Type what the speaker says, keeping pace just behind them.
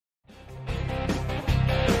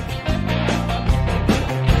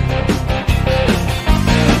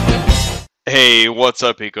Hey, what's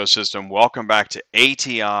up, ecosystem? Welcome back to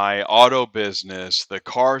ATI Auto Business, the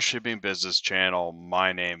car shipping business channel.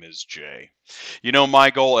 My name is Jay. You know, my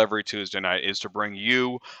goal every Tuesday night is to bring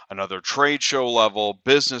you another trade show level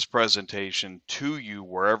business presentation to you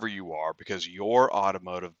wherever you are because your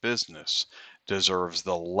automotive business deserves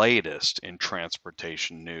the latest in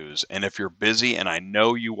transportation news. And if you're busy, and I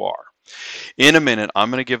know you are, in a minute, I'm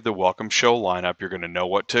going to give the welcome show lineup. You're going to know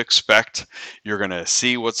what to expect. You're going to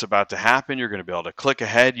see what's about to happen. You're going to be able to click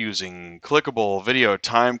ahead using clickable video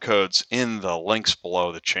time codes in the links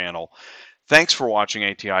below the channel. Thanks for watching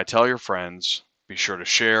ATI. Tell your friends. Be sure to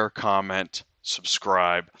share, comment,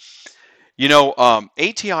 subscribe. You know,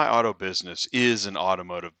 ATI Auto Business is an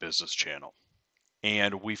automotive business channel,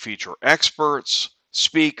 and we feature experts,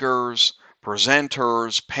 speakers,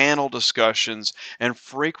 presenters, panel discussions, and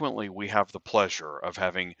frequently we have the pleasure of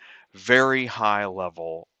having very high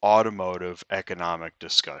level automotive economic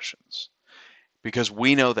discussions because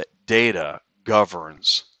we know that data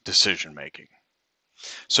governs decision making.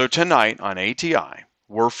 So tonight on ATI,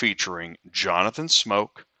 we're featuring Jonathan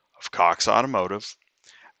Smoke of Cox Automotive,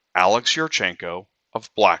 Alex Yurchenko of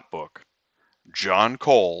Black Book, John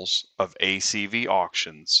Coles of ACV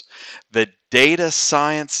Auctions, the Data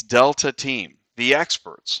Science Delta team, the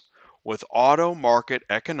experts with Auto Market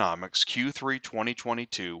Economics Q3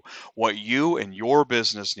 2022, what you and your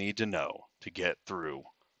business need to know to get through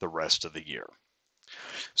the rest of the year.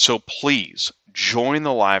 So please join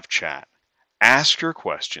the live chat, ask your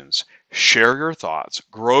questions, share your thoughts,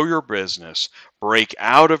 grow your business, break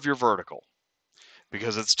out of your vertical,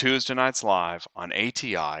 because it's Tuesday nights live on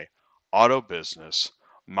ATI Auto Business.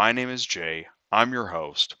 My name is Jay. I'm your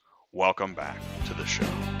host. Welcome back to the show.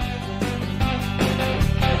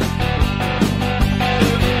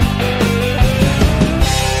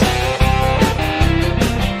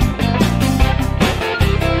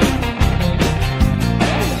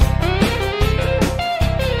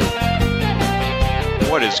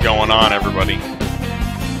 What is going on, everybody?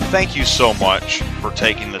 Thank you so much for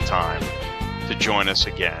taking the time to join us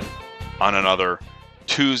again on another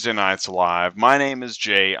Tuesday Nights Live. My name is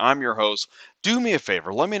Jay. I'm your host. Do me a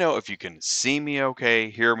favor. Let me know if you can see me okay,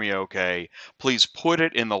 hear me okay. Please put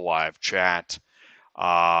it in the live chat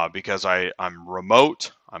because I'm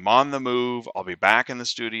remote. I'm on the move. I'll be back in the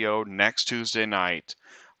studio next Tuesday night,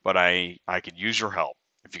 but I could use your help.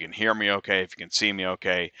 If you can hear me okay, if you can see me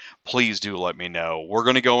okay, please do let me know. We're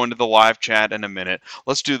going to go into the live chat in a minute.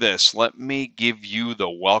 Let's do this. Let me give you the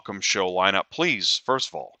welcome show lineup. Please, first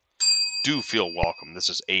of all, do feel welcome.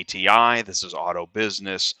 This is ATI. This is Auto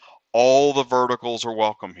Business. All the verticals are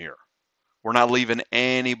welcome here. We're not leaving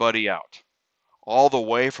anybody out. All the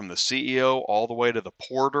way from the CEO, all the way to the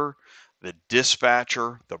porter, the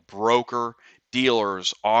dispatcher, the broker,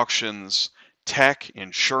 dealers, auctions, tech,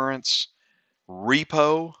 insurance,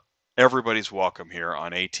 repo. Everybody's welcome here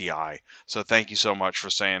on ATI. So thank you so much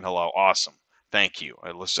for saying hello. Awesome. Thank you.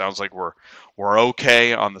 It sounds like we're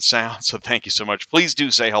okay on the sound, so thank you so much. Please do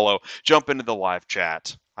say hello. Jump into the live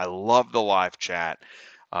chat. I love the live chat.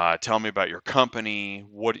 Tell me about your company.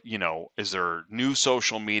 Is there new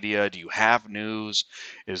social media? Do you have news?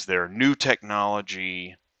 Is there new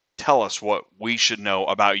technology? Tell us what we should know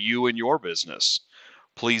about you and your business.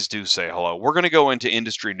 Please do say hello. We're going to go into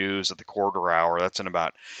industry news at the quarter hour. That's in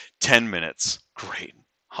about 10 minutes. Great.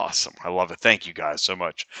 Awesome. I love it. Thank you guys so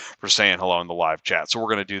much for saying hello in the live chat. So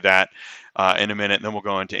we're going to do that in a minute, and then we'll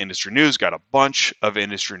go into industry news. Got a bunch of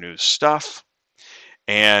industry news stuff.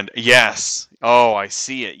 And yes, oh, I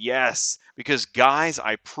see it. Yes, because guys,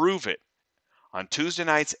 I prove it. On Tuesday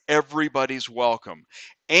nights, everybody's welcome.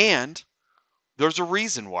 And there's a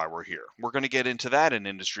reason why we're here. We're going to get into that in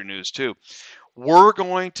industry news too. We're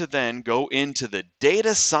going to then go into the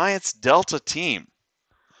Data Science Delta team.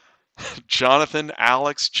 Jonathan,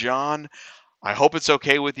 Alex, John, I hope it's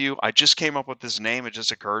okay with you. I just came up with this name. It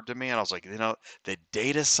just occurred to me, and I was like, the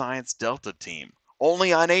Data Science Delta team,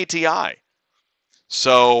 only on ATI.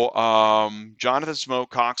 So Jonathan Smoke,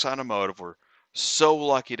 Cox Automotive, we're so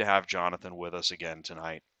lucky to have Jonathan with us again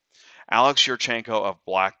tonight. Alex Yurchenko of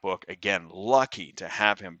Black Book, again, lucky to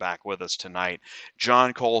have him back with us tonight.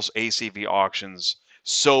 John Coles, ACV Auctions,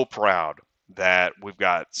 so proud that we've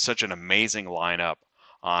got such an amazing lineup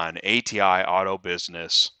on ATI Auto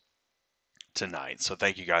Business tonight. So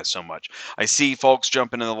thank you guys so much. I see folks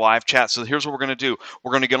jumping in the live chat. So here's what we're going to do.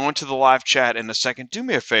 We're going to go into the live chat in a second. Do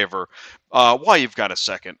me a favor, while you've got a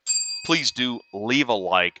second, please do leave a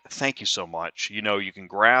like. Thank you so much. You can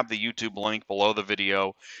grab the YouTube link below the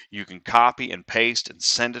video. You can copy and paste and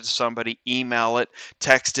send it to somebody, email it,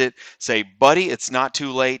 text it, say, buddy, it's not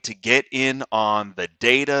too late to get in on the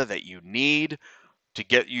data that you need to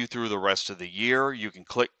get you through the rest of the year. You can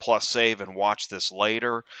click plus save and watch this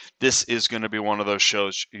later. This is going to be one of those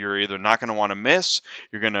shows you're either not going to want to miss,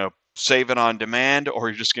 you're going to save it on demand, or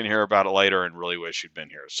you're just going to hear about it later and really wish you'd been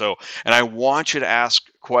here. So, and I want you to ask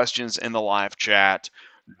questions in the live chat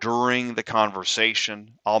during the conversation.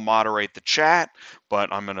 I'll moderate the chat, but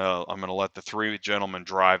I'm gonna let the three gentlemen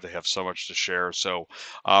drive. They have so much to share. So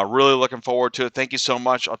really looking forward to it. Thank you so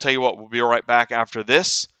much. I'll tell you what, we'll be right back after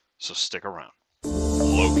this, so stick around.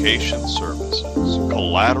 Location services,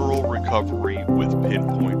 collateral recovery with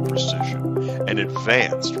pinpoint precision, and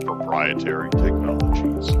advanced proprietary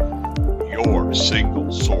technologies. Your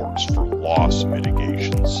single source for loss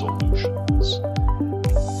mitigation solutions.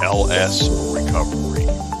 LS Recovery,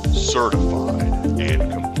 certified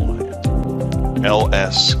and compliant.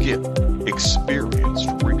 LS Skip, experienced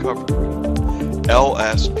recovery.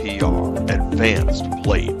 LSPR, advanced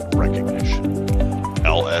plate recognition.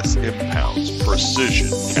 LS Impounds, precision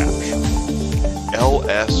capture.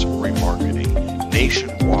 LS Remarketing,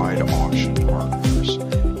 nationwide auction partners.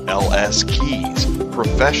 LS Keys,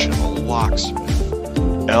 professional locksmith.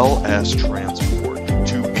 LS Transport,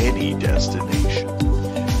 to any destination.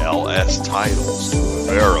 LS Titles,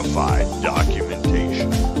 verified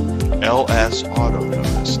documentation. LS Auto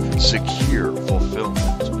Notice, secure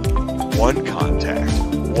fulfillment. One contact,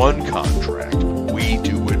 one contract, we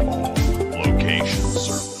do it all. Location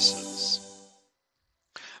services.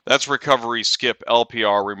 That's Recovery, Skip,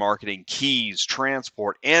 LPR, Remarketing, Keys,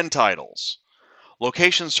 Transport, and Titles.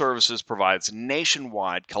 Location Services provides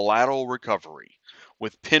nationwide collateral recovery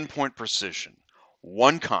with pinpoint precision.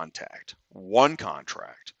 One contact, one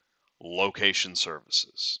contract. Location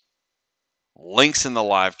Services. Links in the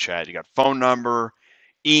live chat. You got phone number,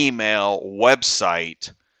 email,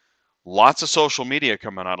 website, lots of social media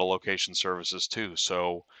coming out of Location Services too.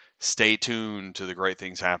 So stay tuned to the great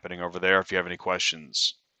things happening over there. If you have any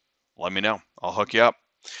questions, let me know. I'll hook you up.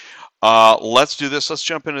 Let's do this. Let's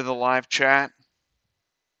jump into the live chat.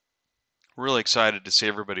 Really excited to see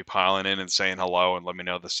everybody piling in and saying hello and let me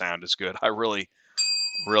know the sound is good. I really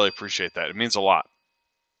appreciate that. It means a lot.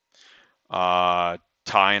 Ty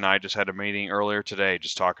and I just had a meeting earlier today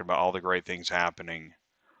just talking about all the great things happening.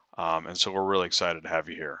 And so we're really excited to have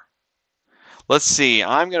you here. Let's see.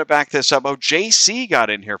 I'm going to back this up. Oh, JC got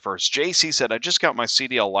in here first. JC said, I just got my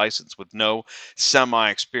CDL license with no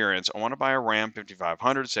semi-experience. I want to buy a Ram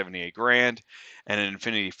 5500, 78 grand, and an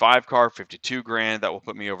Infiniti 5 car, 52 grand. That will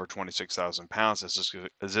put me over 26,000 pounds. Is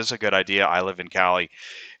this a good idea? I live in Cali.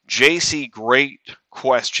 JC, great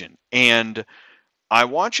question. And I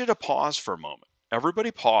want you to pause for a moment.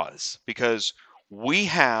 Everybody pause, because we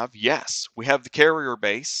have the carrier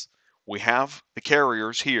base. We have the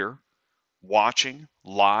carriers here watching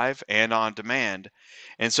live and on demand.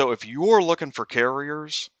 And so if you're looking for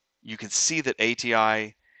carriers, you can see that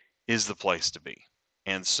ATI is the place to be.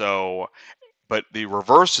 And so, but the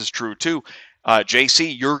reverse is true too.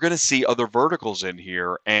 JC, you're going to see other verticals in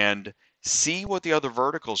here, and see what the other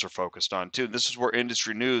verticals are focused on too. This is where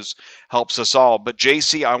industry news helps us all. But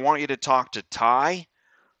JC, I want you to talk to Ty.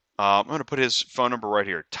 I'm going to put his phone number right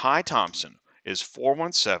here. Ty Thompson is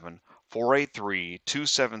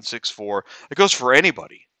 417-483-2764. It goes for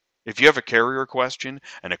anybody. If you have a carrier question,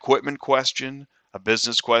 an equipment question, a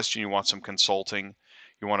business question, you want some consulting,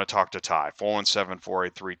 you want to talk to Ty,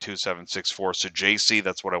 417-483-2764. So JC,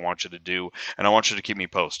 that's what I want you to do. And I want you to keep me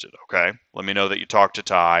posted, okay? Let me know that you talked to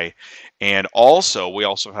Ty. And also, we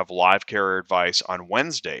also have live carrier advice on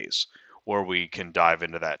Wednesdays, where we can dive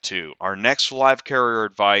into that too. Our next live carrier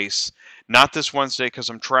advice, not this Wednesday because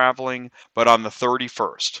I'm traveling, but on the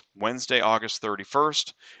 31st. Wednesday, August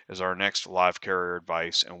 31st is our next live carrier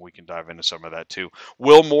advice, and we can dive into some of that too.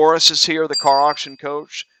 Will Morris is here, the car auction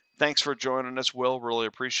coach. Thanks for joining us, Will. Really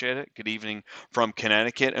appreciate it. Good evening from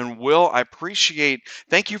Connecticut. And Will,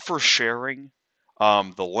 thank you for sharing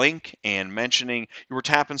the link and mentioning you were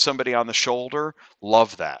tapping somebody on the shoulder.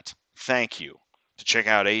 Love that. Thank you. To check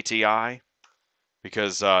out ATI,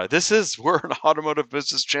 because we're an automotive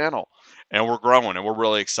business channel, and we're growing, and we're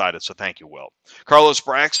really excited. So thank you, Will. Carlos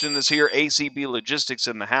Braxton is here. ACB Logistics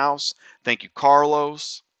in the house. Thank you,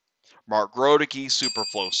 Carlos. Mark Grodicke,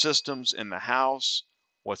 Superflow Systems in the house.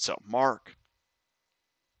 What's up, Mark?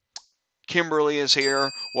 Kimberly is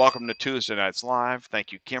here. Welcome to Tuesday Nights Live.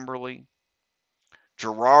 Thank you, Kimberly.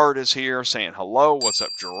 Gerard is here saying hello. What's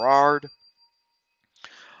up, Gerard?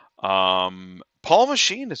 Paul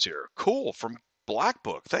Machine is here. Cool, from Black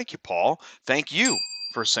Book. Thank you, Paul. Thank you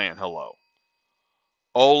for saying hello.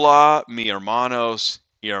 Hola, mi hermanos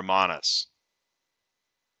y hermanas.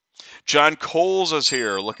 John Coles is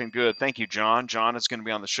here, looking good. Thank you, John. John is going to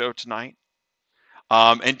be on the show tonight.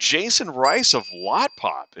 And Jason Rice of Lot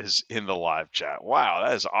Pop is in the live chat. Wow,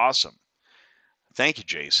 that is awesome. Thank you,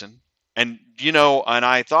 Jason. And, and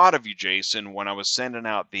I thought of you, Jason, when I was sending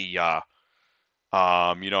out the,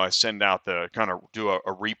 I send out the kind of do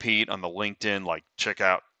a repeat on the LinkedIn, like check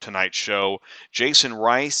out tonight's show. Jason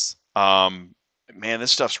Rice, man,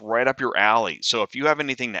 this stuff's right up your alley. So if you have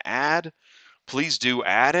anything to add, please do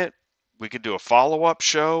add it. We could do a follow-up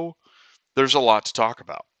show. There's a lot to talk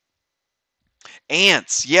about.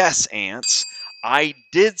 Ants, yes, Ants. I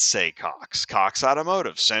did say Cox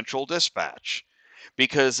Automotive, Central Dispatch.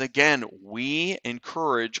 Because, again, we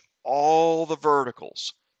encourage all the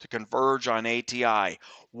verticals to converge on ATI.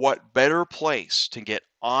 What better place to get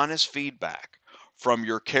honest feedback from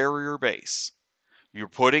your carrier base? You're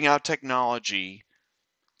putting out technology,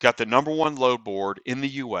 got the #1 load board in the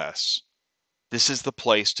U.S. This is the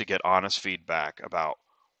place to get honest feedback about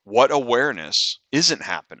what awareness isn't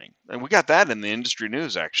happening. And we got that in the industry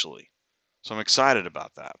news, actually. So I'm excited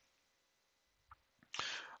about that.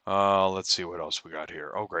 Let's see what else we got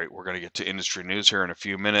here. Oh, great. We're going to get to industry news here in a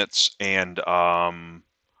few minutes. And,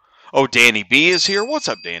 Danny B is here. What's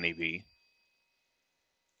up, Danny B?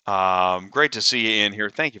 Great to see you in here.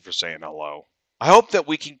 Thank you for saying hello. I hope that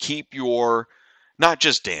we can keep not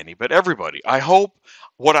just Danny, but everybody.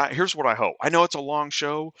 Here's what I hope. I know it's a long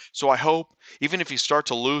show, so I hope even if you start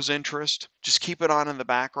to lose interest, just keep it on in the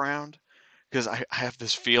background, because I have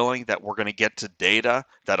this feeling that we're going to get to data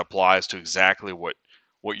that applies to exactly what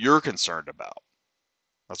you're concerned about.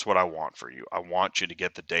 That's what I want for you. I want you to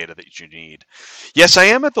get the data that you need. Yes, I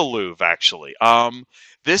am at the Louvre, actually.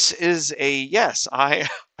 This is I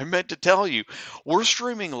meant to tell you, we're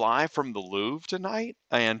streaming live from the Louvre tonight,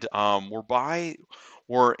 and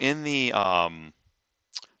we're in the,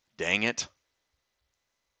 dang it.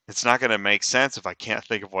 It's not going to make sense if I can't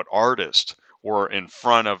think of what artist were in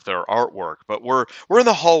front of their artwork, but we're in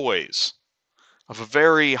the hallways of a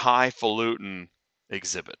very highfalutin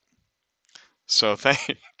exhibit. So thank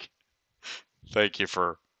you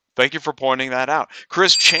for pointing that out.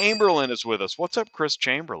 Chris Chamberlain is with us. What's up, Chris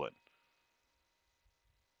Chamberlain?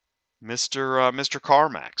 Mr.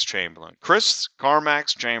 Carmax Chamberlain. Chris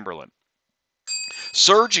Carmax Chamberlain.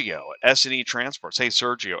 Sergio at S&E Transports. Hey,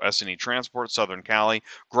 Sergio, S&E Transports, Southern Cali.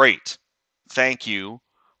 Great. Thank you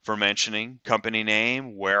for mentioning company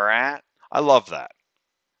name, where at. I love that.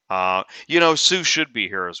 Sue should be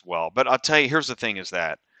here as well. But I'll tell you, here's the thing is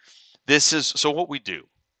that so what we do,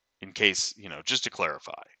 in case, just to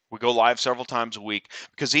clarify, we go live several times a week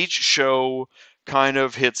because each show kind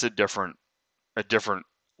of hits a different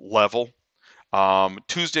level.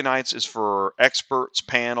 Tuesday nights is for experts,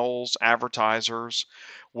 panels, advertisers,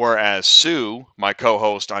 whereas Sue, my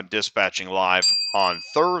co-host on Dispatching Live on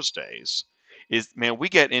Thursdays, we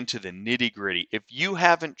get into the nitty-gritty. If you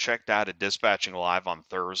haven't checked out a Dispatching Live on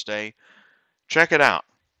Thursday, check it out.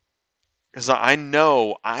 Because I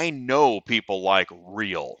know people like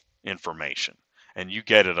real information, and you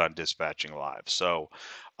get it on Dispatching Live. So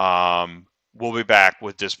we'll be back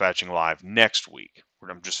with Dispatching Live next week.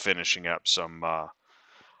 I'm just finishing up some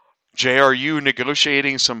JRU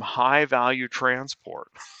negotiating some high-value transport.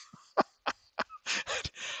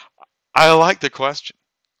 I like the question.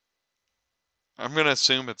 I'm going to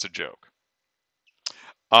assume it's a joke.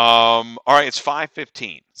 All right, it's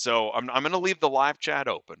 5:15. So I'm going to leave the live chat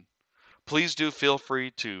open. Please do feel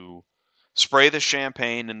free to spray the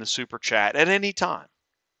champagne in the super chat at any time.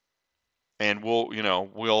 And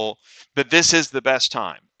but this is the best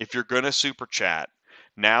time. If you're going to super chat,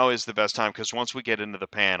 now is the best time, because once we get into the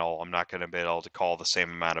panel, I'm not going to be able to call the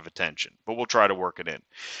same amount of attention, but we'll try to work it in.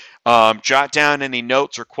 Jot down any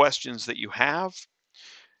notes or questions that you have.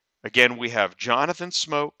 Again, we have Jonathan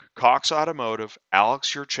Smoke, Cox Automotive,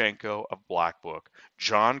 Alex Yurchenko of Black Book,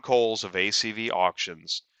 John Coles of ACV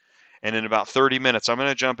Auctions. And in about 30 minutes, I'm going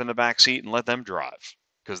to jump in the back seat and let them drive,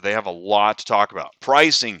 because they have a lot to talk about.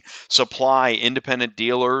 Pricing, supply, independent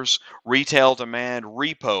dealers, retail demand,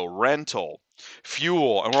 repo, rental,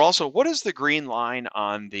 fuel. And we're also, what is the green line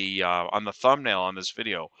on the thumbnail on this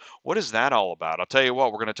video? What is that all about? I'll tell you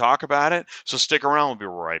what, we're going to talk about it. So stick around. We'll be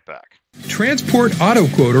right back. Transport Auto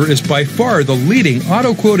Quoter is by far the leading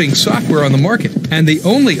auto quoting software on the market, and the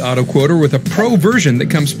only auto quoter with a pro version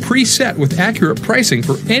that comes preset with accurate pricing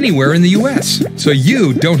for anywhere in the U.S. So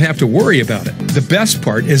you don't have to worry about it. The best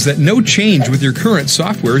part is that no change with your current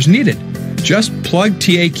software is needed. Just plug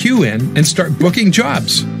TAQ in and start booking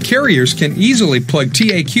jobs. Carriers can easily plug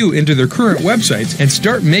TAQ into their current websites and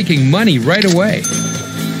start making money right away.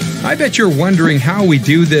 I bet you're wondering how we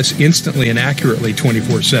do this instantly and accurately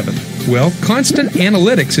 24/7. Well, constant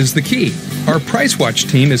analytics is the key. Our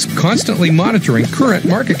PriceWatch team is constantly monitoring current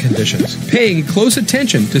market conditions, paying close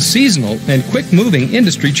attention to seasonal and quick-moving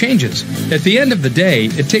industry changes. At the end of the day,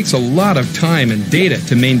 it takes a lot of time and data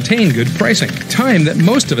to maintain good pricing, time that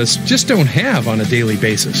most of us just don't have on a daily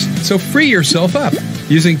basis. So free yourself up.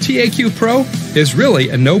 Using TAQ Pro is really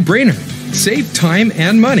a no-brainer. Save time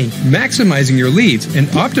and money, maximizing your leads and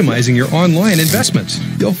optimizing your online investments.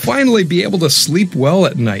 You'll finally be able to sleep well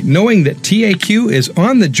at night knowing that TAQ is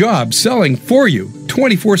on the job selling for you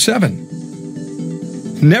 24/7.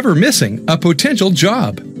 Never missing a potential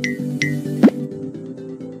job.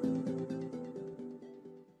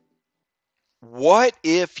 What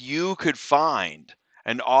if you could find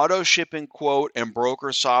an auto shipping quote and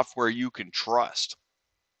broker software you can trust?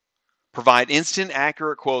 Provide instant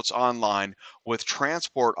accurate quotes online with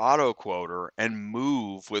Transport Auto Quoter and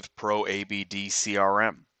move with Pro ABD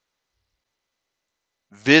CRM.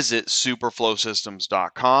 Visit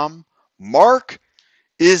superflowsystems.com. Mark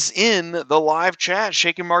is in the live chat,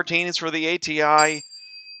 shaking martinis for the ATI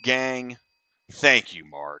gang. Thank you,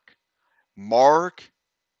 Mark. Mark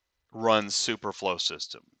runs Superflow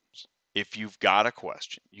Systems. If you've got a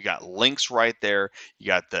question, you got links right there. You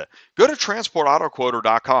got go to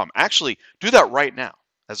transportautoquoter.com. Actually, do that right now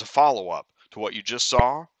as a follow-up to what you just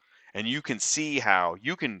saw, and you can see how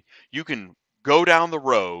you can go down the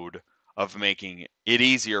road of making it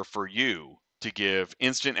easier for you to give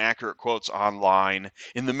instant accurate quotes online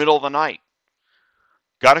in the middle of the night.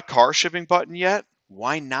 Got a car shipping button yet?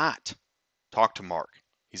 Why not? Talk to Mark.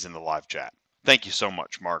 He's in the live chat. Thank you so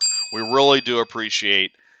much, Mark. We really do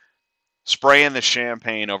appreciate spraying the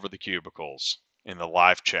champagne over the cubicles in the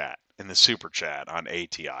live chat, in the super chat on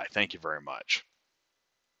ATI. Thank you very much.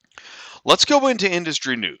 Let's go into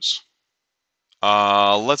industry news.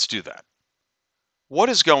 Let's do that. What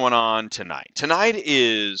is going on tonight? Tonight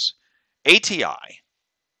is ATI,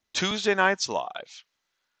 Tuesday Nights Live,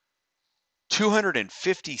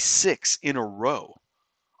 256 in a row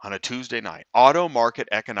on a Tuesday night. Auto Market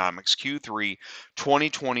Economics Q3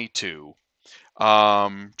 2022.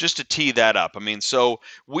 Just to tee that up. I mean, so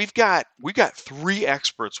we've got three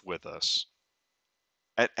experts with us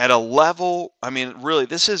at a level. I mean, really,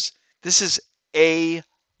 this is A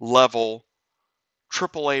level,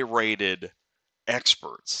 AAA rated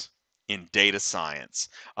experts in data science.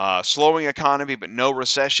 Slowing economy, but no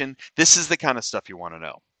recession. This is the kind of stuff you want to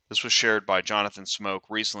know. This was shared by Jonathan Smoke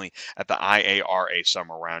recently at the IARA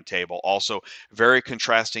Summer Roundtable. Also, very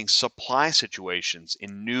contrasting supply situations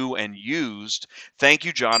in new and used. Thank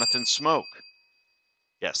you, Jonathan Smoke.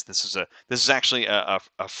 Yes, this is actually a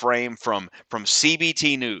frame from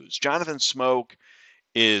CBT News. Jonathan Smoke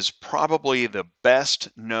is probably the best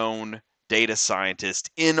known data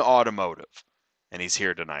scientist in automotive, and he's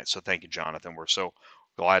here tonight. So thank you, Jonathan. We're so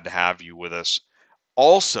glad to have you with us.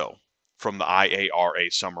 Also, from the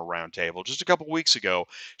IARA Summer Roundtable just a couple weeks ago,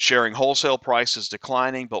 sharing wholesale prices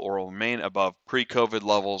declining but will remain above pre-COVID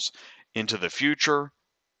levels into the future.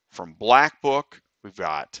 From Black Book, we've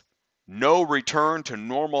got no return to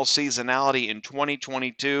normal seasonality in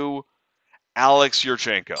 2022. Alex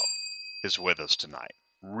Yurchenko is with us tonight.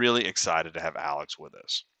 Really excited to have Alex with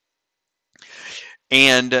us.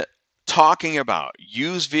 And talking about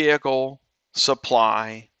used vehicle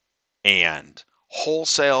supply and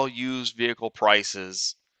wholesale used vehicle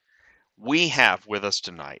prices, we have with us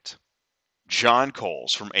tonight John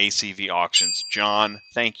Coles from ACV Auctions. John,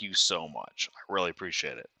 thank you so much. I really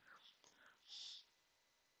appreciate it.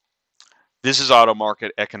 This is Auto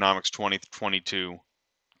Market Economics 2022,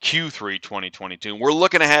 Q3 2022. We're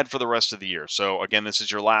looking ahead for the rest of the year. So again, this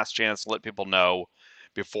is your last chance to let people know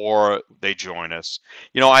before they join us.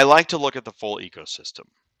 You know, I like to look at the full ecosystem.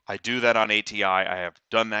 I do that on ATI. I have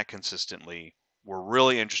done that consistently. We're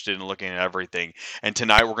really interested in looking at everything. And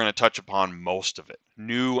tonight we're going to touch upon most of it.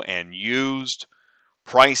 New and used,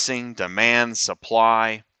 pricing, demand,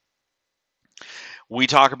 supply. We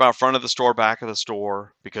talk about front of the store, back of the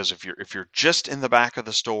store, because if you're just in the back of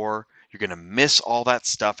the store, you're going to miss all that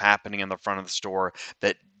stuff happening in the front of the store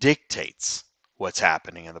that dictates what's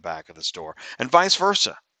happening in the back of the store, and vice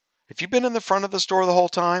versa. If you've been in the front of the store the whole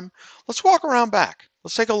time, let's walk around back.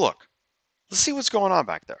 Let's take a look. Let's see what's going on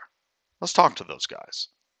back there. Let's talk to those guys.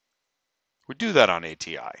 We do that on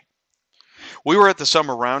ATI. We were at the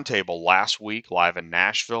Summer Roundtable last week, live in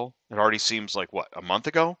Nashville. It already seems like, what, a month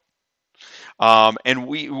ago? And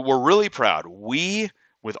we were really proud. We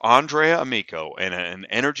with Andrea Amico and an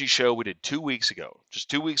energy show we did 2 weeks ago.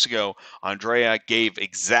 Just 2 weeks ago, Andrea gave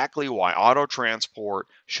exactly why auto transport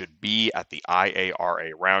should be at the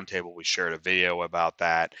IARA roundtable. We shared a video about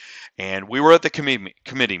that. And we were at the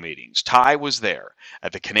committee meetings. Ty was there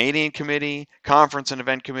at the Canadian Committee, Conference and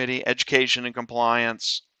Event Committee, Education and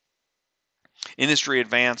Compliance, Industry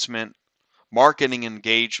Advancement, Marketing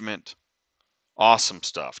Engagement. Awesome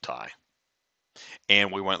stuff, Ty.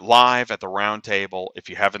 And we went live at the roundtable. If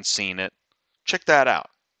you haven't seen it, check that out.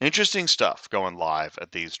 Interesting stuff going live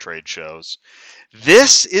at these trade shows.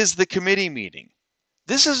 This is the committee meeting.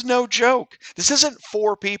 This is no joke. This isn't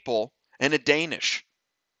 4 people and a Danish.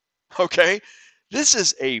 Okay? This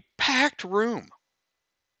is a packed room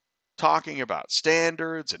talking about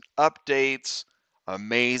standards and updates.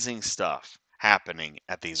 Amazing stuff happening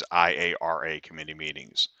at these IARA committee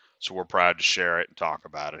meetings. So we're proud to share it and talk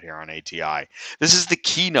about it here on ATI. This is the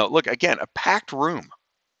keynote. Look, again, a packed room.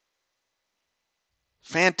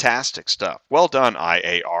 Fantastic stuff. Well done,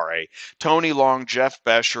 IARA. Tony Long, Jeff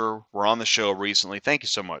Besher were on the show recently. Thank you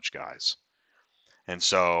so much, guys. And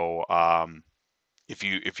so if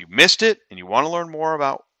you missed it and you want to learn more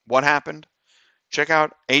about what happened, check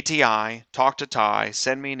out ATI, talk to Ty,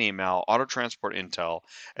 send me an email,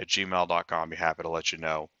 autotransportintel@gmail.com. Be happy to let you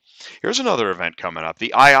know. Here's another event coming up,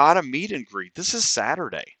 the IATA meet and greet. This is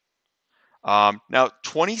Saturday. Now,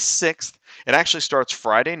 26th, it actually starts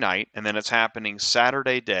Friday night, and then it's happening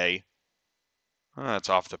Saturday day. It's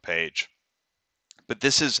off the page. But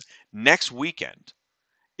this is next weekend.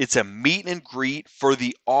 It's a meet and greet for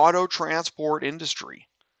the auto transport industry,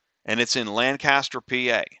 and it's in Lancaster,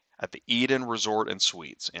 PA, at the Eden Resort and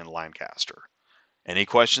Suites in Lancaster. Any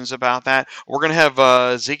questions about that? We're going to have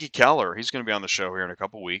Ziggy Keller. He's going to be on the show here in a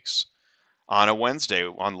couple weeks on a Wednesday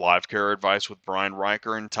on Live Care Advice with Brian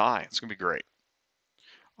Riker and Ty. It's going to be great.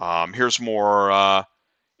 Here's more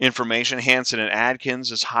information. Hanson and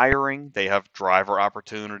Adkins is hiring. They have driver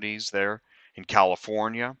opportunities there in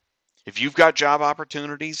California. If you've got job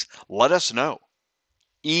opportunities, let us know.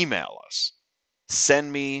 Email us.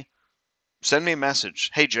 Send me a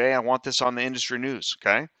message. Hey, Jay, I want this on the industry news,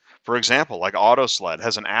 okay? For example, like AutoSled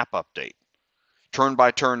has an app update.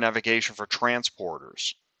 Turn-by-turn navigation for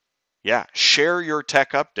transporters. Yeah, share your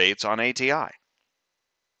tech updates on ATI.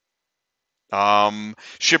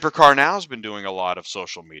 Shipper Car Now has been doing a lot of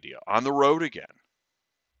social media. On the road again.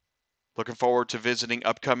 Looking forward to visiting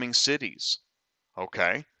upcoming cities.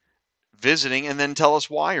 Okay. Visiting and then tell us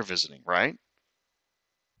why you're visiting, right?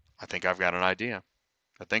 I think I've got an idea.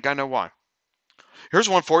 I think I know why. Here's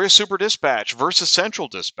one for you, Super Dispatch versus Central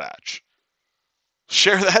Dispatch.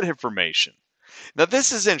 Share that information. Now,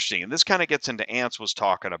 this is interesting, and this kind of gets into Ants was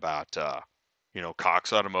talking about,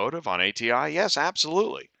 Cox Automotive on ATI. Yes,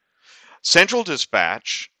 absolutely. Central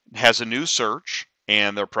Dispatch has a new search,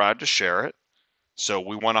 and they're proud to share it. So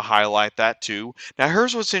we want to highlight that too. Now,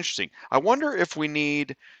 here's what's interesting. I wonder if do we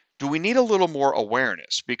need a little more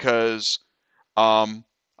awareness? Because I'm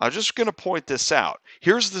just going to point this out.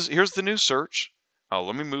 Here's the new search. Oh,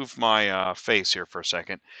 let me move my face here for a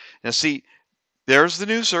second. Now, see, there's the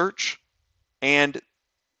new search. And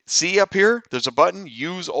see up here, there's a button,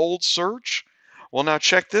 Use Old Search. Well, now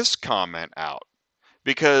check this comment out.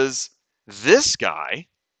 Because this guy,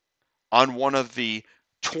 on one of the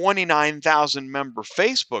 29,000 member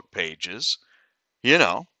Facebook pages,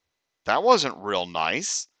 that wasn't real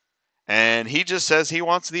nice. And he just says he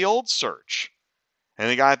wants the old search. And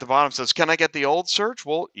the guy at the bottom says, can I get the old search?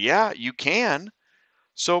 Well, yeah, you can.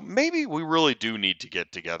 So maybe we really do need to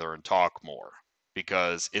get together and talk more.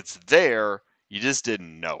 Because it's there, you just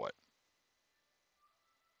didn't know it.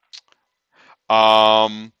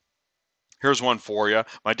 Here's one for you.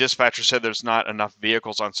 My dispatcher said there's not enough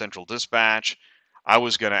vehicles on Central Dispatch. I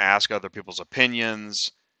was going to ask other people's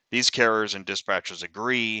opinions. These carriers and dispatchers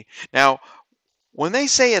agree. Now, when they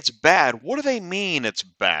say it's bad, what do they mean it's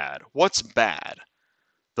bad? What's bad?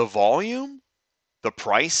 The volume? The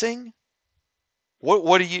pricing?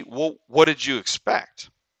 What did you expect?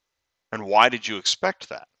 And why did you expect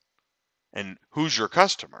that? And who's your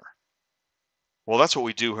customer? Well, that's what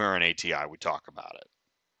we do here on ATI. We talk about it.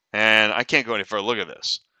 And I can't go any further. Look at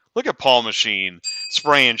this. Look at Paul Machine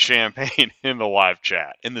spraying champagne in the live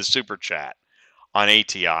chat, in the super chat on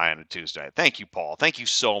ATI on a Tuesday. Thank you, Paul. Thank you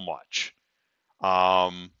so much.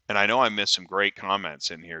 And I know I missed some great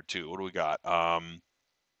comments in here too. What do we got?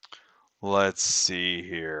 Let's see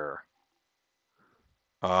here.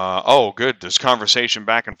 Oh, good. There's conversation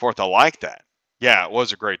back and forth. I like that. Yeah, it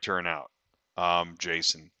was a great turnout,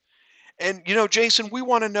 Jason. And, Jason, we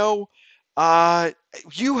want to know, I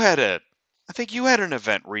think you had an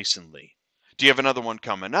event recently. Do you have another one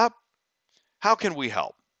coming up? How can we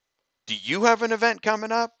help? Do you have an event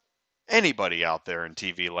coming up? Anybody out there in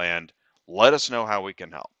TV land, let us know how we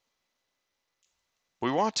can help.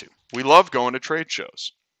 We want to. We love going to trade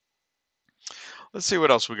shows. Let's see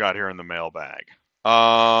what else we got here in the mailbag.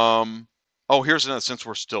 Oh, here's another, since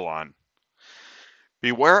we're still on.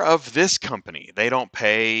 Beware of this company. They don't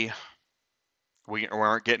pay. We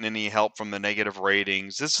aren't getting any help from the negative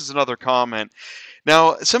ratings. This is another comment.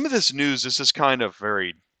 Now, some of this news, this is kind of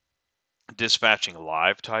very dispatching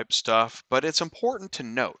live type stuff, but it's important to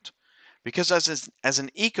note because as an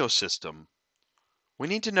ecosystem, we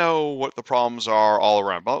need to know what the problems are all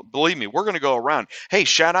around. But believe me, we're going to go around. Hey,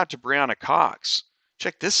 shout out to Brianna Cox.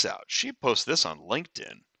 Check this out. She posted this on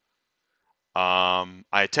LinkedIn. I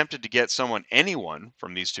attempted to get anyone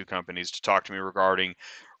from these two companies to talk to me regarding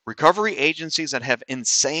recovery agencies that have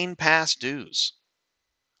insane past dues.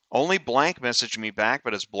 Only blank messaged me back,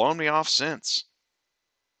 but has blown me off since.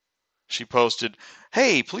 She posted,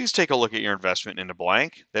 hey, please take a look at your investment into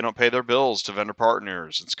blank. They don't pay their bills to vendor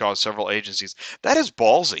partners. It's caused several agencies. That is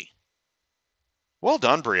ballsy. Well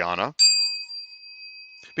done, Brianna.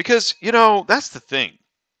 Because, that's the thing.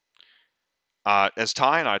 As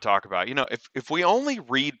Ty and I talk about, if we only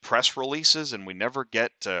read press releases and we never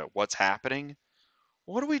get to what's happening,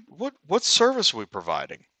 what service are we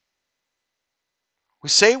providing? We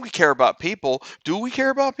say we care about people. Do we care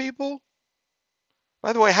about people?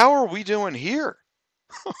 By the way, how are we doing here?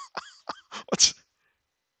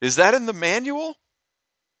 Is that in the manual?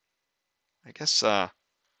 I guess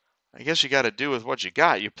you got to do with what you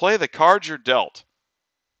got. You play the cards you're dealt.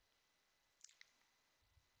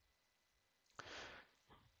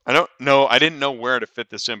 I don't know. I didn't know where to fit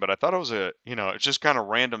this in, but I thought it was it's just kind of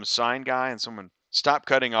random sign guy, and someone stopped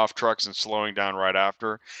cutting off trucks and slowing down right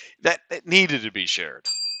after. That it needed to be shared.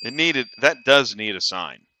 That does need a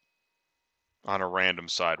sign on a random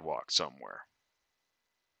sidewalk somewhere.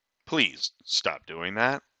 Please stop doing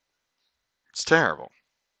that. It's terrible.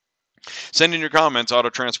 Send in your comments,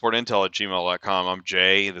 autotransportintel@gmail.com. I'm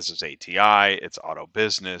Jay. This is ATI. It's Auto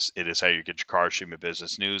Business. It is how you get your car stream of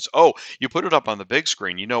business news. Oh, you put it up on the big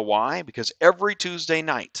screen. You know why? Because every Tuesday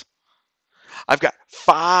night, I've got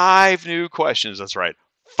 5 new questions. That's right,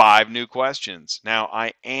 5 new questions. Now,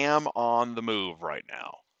 I am on the move right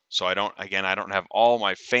now. So I don't have all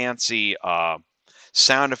my fancy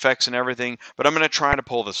sound effects and everything, but I'm going to try to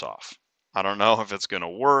pull this off. I don't know if it's going to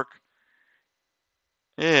work.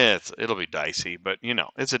 It'll be dicey, but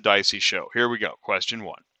it's a dicey show. Here we go. Question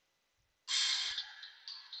 1.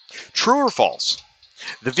 True or false?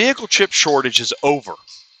 The vehicle chip shortage is over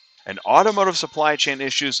and automotive supply chain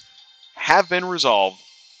issues have been resolved.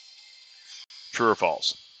 True or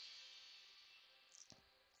false?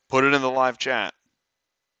 Put it in the live chat.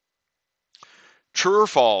 True or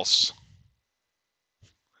false?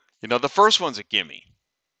 The first one's a gimme,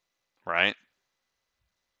 right?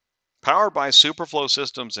 Powered by Superflow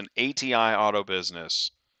Systems and ATI Auto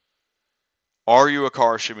Business. Are you a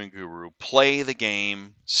car shipping guru? Play the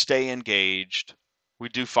game. Stay engaged. We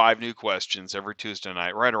do 5 new questions every Tuesday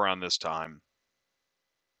night, right around this time.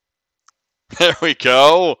 There we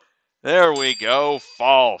go. There we go.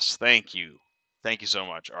 False. Thank you. Thank you so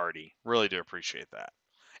much, Artie. Really do appreciate that.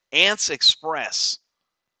 Ants Express.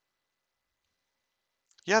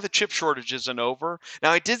 Yeah, the chip shortage isn't over.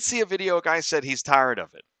 Now, I did see a video. A guy said he's tired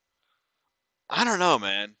of it. I don't know,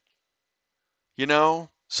 man.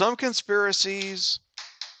 Some conspiracies,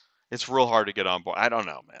 it's real hard to get on board. I don't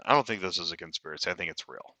know, man. I don't think this is a conspiracy. I think it's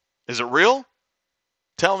real. Is it real?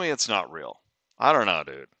 Tell me it's not real. I don't know,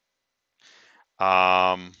 dude.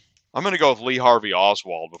 I'm going to go with Lee Harvey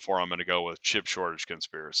Oswald before I'm going to go with chip shortage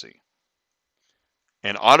conspiracy.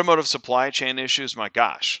 And automotive supply chain issues, my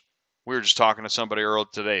gosh. We were just talking to somebody earlier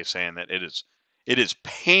today saying that it is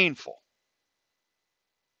painful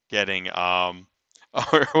getting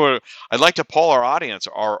I'd like to poll our audience.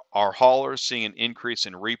 Are haulers seeing an increase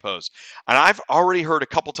in repos? And I've already heard a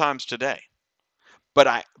couple times today.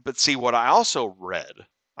 But see, what I also read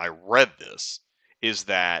this, is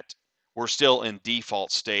that we're still in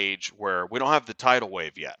default stage where we don't have the tidal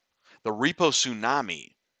wave yet. The repo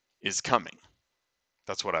tsunami is coming.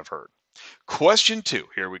 That's what I've heard. Question 2.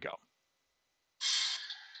 Here we go.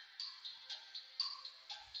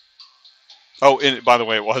 Oh, and by the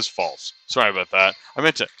way, it was false. Sorry about that. I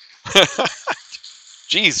meant to.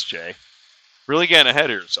 Jeez, Jay. Really getting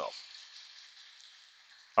ahead of yourself.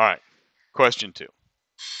 All right. Question 2.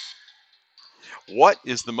 What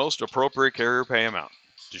is the most appropriate carrier pay amount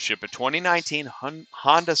to ship a 2019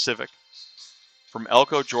 Honda Civic from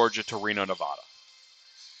Elko, Georgia to Reno, Nevada?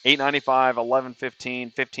 $895,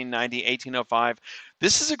 $1115, $1590, $1805.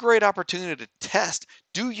 This is a great opportunity to test.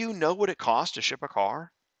 Do you know what it costs to ship a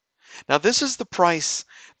car? Now, this is the price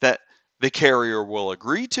that the carrier will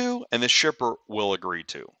agree to and the shipper will agree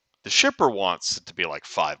to. The shipper wants it to be like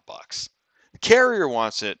 $5. The carrier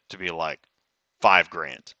wants it to be like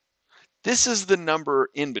 $5,000. This is the number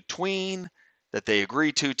in between that they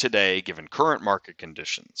agree to today, given current market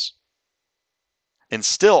conditions. And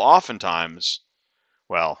still, oftentimes,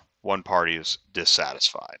 well, one party is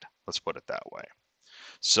dissatisfied. Let's put it that way.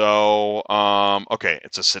 So, okay,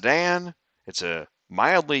 it's a sedan. It's a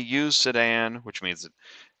mildly used sedan, which means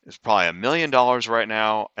it's probably $1 million right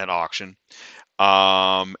now at auction.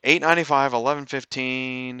 $895,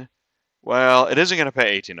 $1,115. Well, it isn't going to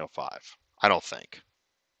pay $1,805. I don't think.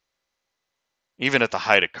 Even at the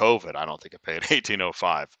height of COVID, I don't think it paid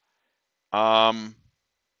 $1,805.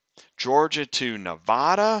 Georgia to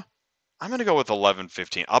Nevada, I'm going to go with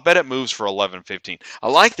 $1,115. I'll bet it moves for $1,115. I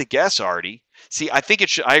like the guess, Artie. See, I think it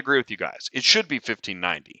should. I agree with you guys. It should be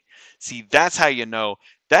 $1,590. See, that's how you know.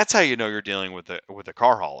 That's how you know you're dealing with a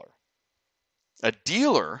car hauler. A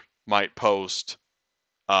dealer might post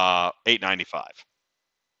 $895.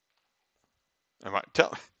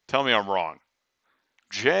 Tell me I'm wrong.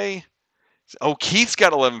 Jay. Oh, Keith's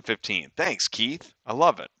got $1,115. Thanks, Keith. I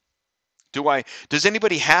love it. Does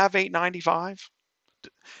anybody have $895?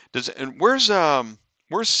 And where's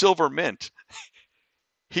Silver Mint?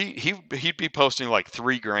 He'd be posting like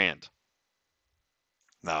 $3,000.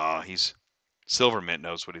 No, Silver Mint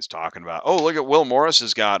knows what he's talking about. Oh, look at Will Morris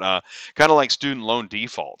has got kind of like student loan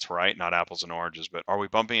defaults, right? Not apples and oranges, but are we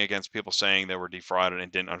bumping against people saying they were defrauded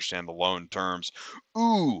and didn't understand the loan terms?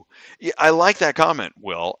 Ooh, yeah, I like that comment,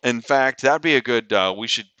 Will. In fact, that'd be a good. We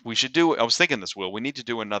should do. I was thinking this, Will. We need to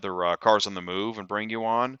do another Cars on the Move and bring you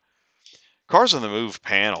on. Cars on the Move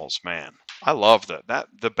panels, man. I love that.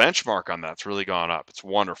 The benchmark on that's really gone up. It's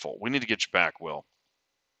wonderful. We need to get you back, Will.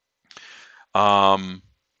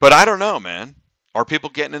 But I don't know, man. Are people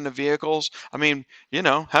getting into vehicles? I mean,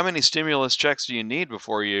 how many stimulus checks do you need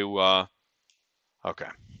before you? Okay,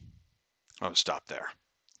 I'll stop there.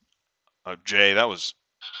 Jay, that was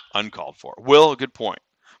uncalled for. Will, good point.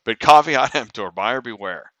 But caveat emptor, buyer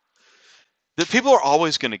beware. That people are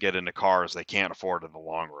always going to get into cars they can't afford in the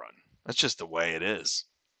long run. That's just the way it is.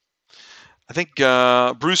 I think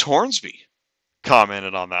Bruce Hornsby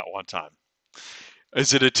commented on that one time.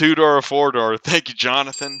 Is it a 2-door or a 4-door? Thank you,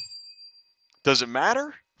 Jonathan. Does it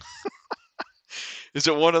matter? Is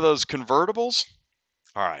it one of those convertibles?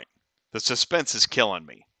 All right. The suspense is killing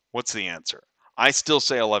me. What's the answer? I still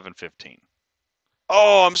say $1,115.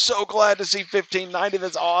 Oh, I'm so glad to see $1,590.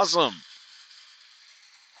 That's awesome.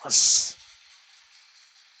 Because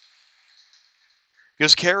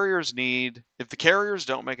if the carriers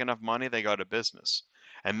don't make enough money, they go to business.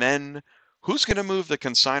 And then who's going to move the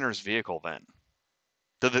consignor's vehicle then?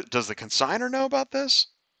 Does the consignor know about this?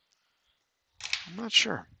 I'm not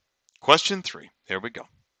sure. Question 3. Here we go.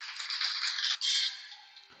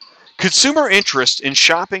 Consumer interest in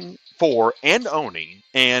shopping for and owning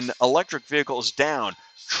an electric vehicle is down.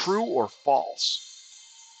 True or false?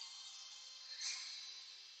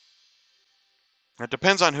 It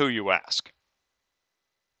depends on who you ask.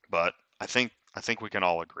 But I think we can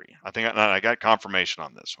all agree. I got confirmation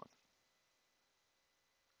on this one.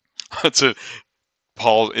 It's a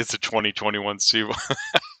 2021 Subaru.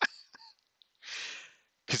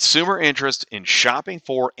 Consumer interest in shopping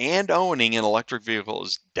for and owning an electric vehicle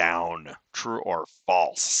is down. True or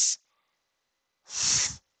false?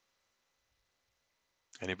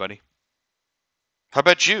 Anybody? How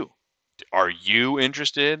about you? Are you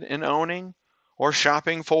interested in owning or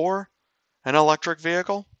shopping for an electric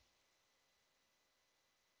vehicle?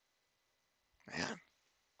 Man,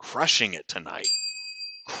 crushing it tonight.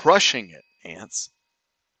 Crushing it, Ants.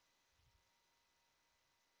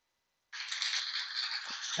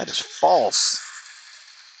 That is false.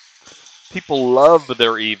 People love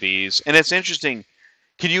their EVs. And it's interesting.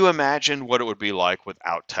 Can you imagine what it would be like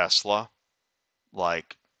without Tesla?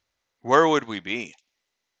 Like, where would we be?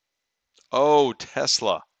 Oh,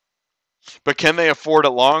 Tesla. But can they afford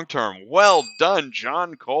it long term? Well done,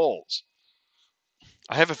 John Coles.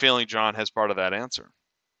 I have a feeling John has part of that answer.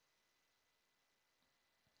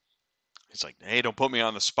 He's like, hey, don't put me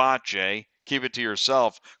on the spot, Jay. Keep it to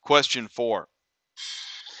yourself. Question 4.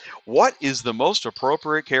 What is the most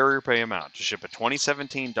appropriate carrier pay amount to ship a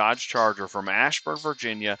 2017 Dodge Charger from Ashburn,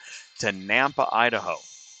 Virginia to Nampa, Idaho?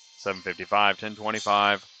 $755,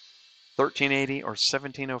 $1,025, $1,380, or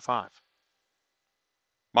 $1,705?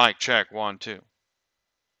 Mike, check. 1, 2.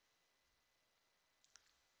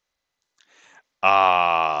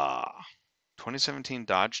 2017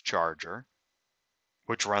 Dodge Charger,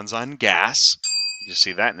 which runs on gas. You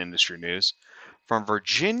see that in industry news. From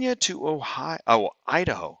Virginia to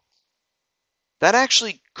Idaho. That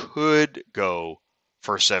actually could go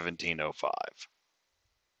for 1705.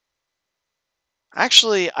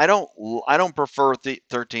 Actually, I don't prefer the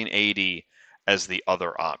 1380 as the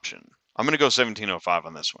other option. I'm going to go 1705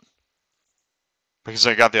 on this one because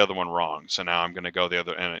I got the other one wrong. So now I'm going to go the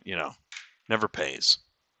other, and never pays.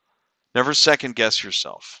 Never second guess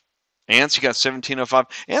yourself. Ants, you got 1705.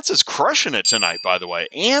 Ants is crushing it tonight, by the way.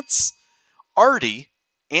 Ants, Artie,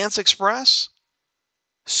 Ants Express,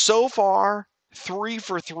 so far 3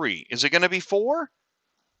 for 3. Is it going to be 4?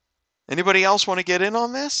 Anybody else want to get in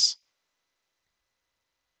on this?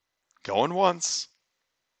 Going once.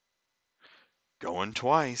 Going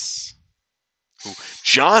twice. Ooh,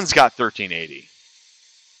 John's got 1380.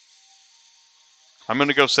 I'm going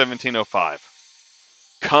to go 1705.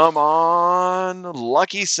 Come on,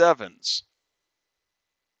 lucky sevens.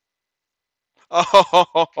 Oh,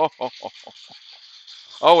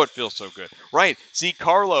 it feels so good. Right. See,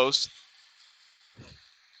 Carlos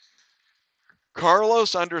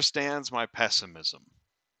understands my pessimism.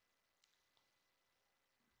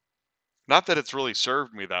 Not that it's really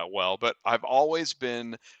served me that well, but I've always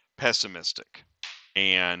been pessimistic.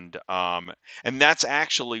 And that's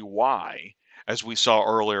actually why, as we saw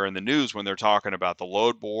earlier in the news when they're talking about the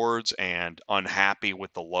load boards and unhappy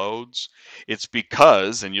with the loads, it's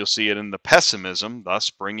because, and you'll see it in the pessimism, thus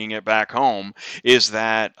bringing it back home, is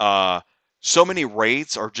that so many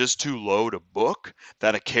rates are just too low to book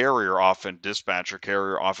that a dispatcher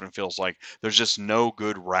carrier often feels like there's just no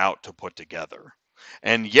good route to put together.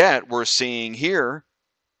 And yet we're seeing here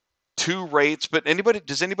 2 rates, but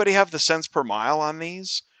does anybody have the cents per mile on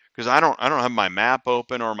these? Because I don't have my map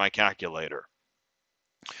open or my calculator.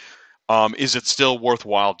 Is it still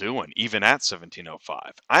worthwhile doing, even at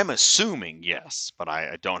 1705? I'm assuming yes, but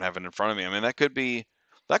I don't have it in front of me. I mean, that could be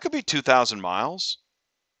 2,000 miles,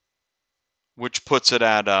 which puts it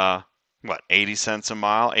at 80 cents a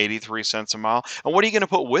mile, 83 cents a mile. And what are you going to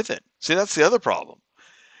put with it? See, that's the other problem.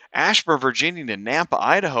 Ashburn, Virginia to Nampa,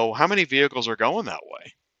 Idaho, how many vehicles are going that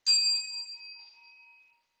way?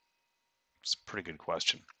 It's a pretty good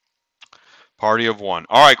question. Party of one.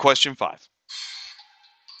 All right, question 5.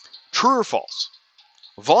 True or false?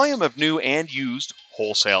 Volume of new and used,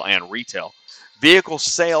 wholesale and retail, vehicle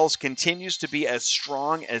sales continues to be as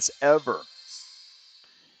strong as ever.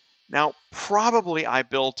 Now, probably I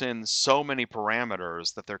built in so many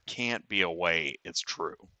parameters that there can't be a way it's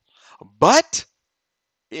true. But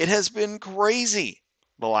it has been crazy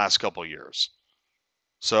the last couple years.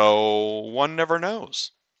 So one never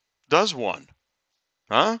knows. Does one?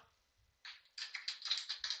 Huh?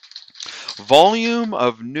 Volume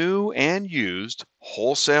of new and used,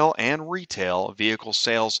 wholesale and retail vehicle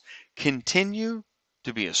sales continue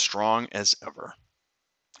to be as strong as ever.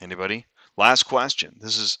 Anybody? Last question.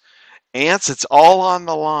 This is Ants, it's all on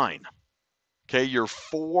the line. Okay, you're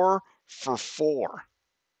 4 for 4.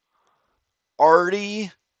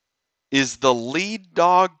 Artie is the lead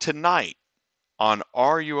dog tonight on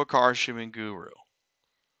Are You a Car Shipping Guru?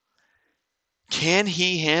 Can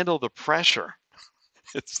he handle the pressure?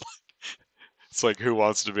 It's like Who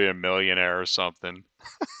Wants to Be a Millionaire or something.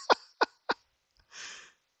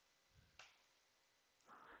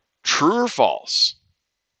 True or false?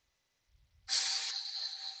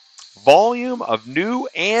 Volume of new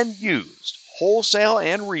and used, wholesale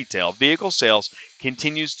and retail vehicle sales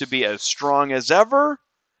continues to be as strong as ever.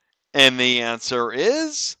 And the answer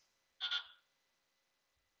is,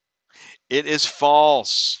 it is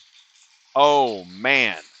false. Oh,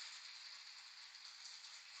 man.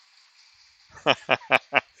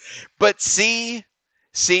 But see,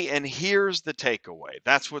 and here's the takeaway.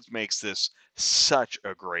 That's what makes this such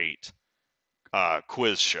a great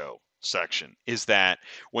quiz show section, is that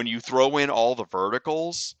when you throw in all the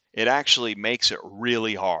verticals, it actually makes it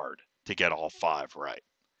really hard to get all 5 right.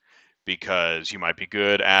 Because you might be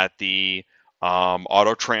good at the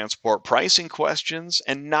auto transport pricing questions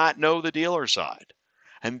and not know the dealer side.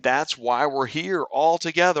 And that's why we're here all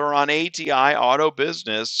together on ATI Auto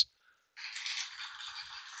Business.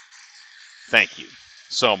 Thank you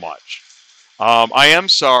so much. I am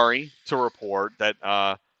sorry to report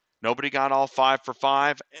that nobody got all 5 for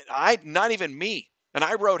 5. Not even me. And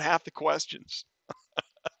I wrote half the questions.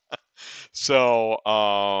 So,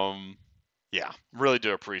 yeah, really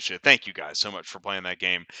do appreciate it. Thank you guys so much for playing that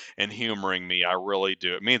game and humoring me. I really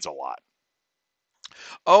do. It means a lot.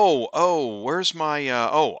 Where's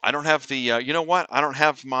my, I don't have the, you know what? I don't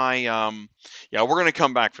have my, yeah, we're going to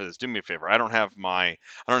come back for this. Do me a favor. I don't have my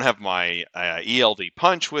ELD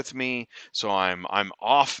punch with me, so I'm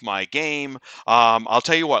off my game. I'll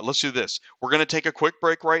tell you what, let's do this. We're going to take a quick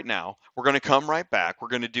break right now. We're going to come right back. We're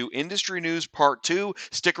going to do industry news part 2.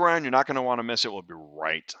 Stick around. You're not going to want to miss it. We'll be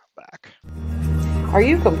right back. Are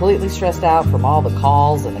you completely stressed out from all the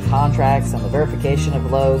calls and the contracts and the verification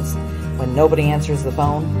of loads when nobody answers the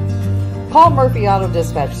phone? Call Murphy Auto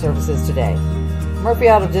Dispatch Services today. Murphy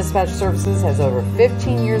Auto Dispatch Services has over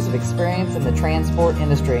 15 years of experience in the transport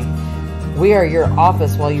industry. We are your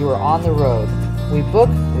office while you are on the road. We book,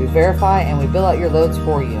 we verify, and we bill out your loads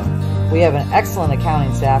for you. We have an excellent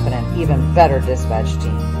accounting staff and an even better dispatch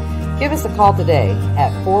team. Give us a call today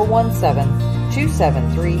at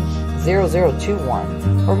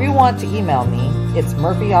 417-273-0021. Or if you want to email me, it's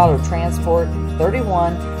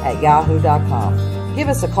murphyautotransport31@yahoo.com. Give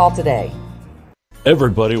us a call today.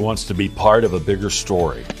 Everybody wants to be part of a bigger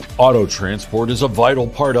story. Auto transport is a vital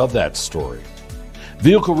part of that story.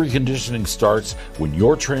 Vehicle reconditioning starts when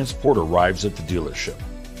your transport arrives at the dealership.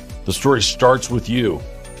 The story starts with you.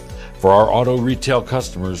 For our auto retail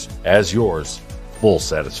customers, as yours, full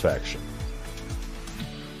satisfaction.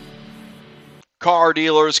 Car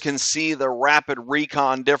dealers can see the rapid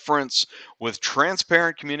recon difference with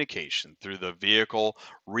transparent communication through the vehicle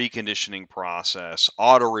reconditioning process,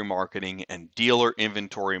 auto remarketing, and dealer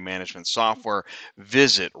inventory management software.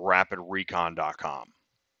 Visit rapidrecon.com.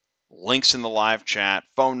 Links in the live chat,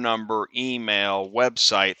 phone number, email,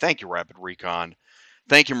 website. Thank you, Rapid Recon.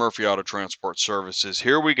 Thank you, Murphy Auto Transport Services.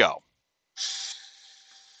 Here we go.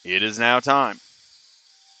 It is now time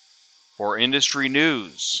for industry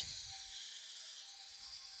news.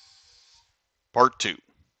 Part 2.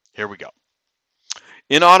 Here we go.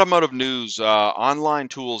 In automotive news, online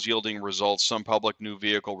tools yielding results. Some public new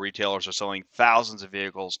vehicle retailers are selling thousands of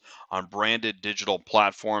vehicles on branded digital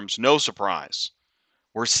platforms. No surprise.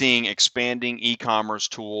 We're seeing expanding e-commerce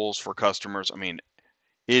tools for customers. I mean,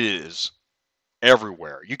 it is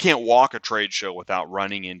everywhere. You can't walk a trade show without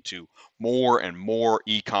running into more and more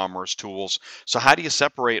e-commerce tools. So how do you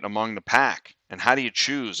separate among the pack? And how do you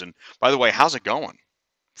choose? And by the way, how's it going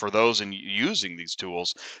for those in using these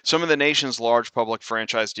tools? Some of the nation's large public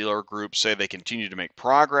franchise dealer groups say they continue to make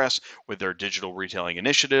progress with their digital retailing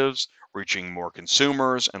initiatives, reaching more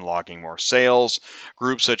consumers and logging more sales.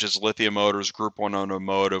 Groups such as Lithia Motors, Group 1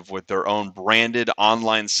 Automotive, with their own branded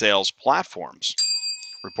online sales platforms,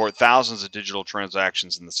 report thousands of digital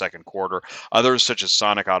transactions in the second quarter. Others, such as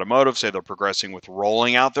Sonic Automotive, say they're progressing with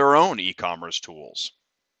rolling out their own e-commerce tools.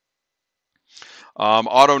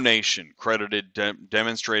 AutoNation credited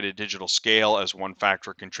demonstrated digital scale as one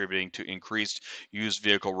factor contributing to increased used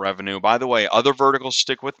vehicle revenue. By the way, other verticals,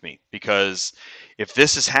 stick with me, because if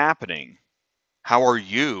this is happening, how are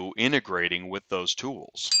you integrating with those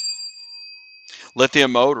tools? Lithia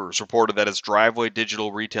Motors reported that its Driveway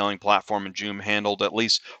digital retailing platform in June handled at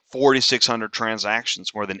least 4,600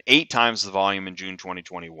 transactions, more than 8 times the volume in June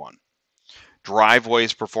 2021.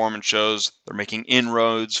 Driveway's performance shows they're making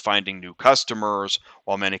inroads, finding new customers,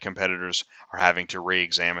 while many competitors are having to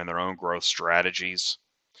re-examine their own growth strategies.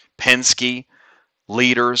 Penske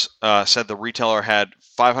leaders said the retailer had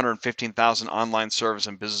 515,000 online service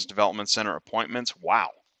and business development center appointments. Wow.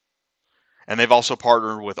 And they've also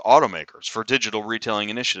partnered with automakers for digital retailing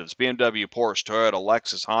initiatives. BMW, Porsche, Toyota,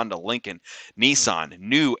 Lexus, Honda, Lincoln, Nissan,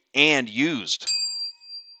 new and used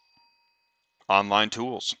online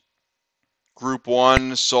tools. Group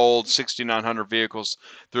 1 sold 6,900 vehicles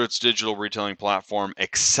through its digital retailing platform,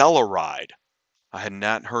 Acceleride. I had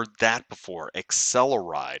not heard that before.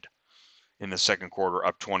 Acceleride in the second quarter,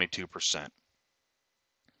 up 22%.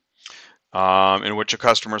 In which a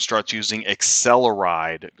customer starts using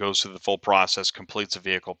Acceleride, goes through the full process, completes a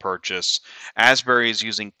vehicle purchase. Asbury is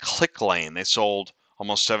using ClickLane. They sold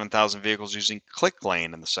almost 7,000 vehicles using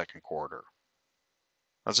ClickLane in the second quarter.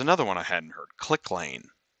 That's another one I hadn't heard, ClickLane.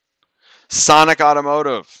 Sonic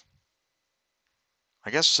Automotive.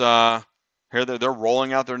 I guess here they're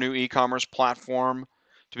rolling out their new e-commerce platform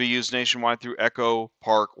to be used nationwide through Echo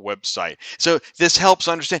Park website. So this helps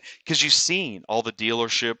understand, because you've seen all the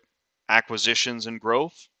dealership acquisitions and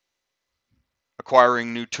growth,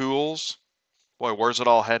 acquiring new tools. Boy, where's it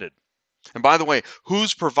all headed? And by the way,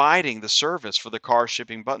 who's providing the service for the car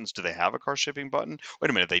shipping buttons? Do they have a car shipping button? Wait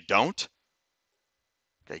a minute, they don't?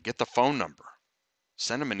 Okay, get the phone number.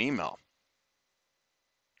 Send them an email.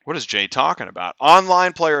 What is Jay talking about?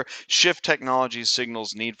 Online player Shift Technologies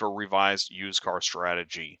signals need for revised used car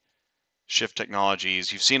strategy. Shift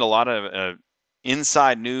Technologies, you've seen a lot of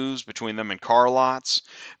inside news between them and car lots.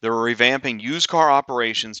 They're revamping used car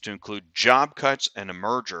operations to include job cuts and a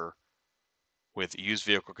merger with used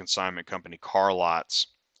vehicle consignment company Car Lots.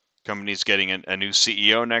 Company's getting a new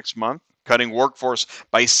CEO next month, cutting workforce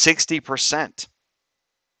by 60%.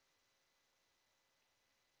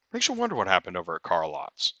 Makes you wonder what happened over at Car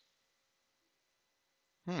Lots.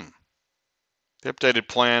 The updated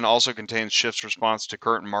plan also contains shifts response to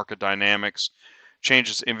current market dynamics,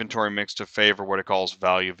 changes inventory mix to favor what it calls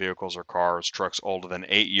value vehicles or cars, trucks older than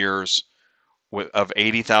 8 years of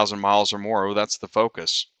 80,000 miles or more. Oh, that's the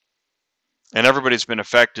focus. And everybody's been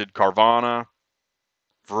affected. Carvana,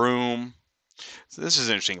 Vroom. So this is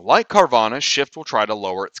interesting. Like Carvana, Shift will try to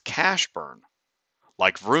lower its cash burn.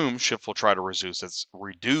 Like Vroom, Shift will try to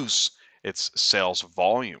reduce its sales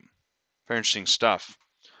volume. Very interesting stuff.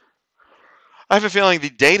 I have a feeling the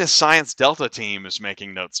data science Delta team is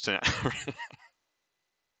making notes tonight.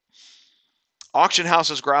 Auction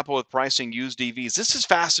houses grapple with pricing used EVs. This is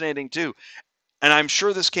fascinating too. And I'm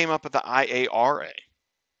sure this came up at the IARA.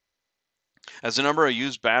 As the number of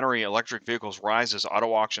used battery electric vehicles rises,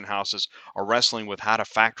 auto auction houses are wrestling with how to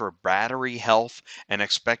factor battery health and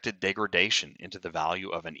expected degradation into the value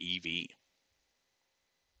of an EV.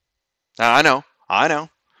 Now, I know.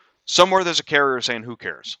 Somewhere there's a carrier saying, "Who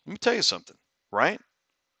cares?" Let me tell you something, right?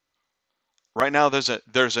 Right now, there's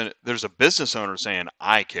a business owner saying,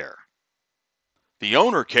 "I care." The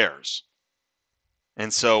owner cares,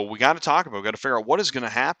 and so we got to talk about. We got to figure out what is going to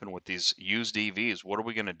happen with these used EVs. What are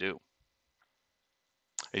we going to do?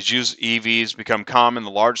 As used EVs become common,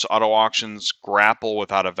 the largest auto auctions grapple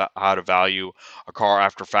with how to value a car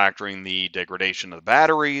after factoring the degradation of the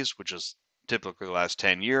batteries, which is typically the last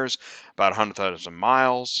 10 years, about 100,000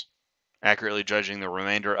 miles. Accurately judging the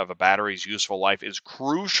remainder of a battery's useful life is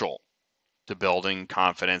crucial to building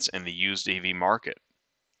confidence in the used EV market.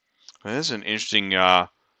 This is an interesting.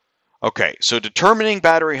 Okay, so determining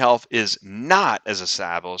battery health is not as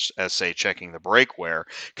established as, say, checking the brake wear.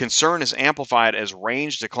 Concern is amplified as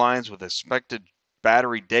range declines with expected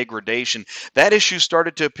battery degradation. That issue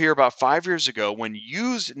started to appear about 5 years ago when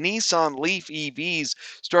used Nissan Leaf EVs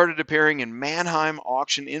started appearing in Manheim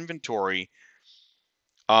auction inventory.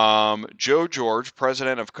 Joe George,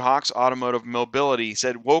 president of Cox Automotive Mobility,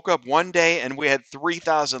 said, "Woke up one day and we had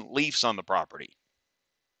 3,000 Leafs on the property.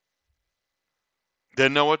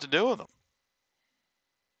 Didn't know what to do with them."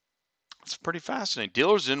 It's pretty fascinating.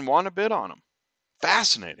 Dealers didn't want to bid on them.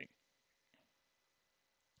 Fascinating.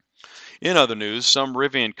 In other news, some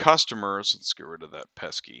Rivian customers, let's get rid of that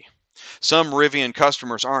pesky. Some Rivian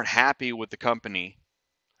customers aren't happy with the company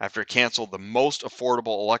after it canceled the most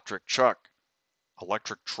affordable electric truck.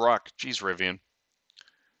 Geez, Rivian.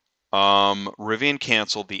 Rivian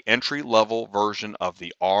canceled the entry-level version of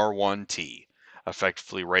the R1T,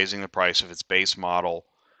 effectively raising the price of its base model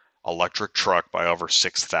electric truck by over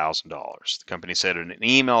 $6,000. The company said in an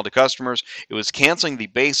email to customers it was canceling the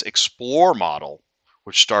base Explorer model,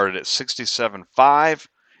 which started at $67,500,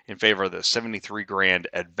 in favor of the $73,000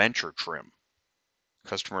 Adventure trim.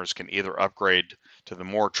 Customers can either upgrade to the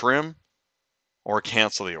more trim or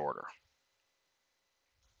cancel the order.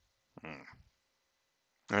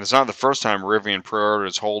 And it's not the first time Rivian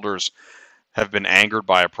pre-orders holders have been angered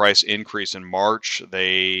by a price increase. In March,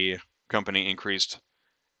 the company increased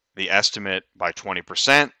the estimate by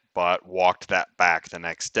 20%, but walked that back the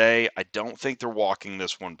next day. I don't think they're walking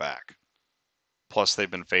this one back. Plus, they've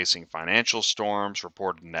been facing financial storms,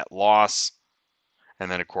 reported net loss. And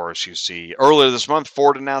then, of course, you see earlier this month,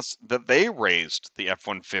 Ford announced that they raised the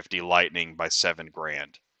F-150 Lightning by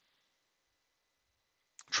 $7,000.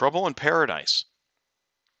 Trouble in paradise.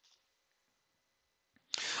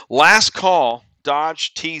 Last call,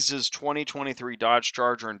 Dodge teases 2023 Dodge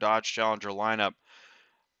Charger and Dodge Challenger lineup.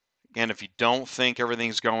 Again, if you don't think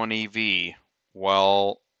everything's going EV,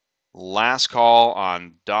 well, last call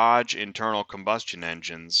on Dodge internal combustion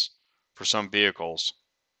engines for some vehicles.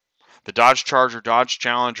 The Dodge Charger, Dodge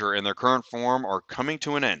Challenger in their current form are coming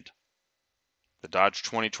to an end. The Dodge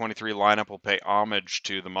 2023 lineup will pay homage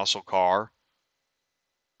to the muscle car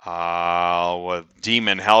with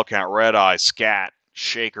Demon, Hellcat, Red Eye, Scat,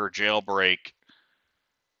 Shaker, Jailbreak,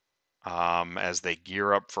 as they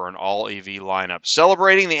gear up for an all-EV lineup,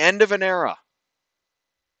 celebrating the end of an era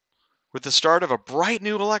with the start of a bright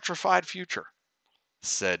new electrified future,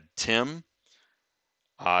 said Tim,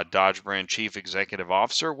 Dodge brand chief executive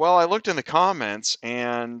officer. Well, I looked in the comments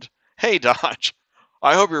and, hey, Dodge,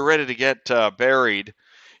 I hope you're ready to get buried. You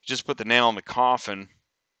just put the nail in the coffin.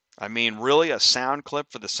 I mean, really, a sound clip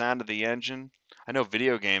for the sound of the engine? I know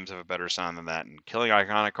video games have a better sound than that, and killing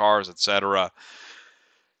iconic cars, etc.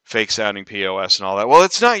 fake sounding POS and all that. Well,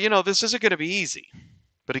 it's not, this isn't going to be easy.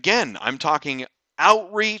 But again, I'm talking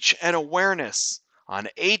outreach and awareness on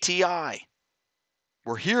ATI.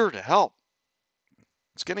 We're here to help.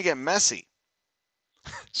 It's going to get messy.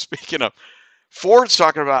 Speaking of, Ford's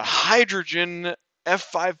talking about hydrogen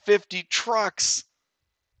F-550 trucks.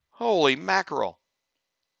 Holy mackerel.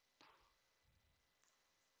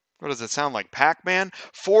 What does it sound like, Pac-Man?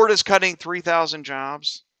 Ford is cutting 3,000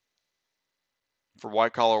 jobs for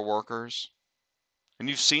white-collar workers. And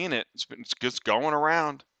you've seen it. It's just going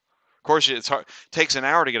around. Of course, it's hard. It takes an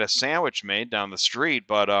hour to get a sandwich made down the street,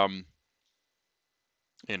 but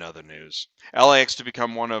in other news, LAX to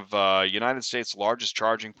become one of United States' largest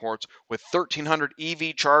charging ports with 1,300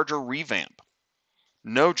 EV charger revamp.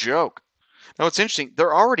 No joke. Now, it's interesting.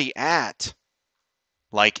 They're already at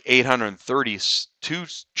like 832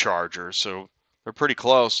 chargers, so they're pretty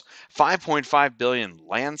close. $5.5 billion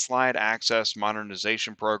landslide access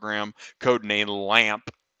modernization program, codenamed LAMP.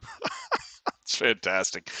 It's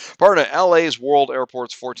fantastic. Part of LA's World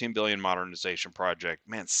Airport's $14 billion modernization project.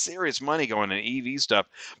 Man, serious money going in EV stuff.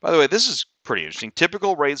 By the way, this is pretty interesting.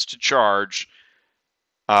 Typical rates to charge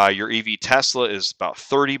your EV Tesla is about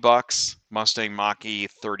 $30. Mustang Mach-E,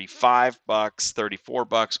 $35,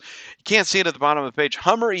 $34. You can't see it at the bottom of the page.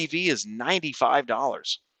 Hummer EV is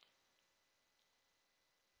 $95.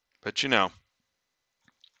 But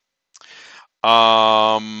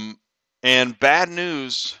and bad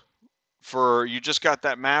news for you just got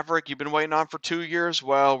that Maverick you've been waiting on for 2 years.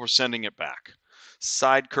 Well, we're sending it back.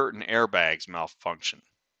 Side curtain airbags malfunction.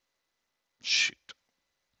 Shoot.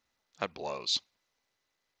 That blows.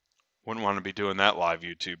 Wouldn't want to be doing that live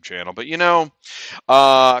YouTube channel. But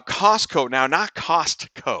Costco, now not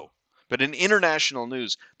Costco, but in international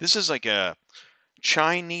news, this is like a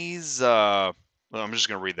Chinese, I'm just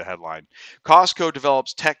going to read the headline. Costco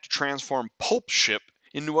develops tech to transform pulp ship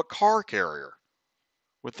into a car carrier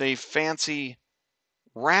with a fancy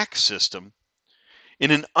rack system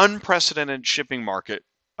in an unprecedented shipping market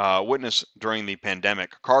witnessed during the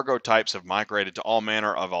pandemic. Cargo types have migrated to all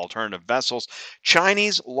manner of alternative vessels.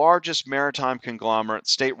 Chinese largest maritime conglomerate,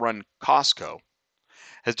 state-run Costco,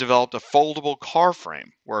 has developed a foldable car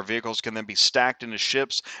frame where vehicles can then be stacked into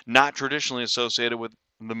ships not traditionally associated with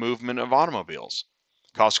the movement of automobiles.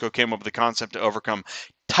 Costco came up with the concept to overcome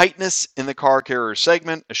tightness in the car carrier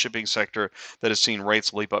segment, a shipping sector that has seen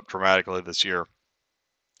rates leap up dramatically this year.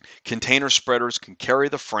 Container spreaders can carry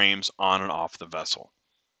the frames on and off the vessel.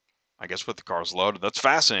 I guess with the cars loaded. That's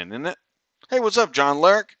fascinating, isn't it? Hey, what's up, John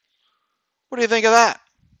Larrick? What do you think of that?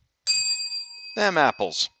 Them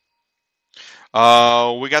apples.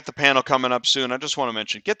 We got the panel coming up soon. I just want to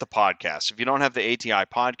mention, get the podcast. If you don't have the ATI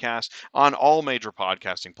podcast, on all major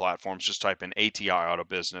podcasting platforms, just type in ATI Auto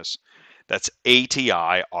Business. That's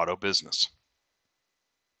ATI Auto Business.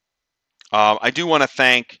 I do want to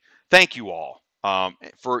thank you all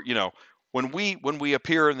for, when we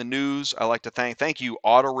appear in the news. I like to thank you,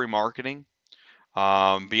 Auto Remarketing.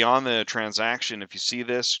 Beyond the transaction, if you see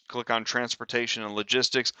this, click on transportation and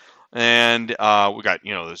logistics, and we got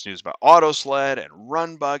there's news about AutoSled and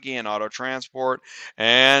Run Buggy and Auto Transport,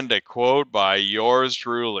 and a quote by yours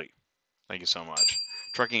truly. Thank you so much.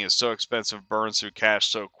 Trucking is so expensive, burns through cash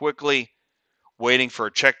so quickly. Waiting for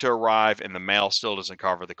a check to arrive, and the mail still doesn't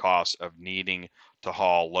cover the cost of needing to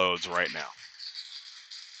haul loads right now.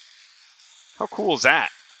 How cool is that?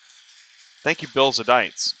 Thank you, Bill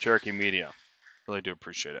Zadites, Cherokee Media. Really do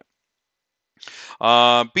appreciate it.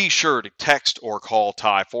 Be sure to text or call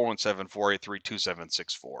Ty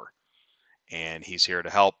 417-483-2764. And he's here to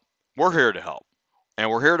help. We're here to help. And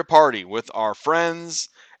we're here to party with our friends,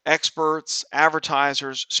 experts,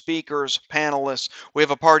 advertisers, speakers, panelists. We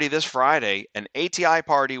have a party this Friday. An ATI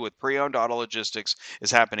party with Pre-Owned Auto Logistics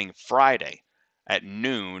is happening Friday at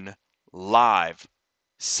noon, live,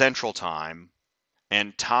 Central Time.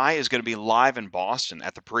 And Ty is going to be live in Boston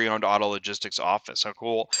at the Pre-Owned Auto Logistics office. How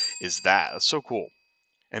cool is that? That's so cool.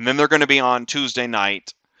 And then they're going to be on Tuesday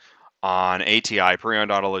night on ATI,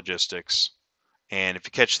 Pre-Owned Auto Logistics. And if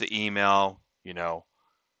you catch the email,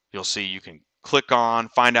 you'll see you can click on,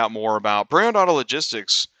 find out more about. Pre-Owned Auto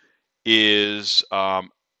Logistics is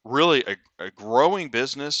really a growing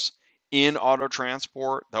business in auto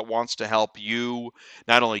transport that wants to help you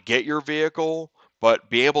not only get your vehicle, but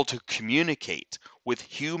be able to communicate with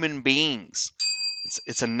human beings.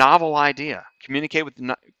 It's a novel idea. Communicate with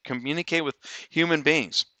human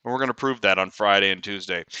beings. And we're going to prove that on Friday and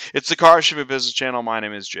Tuesday. It's the Car Shipping Business Channel. My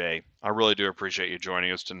name is Jay. I really do appreciate you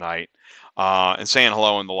joining us tonight and saying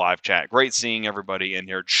hello in the live chat. Great seeing everybody in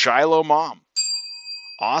here. Shiloh Mom.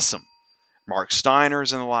 Awesome. Mark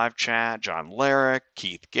Steiner's in the live chat. John Larrick.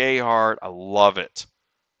 Keith Gayhart. I love it.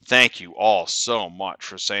 Thank you all so much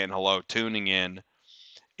for saying hello, tuning in,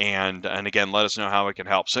 and again, let us know how we can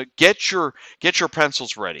help. So get your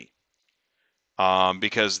pencils ready,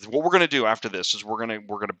 because what we're going to do after this is we're going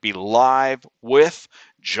to be live with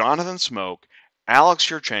Jonathan Smoke, Alex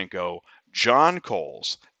Yurchenko, John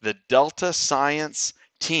Coles, the Delta Science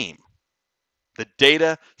team, the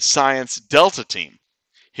Data Science Delta team,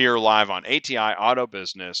 here live on ATI Auto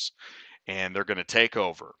Business, and they're going to take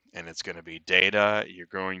over, and it's going to be data. You're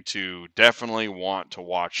going to definitely want to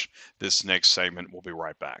watch this next segment. We'll be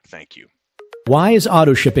right back. Thank you. Why is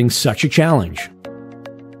auto shipping such a challenge?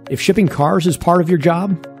 If shipping cars is part of your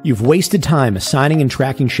job, you've wasted time assigning and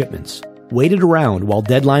tracking shipments, waited around while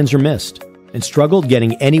deadlines are missed, and struggled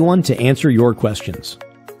getting anyone to answer your questions.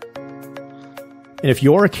 And if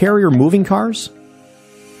you're a carrier moving cars,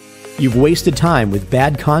 you've wasted time with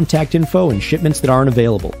bad contact info and shipments that aren't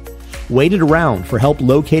available, waited around for help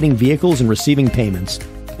locating vehicles and receiving payments,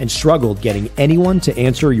 and struggled getting anyone to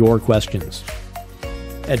answer your questions.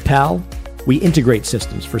 At PAL, we integrate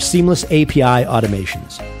systems for seamless API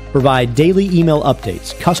automations, provide daily email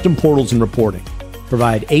updates, custom portals and reporting,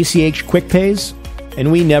 provide ACH quick pays,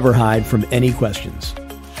 and we never hide from any questions.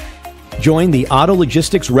 Join the auto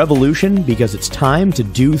logistics revolution because it's time to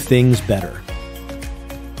do things better.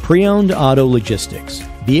 Pre-owned auto logistics,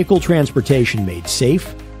 vehicle transportation made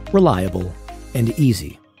safe, reliable, and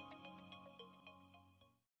easy.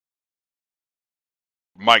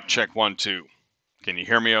 Mic check 1 2. Can you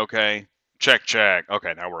hear me okay? Check check.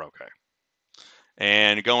 Okay, now we're okay.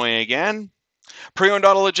 And going again. Pre-owned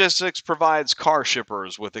auto logistics provides car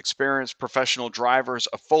shippers with experienced professional drivers,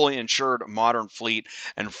 a fully insured modern fleet,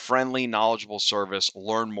 and friendly, knowledgeable service.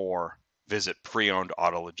 Learn more. Visit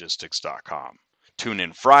preownedautologistics.com. Tune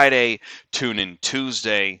in Friday, tune in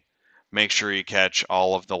Tuesday. Make sure you catch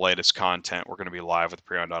all of the latest content. We're going to be live with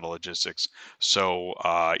Pre-Owned Auto Logistics. So,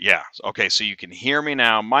 yeah. Okay, so you can hear me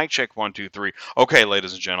now. Mic check 1 2 3. Okay,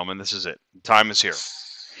 ladies and gentlemen, this is it. Time is here.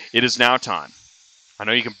 It is now time. I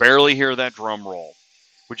know you can barely hear that drum roll,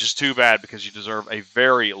 which is too bad because you deserve a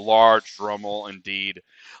very large drum roll indeed.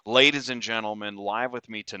 Ladies and gentlemen, live with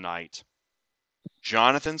me tonight,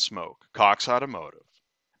 Jonathan Smoke, Cox Automotive,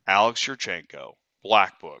 Alex Yurchenko,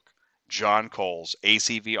 Black Book, John Coles,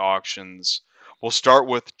 ACV Auctions. We'll start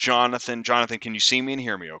with Jonathan. Jonathan, can you see me and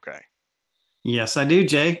hear me okay? Yes, I do,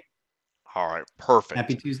 Jay. All right, perfect.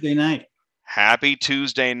 Happy Tuesday night. Happy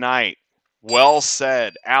Tuesday night. Well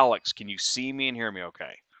said. Alex, can you see me and hear me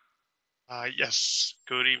okay? Yes.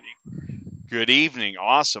 Good evening. Good evening.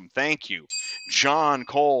 Awesome. Thank you. John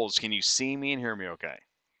Coles, can you see me and hear me okay?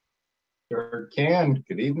 Sure can.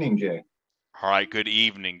 Good evening, Jay. All right. Good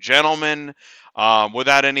evening, gentlemen.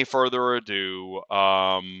 Without any further ado,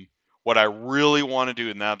 what I really want to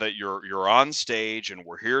do now that you're on stage and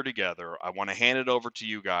we're here together, I want to hand it over to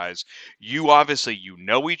you guys. You obviously, you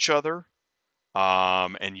know each other,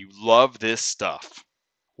 and you love this stuff.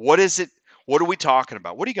 What is it? What are we talking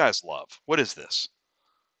about? What do you guys love? What is this?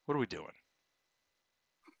 What are we doing?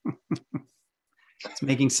 It's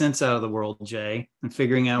making sense out of the world, Jay, and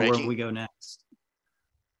figuring out where we go next.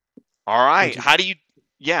 All right. How do you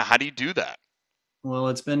do that? Well,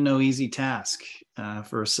 it's been no easy task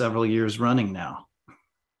for several years running now.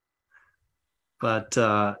 But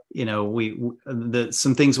some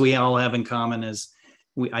things we all have in common is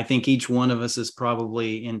I think each one of us has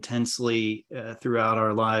probably intensely throughout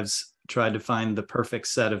our lives tried to find the perfect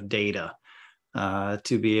set of data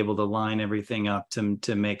to be able to line everything up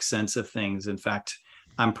to make sense of things. In fact,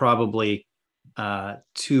 I'm probably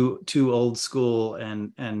too old school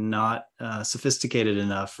and not sophisticated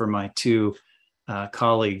enough for my two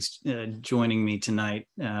colleagues joining me tonight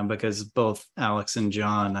because both Alex and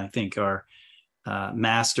John, I think, are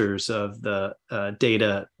masters of the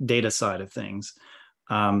data side of things.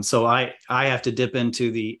 So I have to dip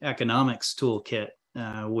into the economics toolkit,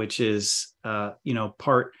 which is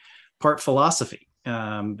part philosophy,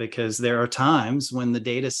 because there are times when the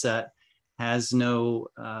data set has no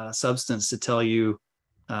substance to tell you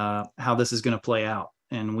how this is going to play out.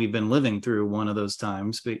 And we've been living through one of those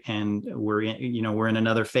times, and we're in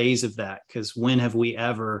another phase of that, because when have we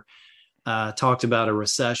ever talked about a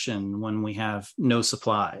recession when we have no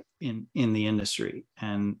supply in the industry,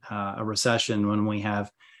 and a recession when we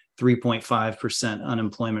have 3.5%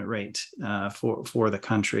 unemployment rate for the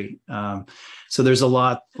country. So there's a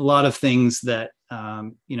lot of things that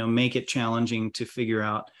make it challenging to figure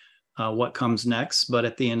out what comes next. But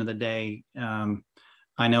at the end of the day,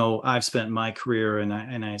 I know I've spent my career, and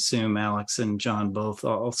I assume Alex and John both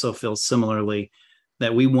also feel similarly,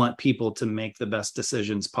 that we want people to make the best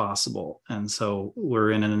decisions possible. And so we're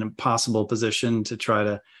in an impossible position to try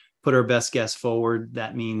to put our best guess forward.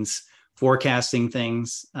 That means forecasting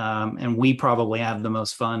things. And we probably have the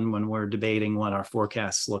most fun when we're debating what our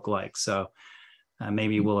forecasts look like. So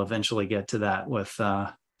maybe we'll eventually get to that with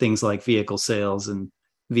things like vehicle sales and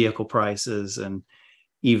vehicle prices and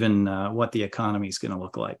even what the economy is going to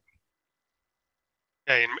look like.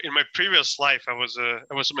 Yeah, in my previous life, I was a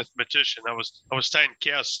mathematician. I was studying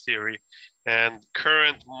chaos theory, and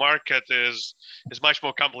current market is much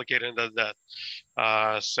more complicated than that.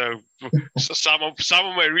 So some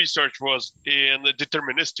of my research was in the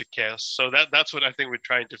deterministic chaos. So that's what I think we're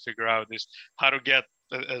trying to figure out, is how to get,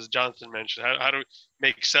 as Jonathan mentioned, how to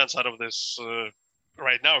make sense out of this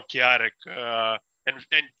right now chaotic and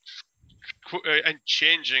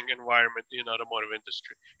changing environment in automotive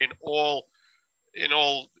industry in all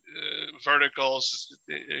verticals.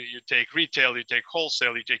 You take retail, you take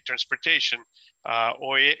wholesale, you take transportation,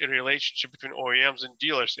 relationship between OEMs and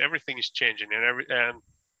dealers. Everything is changing, and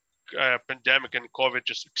pandemic and COVID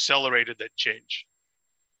just accelerated that change.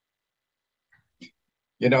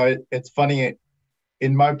 It's funny.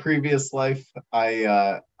 In my previous life,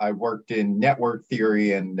 I worked in network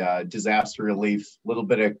theory and disaster relief, a little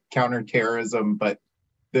bit of counterterrorism, but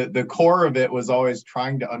the core of it was always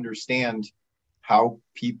trying to understand how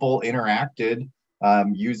people interacted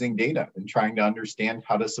using data and trying to understand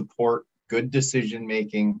how to support good decision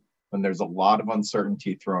making when there's a lot of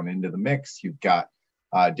uncertainty thrown into the mix. You've got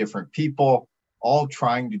different people all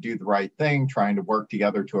trying to do the right thing, trying to work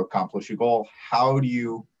together to accomplish a goal. How do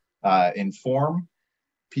you inform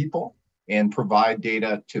people and provide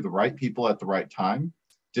data to the right people at the right time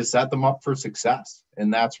to set them up for success?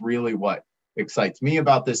 And that's really what excites me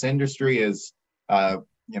about this industry is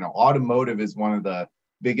automotive is one of the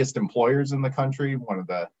biggest employers in the country, one of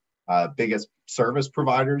the biggest service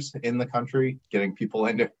providers in the country, getting people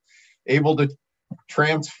able to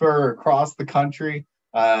transfer across the country.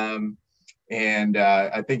 And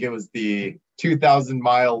I think it was the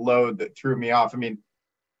 2,000-mile load that threw me off. I mean,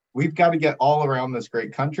 we've got to get all around this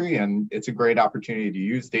great country, and it's a great opportunity to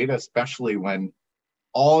use data, especially when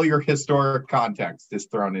all your historic context is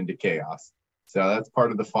thrown into chaos. So that's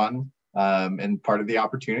part of the fun and part of the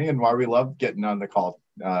opportunity, and why we love getting on the call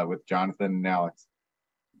with Jonathan and Alex.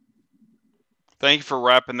 Thank you for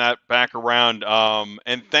wrapping that back around.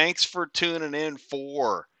 And thanks for tuning in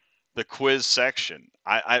for the quiz section.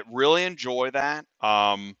 I really enjoy that.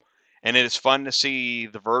 And it is fun to see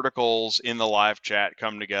the verticals in the live chat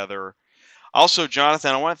come together. Also,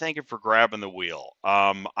 Jonathan, I want to thank you for grabbing the wheel.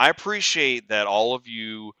 I appreciate that all of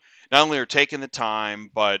you not only are taking the time,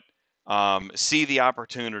 but see the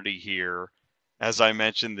opportunity here. As I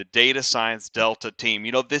mentioned, the Data Science Delta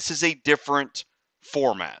team, this is a different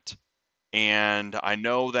format. And I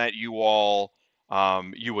know that you all,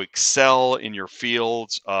 you excel in your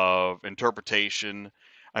fields of interpretation.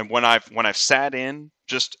 And when I've sat in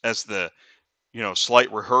just as the,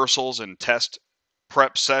 slight rehearsals and test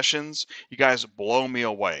prep sessions, you guys blow me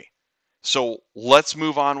away. So let's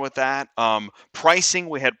move on with that. Pricing,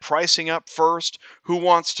 we had pricing up first. Who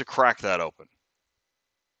wants to crack that open?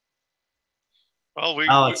 Well,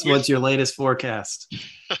 Alex, what's your latest forecast?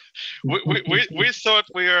 we thought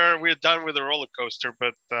we're done with the roller coaster,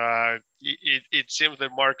 but it seems the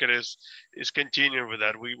market is continuing with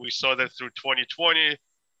that. We saw that through 2020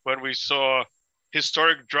 when we saw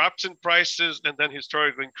historic drops in prices and then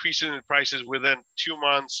historic increases in prices within 2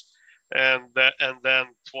 months, and then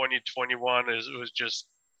 2021 was just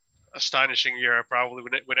astonishing year. Probably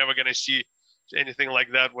we're never going to see anything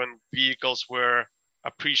like that when vehicles were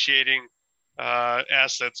appreciating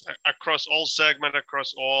assets across all segments,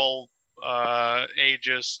 across all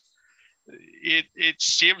ages. It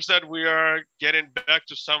seems that we are getting back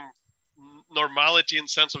to some normality in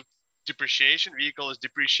sense of depreciation. Vehicle is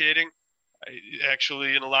depreciating.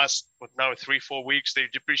 Actually, in the last 3-4 weeks, they're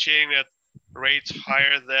depreciating at rates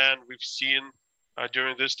higher than we've seen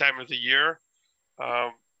during this time of the year.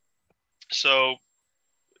 So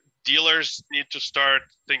dealers need to start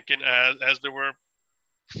thinking as they were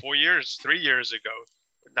 3 years ago.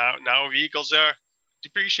 Now vehicles are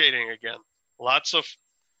depreciating again. Lots of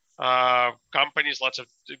companies, lots of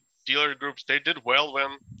dealer groups, they did well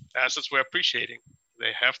when assets were appreciating.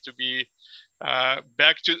 They have to be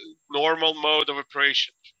back to normal mode of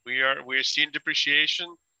operation. We're seeing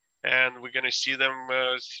depreciation, and we're going to see them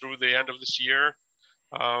through the end of this year,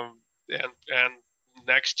 and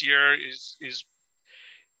next year is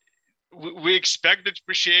we expect the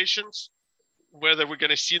depreciations. Whether we're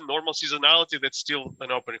going to see normal seasonality, that's still an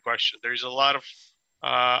open question. There's a lot of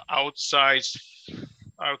outsized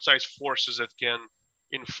forces that can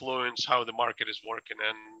influence how the market is working,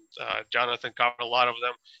 and Jonathan covered a lot of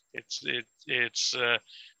them. It's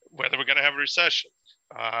whether we're going to have a recession,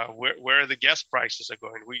 where the gas prices are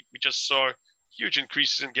going. We just saw huge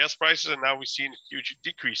increases in gas prices, and now we've seen huge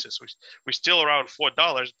decreases. We're still around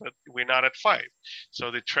 $4, but we're not at $5.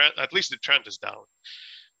 So the trend, at least the trend, is down.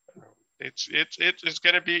 It's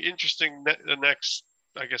going to be interesting the next,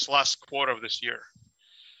 I guess, last quarter of this year.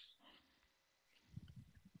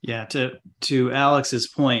 Yeah, to Alex's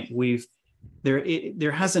point,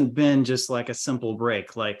 there hasn't been just like a simple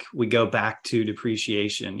break, like we go back to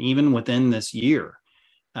depreciation. Even within this year,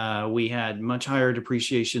 we had much higher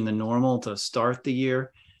depreciation than normal to start the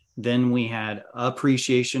year. Then we had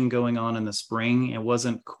appreciation going on in the spring. It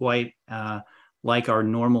wasn't quite like our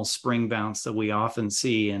normal spring bounce that we often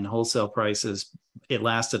see in wholesale prices. It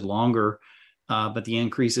lasted longer, but the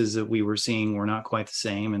increases that we were seeing were not quite the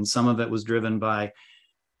same. And some of it was driven by,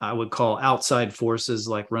 I would call, outside forces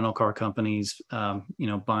like rental car companies,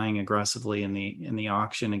 buying aggressively in the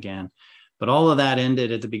auction again. But all of that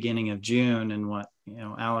ended at the beginning of June, and what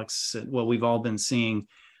Alex said, what we've all been seeing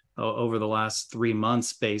over the last 3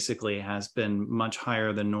 months basically has been much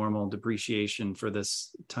higher than normal depreciation for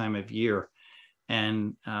this time of year.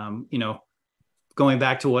 And going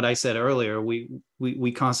back to what I said earlier,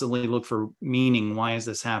 we constantly look for meaning. Why is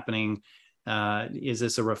this happening? Is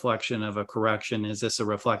this a reflection of a correction? Is this a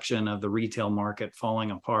reflection of the retail market falling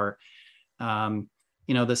apart?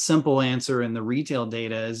 The simple answer in the retail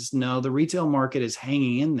data is no, the retail market is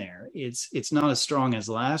hanging in there. It's not as strong as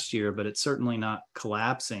last year, but it's certainly not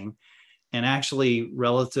collapsing. And actually,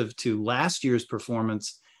 relative to last year's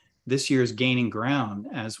performance, this year's gaining ground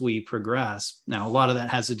as we progress. Now, a lot of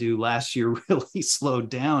that has to do, last year really slowed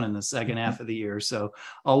down in the second half of the year. So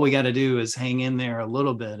all we got to do is hang in there a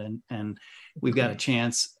little bit, and we've got a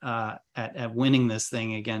chance at winning this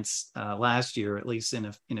thing against last year, at least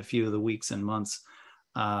in a few of the weeks and months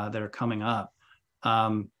that are coming up.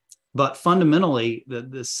 But fundamentally,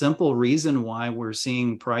 the simple reason why we're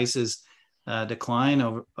seeing prices decline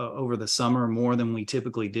over the summer more than we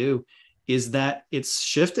typically do is that it's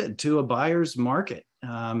shifted to a buyer's market.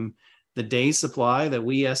 The day supply that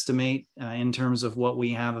we estimate in terms of what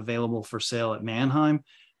we have available for sale at Manheim,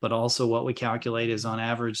 but also what we calculate is on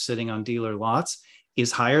average sitting on dealer lots,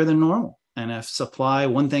 is higher than normal. And if supply,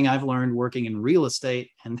 one thing I've learned working in real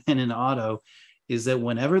estate and then in auto, is that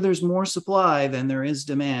whenever there's more supply than there is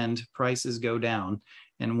demand, prices go down.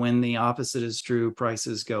 And when the opposite is true,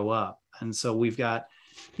 prices go up. And so we've got,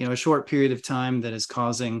 a short period of time that is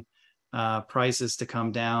causing prices to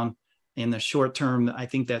come down. In the short term, I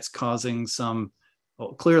think that's causing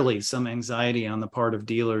clearly some anxiety on the part of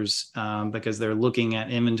dealers because they're looking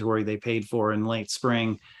at inventory they paid for in late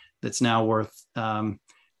spring that's now worth,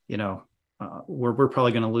 we're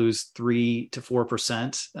probably going to lose 3 to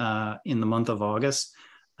 4% in the month of August.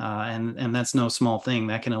 And that's no small thing.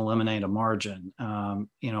 That can eliminate a margin, on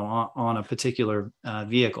a particular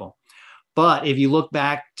vehicle. But if you look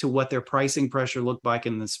back to what their pricing pressure looked like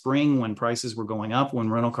in the spring when prices were going up, when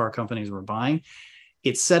rental car companies were buying,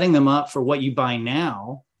 it's setting them up for what you buy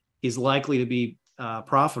now is likely to be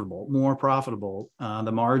more profitable.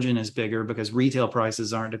 The margin is bigger because retail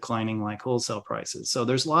prices aren't declining like wholesale prices. So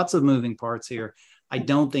there's lots of moving parts here. I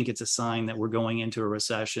don't think it's a sign that we're going into a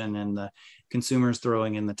recession and the consumers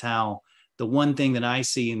throwing in the towel. The one thing that I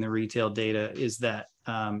see in the retail data is that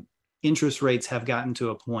interest rates have gotten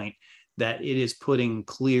to a point that it is putting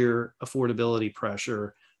clear affordability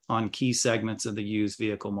pressure on key segments of the used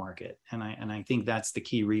vehicle market. And I think that's the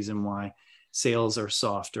key reason why sales are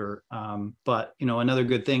softer. But, another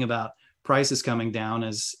good thing about prices coming down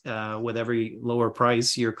is with every lower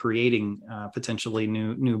price, you're creating potentially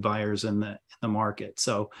new buyers in the market.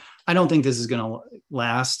 So I don't think this is going to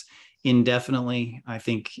last indefinitely. I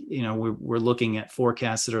think, we're looking at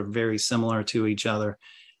forecasts that are very similar to each other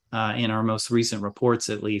in our most recent reports,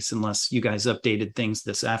 at least, unless you guys updated things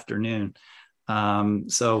this afternoon.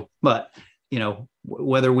 But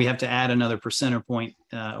whether we have to add another percentage point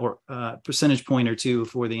or two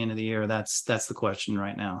before the end of the year, that's the question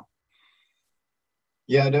right now.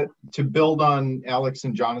 Yeah, to build on Alex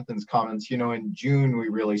and Jonathan's comments, in June, we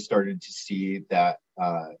really started to see that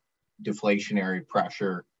deflationary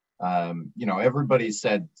pressure. Everybody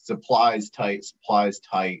said supply's tight,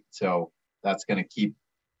 so that's going to keep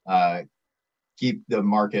the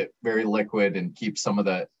market very liquid and keep some of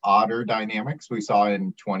the odder dynamics we saw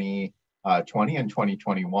in 2020 and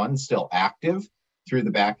 2021 still active through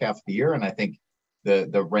the back half of the year. And I think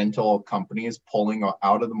the rental companies pulling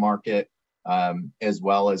out of the market, as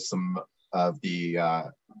well as some of the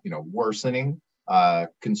worsening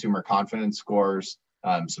consumer confidence scores,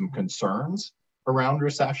 some concerns around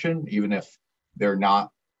recession, even if they're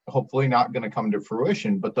hopefully not going to come to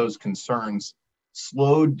fruition, but those concerns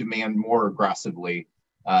slowed demand more aggressively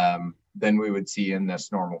than we would see in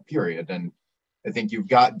this normal period. And I think you've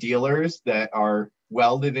got dealers that are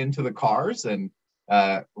welded into the cars and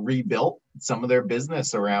rebuilt some of their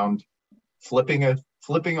business around flipping a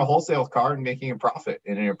wholesale car and making a profit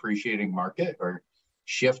in an appreciating market, or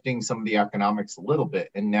shifting some of the economics a little bit.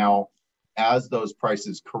 And now, as those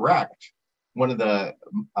prices correct, one of the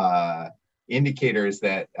indicators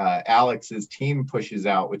that Alex's team pushes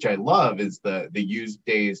out, which I love, is the used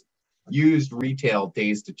retail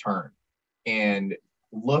days to turn. And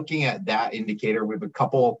looking at that indicator, with a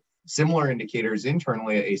couple similar indicators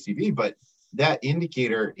internally at ACV, but that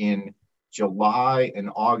indicator in July and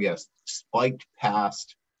August spiked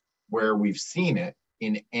past where we've seen it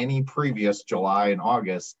in any previous July and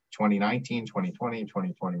August, 2019, 2020,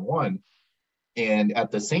 2021. And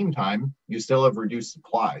at the same time, you still have reduced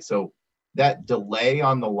supply. So that delay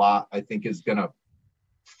on the lot, I think, is going to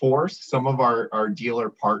force some of our dealer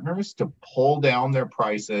partners to pull down their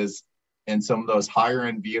prices, and some of those higher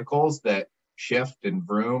end vehicles that Shift and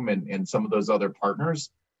Vroom and some of those other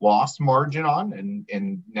partners lost margin on,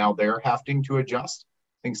 and now they're having to adjust.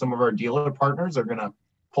 I think some of our dealer partners are going to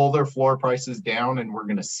pull their floor prices down, and we're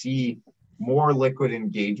going to see more liquid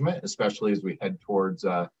engagement, especially as we head towards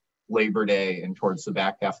Labor Day and towards the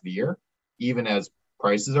back half of the year. Even as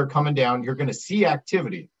prices are coming down, you're going to see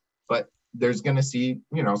activity, but there's going to see,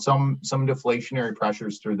 some deflationary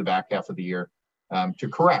pressures through the back half of the year to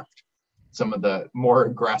correct some of the more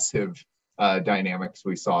aggressive dynamics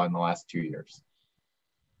we saw in the last 2 years.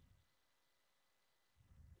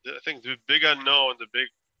 I think the big unknown, the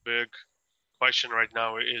big question right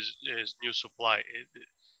now is new supply.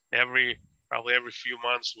 Probably every few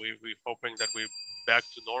months, we're hoping that we're back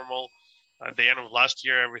to normal. At the end of last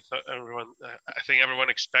year, I think everyone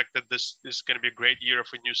expected this is going to be a great year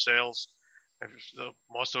for new sales.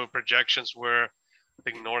 Most of the projections were, I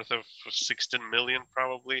think, north of 16 million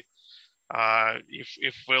probably.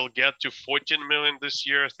 If we'll get to 14 million this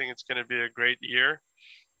year, I think it's going to be a great year.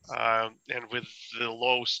 And with the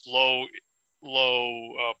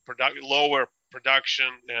lower production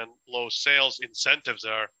and low sales, incentives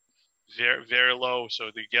are very, very low.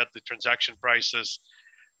 So they get the transaction prices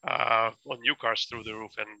on new cars through the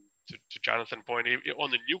roof. And to Jonathan's point,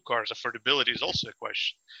 on the new cars, affordability is also a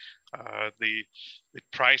question. The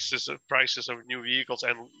prices of new vehicles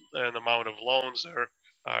and amount of loans are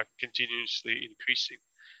continuously increasing.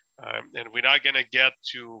 And we're not going to get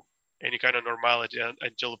to any kind of normality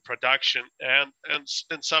until production and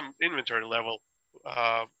some inventory level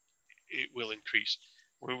it will increase.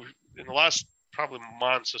 In the last probably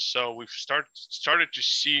months or so, we've started to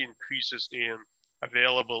see increases in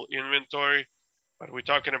available inventory, but we're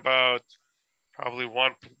talking about probably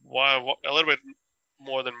a little bit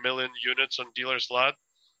more than 1 million units on dealers' lot,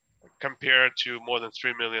 compared to more than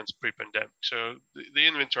 3 million pre-pandemic. So the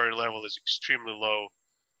inventory level is extremely low.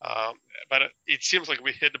 But it seems like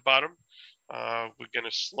we hit the bottom. We're going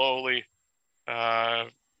to slowly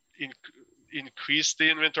increase the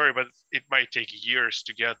inventory, but it might take years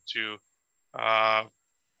to get to,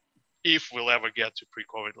 if we'll ever get to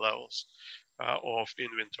pre-COVID levels of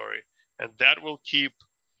inventory. And that will keep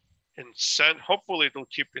hopefully it'll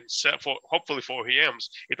keep hopefully for OEMs,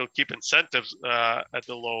 it'll keep incentives at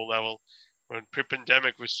the low level. When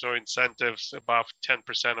pre-pandemic, we saw incentives above 10%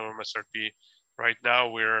 of MSRP. Right now,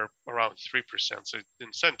 we're around 3%. So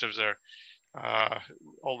incentives are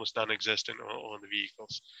almost non-existent on the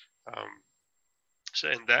vehicles. So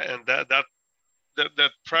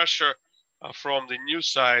that pressure from the new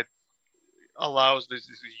side allows the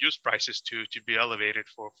used prices to be elevated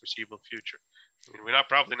for foreseeable future. I mean, we're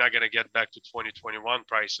probably not going to get back to 2021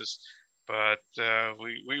 prices, but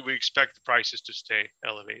we expect the prices to stay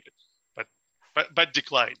elevated, but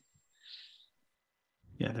decline.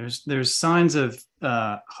 Yeah, there's signs of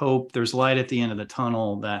hope. There's light at the end of the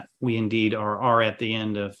tunnel that we indeed are at the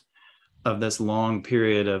end of this long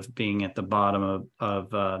period of being at the bottom of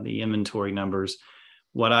the inventory numbers.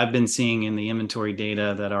 What I've been seeing in the inventory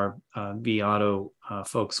data that our vAuto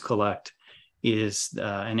folks collect is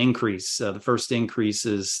an increase. The first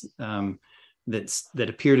increases that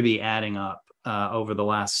appear to be adding up over the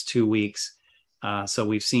last 2 weeks. So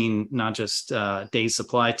we've seen not just days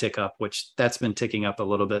supply tick up, which that's been ticking up a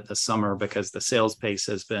little bit this summer because the sales pace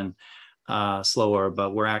has been slower,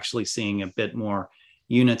 but we're actually seeing a bit more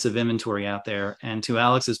units of inventory out there. And to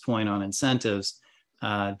Alex's point on incentives,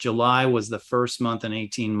 July was the first month in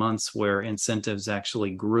 18 months where incentives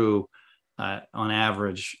actually grew on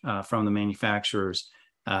average from the manufacturers.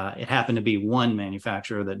 It happened to be one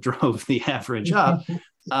manufacturer that drove the average up,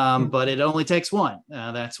 but it only takes one.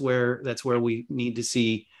 That's where we need to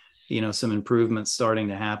see some improvements starting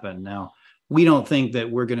to happen. Now, we don't think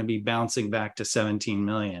that we're going to be bouncing back to 17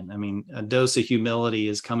 million. I mean, a dose of humility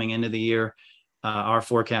is coming into the year. Our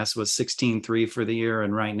forecast was 16.3 for the year,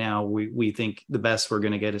 and right now we think the best we're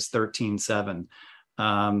going to get is 13.7.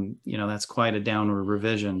 That's quite a downward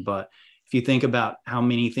revision. But if you think about how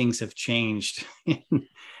many things have changed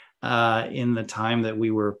in the time that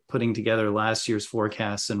we were putting together last year's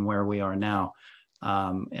forecasts and where we are now,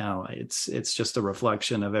 it's just a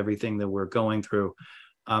reflection of everything that we're going through.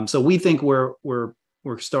 So we think we're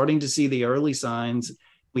starting to see the early signs.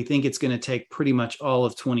 We think it's going to take pretty much all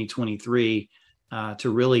of 2023 to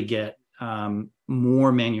really get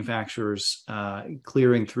more manufacturers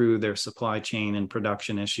clearing through their supply chain and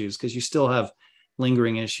production issues, because you still have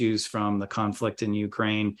lingering issues from the conflict in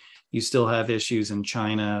Ukraine. You still have issues in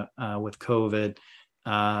China with COVID.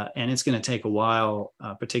 And it's going to take a while,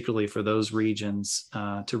 particularly for those regions,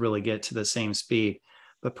 to really get to the same speed.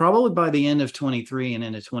 But probably by the end of 23 and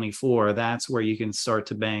into 24, that's where you can start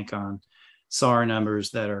to bank on SAR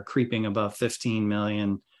numbers that are creeping above 15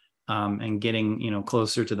 million and getting,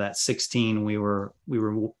 closer to that 16 we were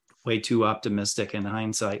way too optimistic in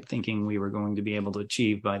hindsight, thinking we were going to be able to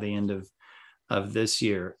achieve by the end of this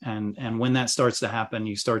year. And when that starts to happen,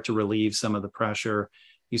 you start to relieve some of the pressure.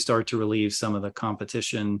 You start to relieve some of the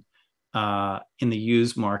competition in the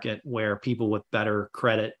used market, where people with better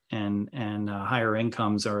credit and higher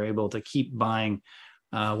incomes are able to keep buying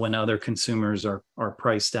when other consumers are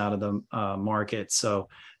priced out of the market. So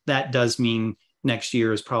that does mean next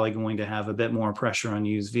year is probably going to have a bit more pressure on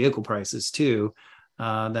used vehicle prices too,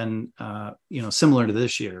 than similar to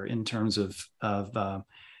this year in terms of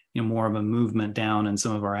more of a movement down in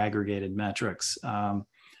some of our aggregated metrics.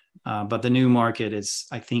 But the new market is,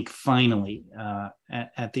 I think, finally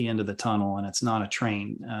at the end of the tunnel, and it's not a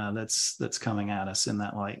train that's coming at us in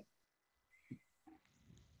that light.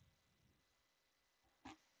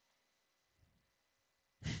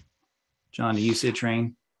 John, do you see a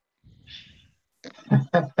train?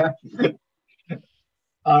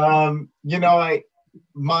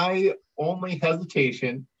 My only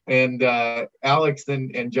hesitation, and Alex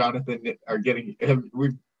and Jonathan are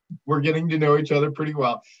we're getting to know each other pretty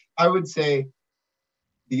well. I would say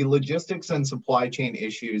the logistics and supply chain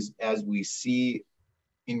issues, as we see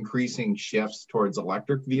increasing shifts towards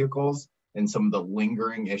electric vehicles and some of the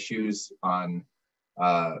lingering issues on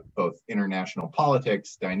both international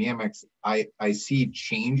politics, dynamics, I see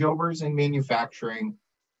changeovers in manufacturing,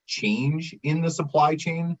 change in the supply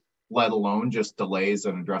chain, let alone just delays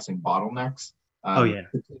and addressing bottlenecks.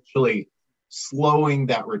 Potentially slowing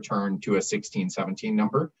that return to a 16, 17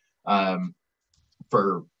 number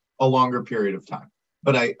for a longer period of time.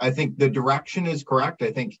 But I think the direction is correct.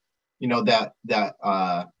 I think, that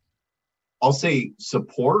I'll say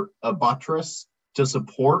support a buttress to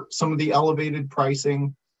support some of the elevated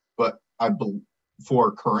pricing, but I believe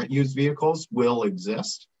for current used vehicles will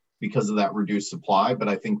exist because of that reduced supply. But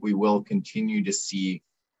I think we will continue to see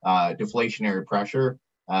deflationary pressure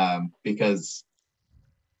because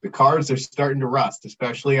the cars are starting to rust,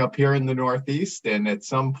 especially up here in the Northeast. And at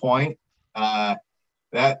some point, that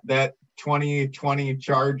 2020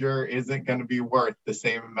 Charger isn't going to be worth the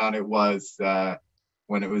same amount it was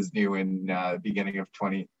when it was new in beginning of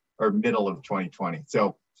middle of 2020.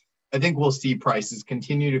 So I think we'll see prices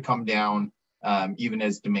continue to come down even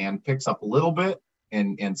as demand picks up a little bit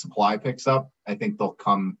and supply picks up. I think they'll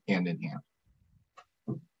come hand in hand.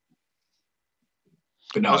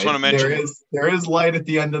 But no, there is light at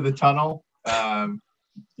the end of the tunnel.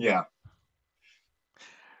 Yeah.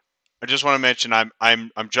 I just want to mention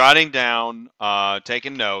I'm jotting down,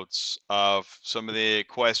 taking notes of some of the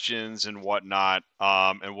questions and whatnot,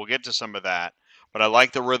 and we'll get to some of that. But I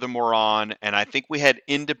like the rhythm we're on, and I think we had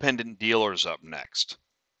independent dealers up next.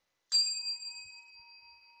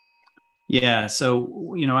 Yeah,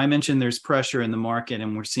 so I mentioned there's pressure in the market,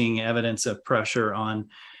 and we're seeing evidence of pressure on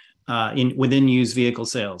within used vehicle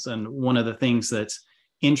sales. And one of the things that's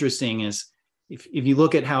interesting is if you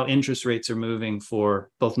look at how interest rates are moving for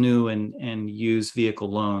both new and used vehicle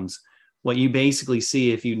loans, what you basically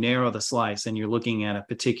see if you narrow the slice and you're looking at a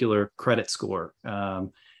particular credit score,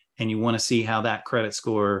 and you want to see how that credit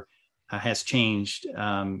score has changed,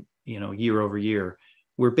 year over year,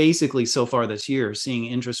 we're basically so far this year seeing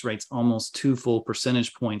interest rates almost 2 full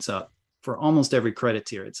percentage points up for almost every credit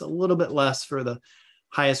tier. It's a little bit less for the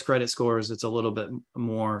highest credit scores. It's a little bit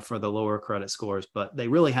more for the lower credit scores, but they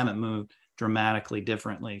really haven't moved dramatically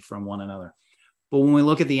differently from one another. But when we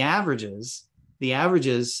look at the average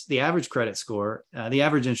credit score, the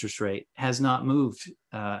average interest rate has not moved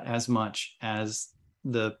as much as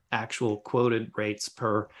the actual quoted rates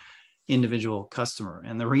per individual customer.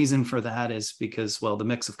 And the reason for that is because, well, the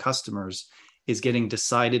mix of customers is getting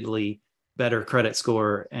decidedly better credit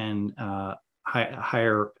score and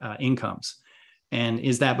higher incomes. And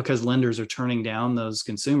is that because lenders are turning down those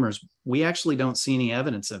consumers? We actually don't see any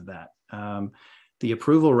evidence of that. The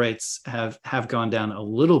approval rates have gone down a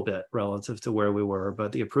little bit relative to where we were,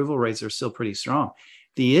 but the approval rates are still pretty strong.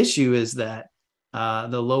 The issue is that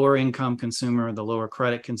the lower income consumer, the lower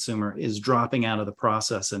credit consumer is dropping out of the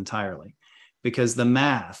process entirely, because the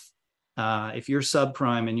math, if you're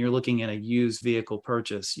subprime and you're looking at a used vehicle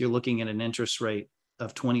purchase, you're looking at an interest rate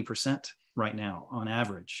of 20% right now on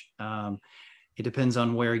average. It depends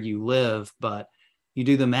on where you live, but you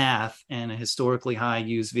do the math, and a historically high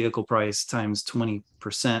used vehicle price times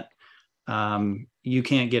 20%, you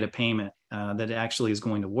can't get a payment that actually is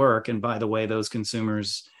going to work. And by the way, those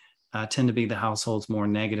consumers tend to be the households more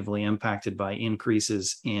negatively impacted by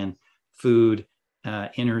increases in food,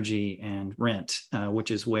 energy, and rent,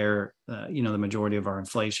 which is where the majority of our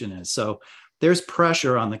inflation is. So there's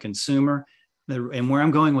pressure on the consumer. And where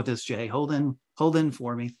I'm going with this, Jay, hold in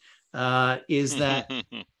for me, is that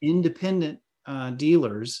independent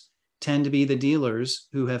dealers tend to be the dealers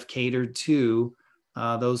who have catered to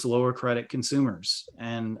those lower credit consumers.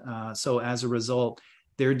 And so as a result,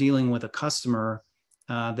 they're dealing with a customer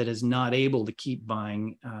that is not able to keep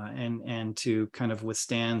buying and to kind of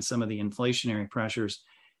withstand some of the inflationary pressures.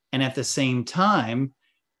 And at the same time,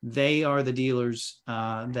 they are the dealers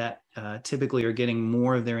that typically are getting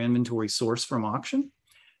more of their inventory sourced from auction,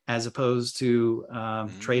 as opposed to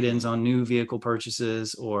trade-ins on new vehicle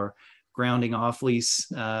purchases or grounding off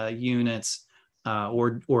lease units,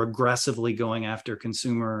 or aggressively going after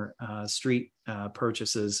consumer street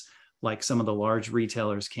purchases like some of the large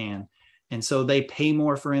retailers can. And so they pay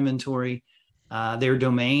more for inventory. Their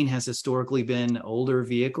domain has historically been older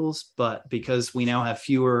vehicles, but because we now have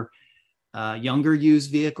fewer younger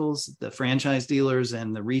used vehicles, the franchise dealers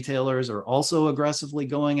and the retailers are also aggressively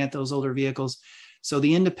going at those older vehicles. So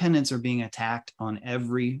the independents are being attacked on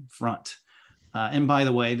every front. And by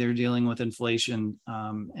the way, they're dealing with inflation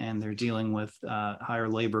and they're dealing with higher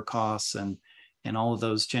labor costs and all of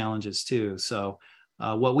those challenges too. So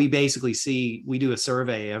what we basically see, we do a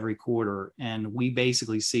survey every quarter, and we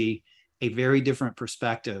basically see a very different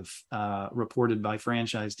perspective reported by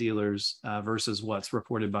franchise dealers versus what's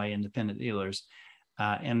reported by independent dealers.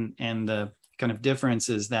 And the kind of difference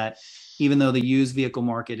is that even though the used vehicle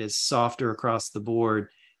market is softer across the board,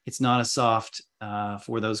 it's not as soft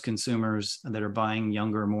for those consumers that are buying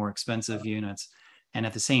younger, more expensive units. And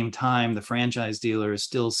at the same time, the franchise dealer is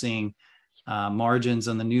still seeing margins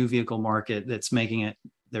on the new vehicle market that's making it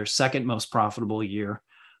their second most profitable year.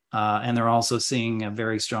 And they're also seeing a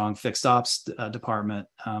very strong fixed ops department.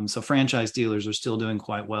 So franchise dealers are still doing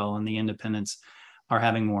quite well, and the independents are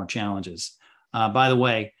having more challenges. By the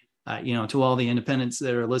way, to all the independents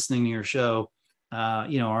that are listening to your show,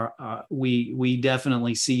 we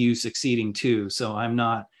definitely see you succeeding too. So I'm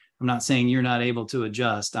not saying you're not able to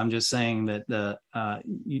adjust. I'm just saying that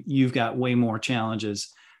you've got way more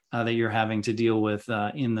challenges that you're having to deal with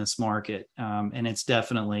in this market, and it's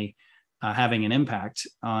definitely having an impact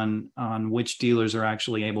on which dealers are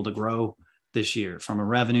actually able to grow this year from a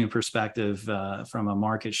revenue perspective, from a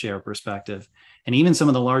market share perspective, and even some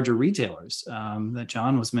of the larger retailers that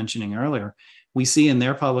John was mentioning earlier. We see in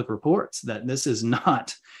their public reports that this is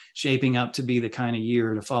not shaping up to be the kind of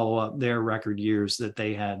year to follow up their record years that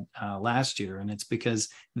they had last year. And it's because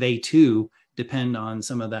they too depend on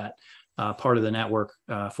some of that part of the network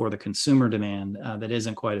for the consumer demand that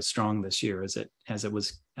isn't quite as strong this year as it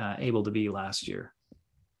was able to be last year.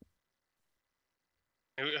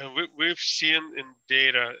 We've seen in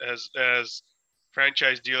data as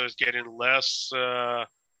franchise dealers getting less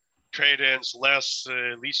trade-ins, less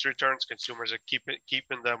lease returns, consumers are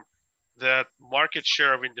keeping them, that market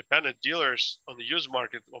share of independent dealers on the used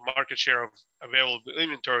market, or market share of available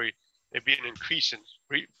inventory, have been increasing.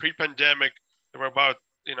 Pre-pandemic, there were about,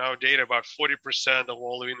 in our data, about 40% of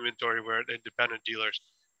all the inventory were independent dealers.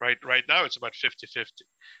 Right now, it's about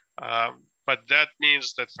 50-50. But that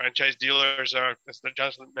means that franchise dealers are, as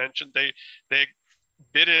Justin mentioned, they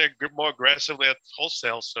bidding more aggressively at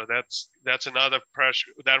wholesale. So that's another pressure.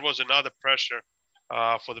 That was another pressure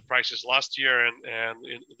for the prices last year and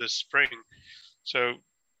in the spring. So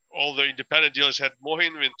all the independent dealers had more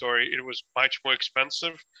inventory. It was much more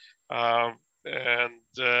expensive, and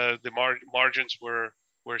the margins were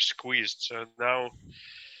squeezed. So now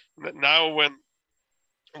when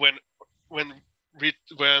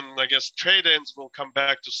I guess trade-ins will come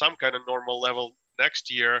back to some kind of normal level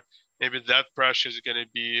next year, maybe that pressure is going to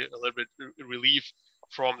be a little bit relief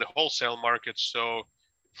from the wholesale market. So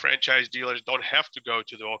franchise dealers don't have to go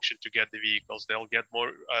to the auction to get the vehicles. They'll get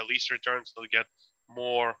more lease returns. They'll get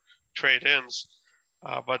more trade-ins.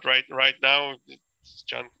 But right now, as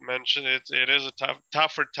John mentioned, it is a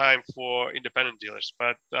tougher time for independent dealers.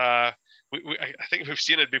 But I think we've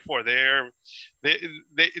seen it before. They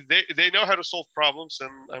know how to solve problems,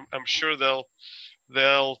 and I'm sure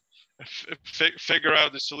they'll figure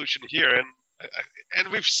out the solution here. And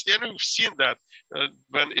we've seen that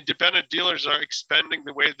when independent dealers are expanding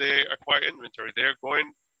the way they acquire inventory, they're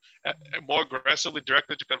going more aggressively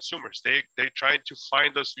directly to consumers. They trying to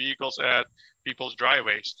find those vehicles at people's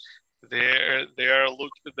driveways. They're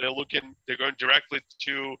going directly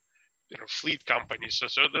to fleet companies.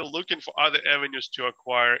 So they're looking for other avenues to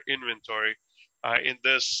acquire inventory in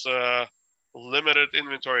this limited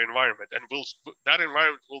inventory environment, and that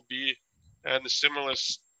environment will be in a similar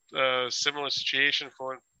situation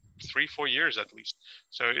for 3-4 years at least.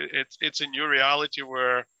 So it's a new reality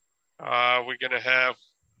where we're going to have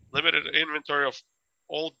limited inventory of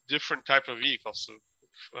all different type of vehicles. So,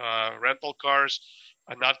 rental cars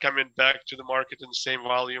are not coming back to the market in the same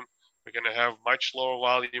volume. We're going to have much lower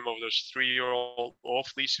volume of those 3-year-old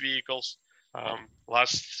off-lease vehicles.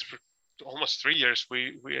 Almost 3 years,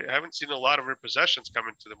 we haven't seen a lot of repossessions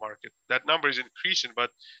coming to the market. That number is increasing,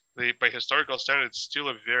 but by historical standards, it's still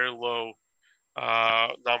a very low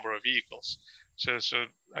number of vehicles. So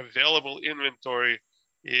available inventory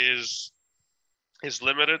is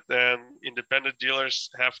limited, and independent dealers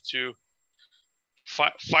have to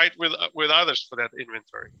fight with others for that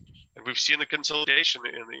inventory. And we've seen the consolidation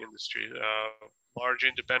in the industry. Large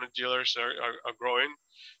independent dealers are growing.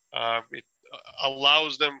 It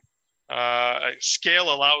allows them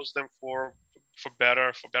scale allows them for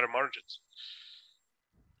better margins.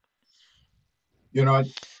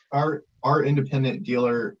 Our independent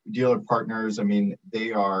dealer partners, I mean,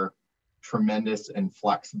 they are tremendous and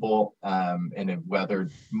flexible, and have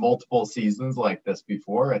weathered multiple seasons like this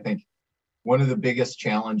before. I think one of the biggest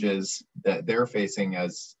challenges that they're facing,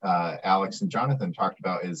 as Alex and Jonathan talked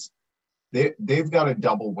about, is they've got a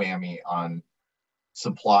double whammy on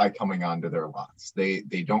supply coming onto their lots. They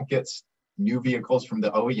don't get new vehicles from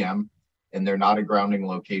the OEM, and they're not a grounding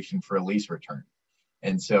location for a lease return.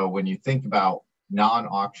 And so when you think about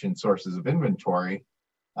non-auction sources of inventory,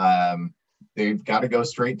 they've got to go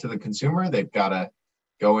straight to the consumer. They've got to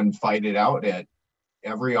go and fight it out at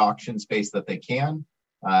every auction space that they can.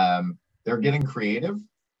 They're getting creative,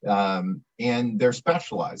 and they're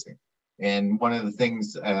specializing. And one of the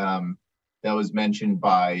things that was mentioned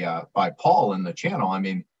by Paul in the channel, I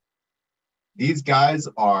mean, these guys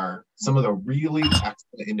are some of the really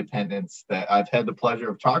excellent independents that I've had the pleasure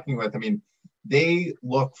of talking with. I mean, they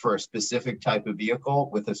look for a specific type of vehicle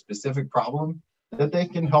with a specific problem that they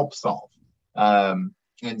can help solve. And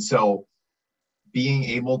so being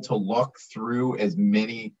able to look through as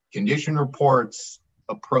many condition reports,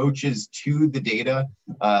 approaches to the data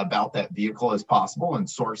about that vehicle as possible, and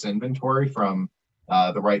source inventory from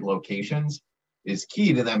the right locations is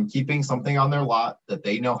key to them keeping something on their lot that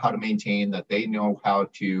they know how to maintain, that they know how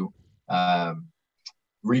to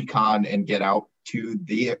recon and get out to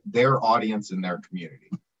their audience in their community.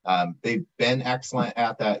 They've been excellent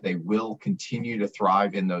at that. They will continue to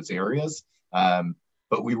thrive in those areas.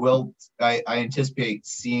 But I anticipate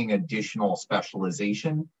seeing additional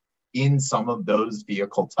specialization in some of those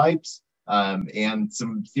vehicle types, and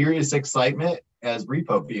some serious excitement as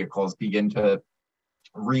repo vehicles begin to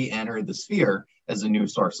re-enter the sphere as a new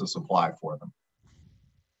source of supply for them.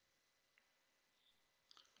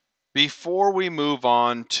 Before we move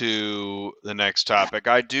on to the next topic,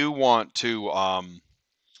 I do want to,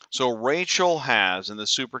 so Rachel has in the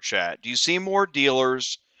super chat, do you see more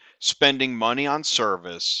dealers spending money on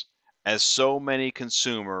service as so many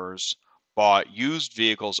consumers bought used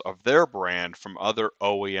vehicles of their brand from other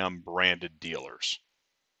OEM branded dealers?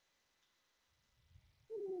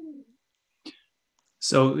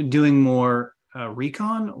 So doing more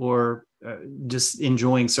recon, or just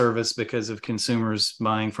enjoying service because of consumers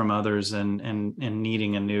buying from others and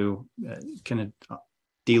needing a new kind of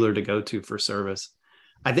dealer to go to for service?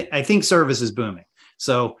 I think service is booming.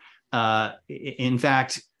 So in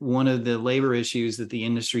fact, one of the labor issues that the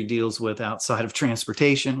industry deals with outside of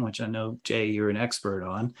transportation, which I know, Jay, you're an expert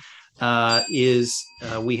on, is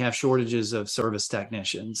we have shortages of service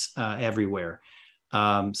technicians everywhere.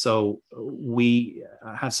 So we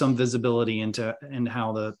have some visibility into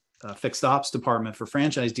how the fixed ops department for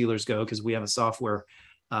franchise dealers go, because we have a software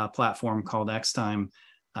platform called Xtime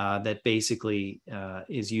that basically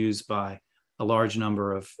is used by a large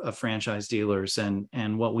number of franchise dealers.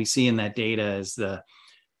 And what we see in that data is the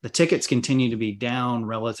The tickets continue to be down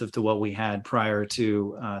relative to what we had prior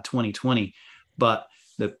to 2020, but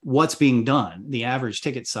what's being done, the average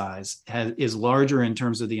ticket size is larger in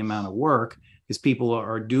terms of the amount of work, because people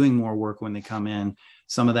are doing more work when they come in.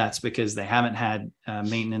 Some of that's because they haven't had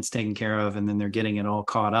maintenance taken care of, and then they're getting it all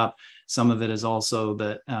caught up. Some of it is also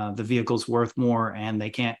that the vehicle's worth more, and they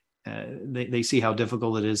can't. They see how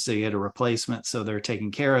difficult it is to get a replacement, so they're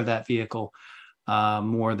taking care of that vehicle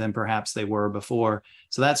more than perhaps they were before.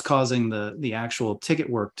 So that's causing the actual ticket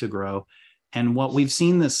work to grow. And what we've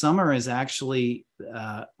seen this summer is actually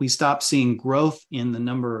we stopped seeing growth in the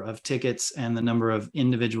number of tickets and the number of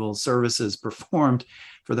individual services performed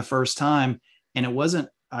for the first time. And it wasn't,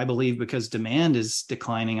 I believe, because demand is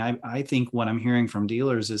declining. I think what I'm hearing from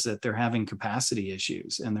dealers is that they're having capacity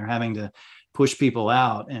issues and they're having to push people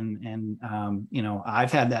out. And you know,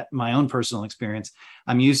 I've had that my own personal experience.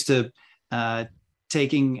 I'm used to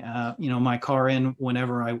taking you know, my car in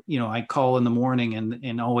whenever I call in the morning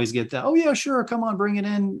and always get that, oh yeah, sure, come on, bring it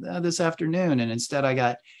in this afternoon. And instead I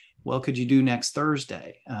got, well, could you do next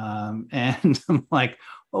Thursday? And I'm like,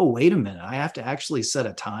 oh, wait a minute, I have to actually set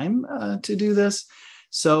a time to do this.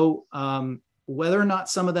 So whether or not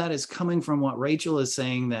some of that is coming from what Rachel is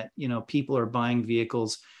saying, that, you know, people are buying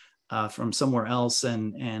vehicles from somewhere else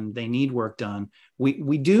and they need work done.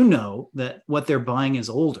 We do know that what they're buying is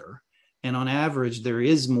older. And on average, there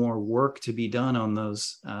is more work to be done on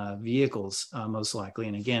those vehicles, most likely.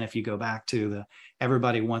 And again, if you go back to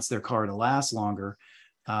everybody wants their car to last longer,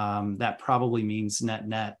 that probably means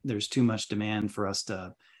net, there's too much demand for us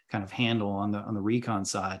to kind of handle on the recon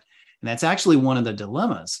side. And that's actually one of the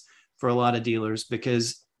dilemmas for a lot of dealers,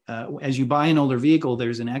 because as you buy an older vehicle,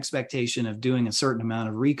 there's an expectation of doing a certain amount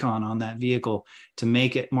of recon on that vehicle to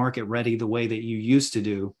make it market ready the way that you used to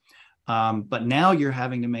do. But now you're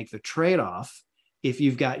having to make the trade-off, if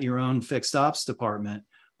you've got your own fixed ops department,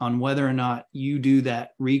 on whether or not you do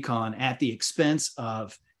that recon at the expense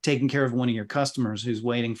of taking care of one of your customers who's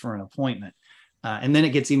waiting for an appointment. And then it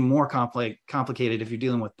gets even more complicated if you're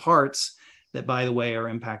dealing with parts that, by the way, are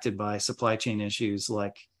impacted by supply chain issues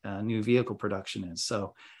like new vehicle production is.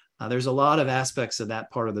 So there's a lot of aspects of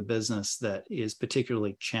that part of the business that is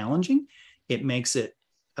particularly challenging. It makes it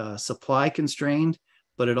supply constrained,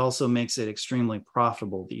 but it also makes it extremely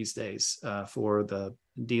profitable these days for the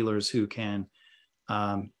dealers who can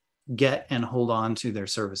get and hold on to their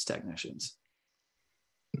service technicians.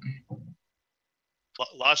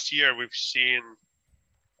 Last year, we've seen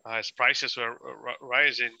as prices were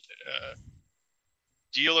rising,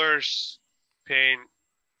 dealers paying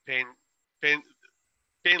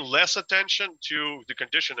less attention to the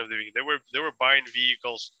condition of the vehicle. They were buying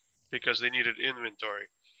vehicles because they needed inventory.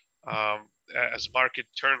 As market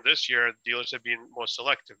turned this year, dealers have been more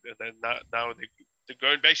selective, and then now they're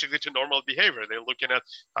going basically to normal behavior. They're looking at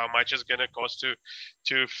how much it's going to cost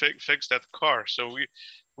to fix that car. So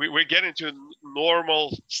we're getting to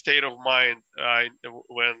normal state of mind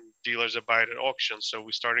when dealers are buying at auctions. So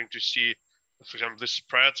we're starting to see, for example, the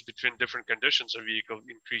spreads between different conditions of vehicle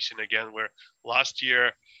increasing again, where last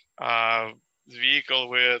year the vehicle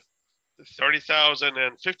with 30,000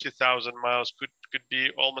 and 50,000 miles could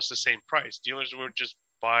be almost the same price. Dealers were just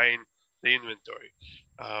buying the inventory.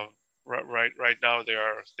 Right now they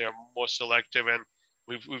are more selective, and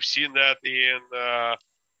we've seen that in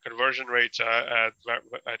conversion rates at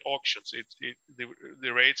auctions.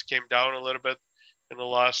 The rates came down a little bit in the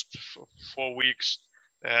last 4 weeks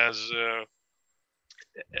as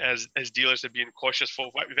dealers have been cautious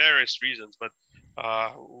for various reasons, but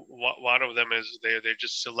one of them is they're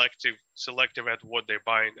just selective at what they're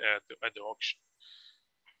buying at the auction.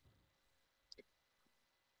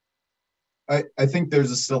 I think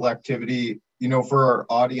there's a selectivity, you know, for our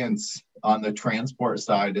audience on the transport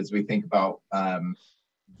side, as we think about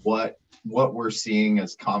what we're seeing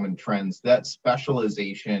as common trends, that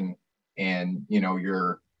specialization and, you know,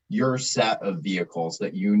 your set of vehicles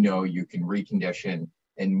that, you know, you can recondition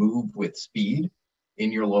and move with speed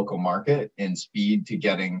in your local market and speed to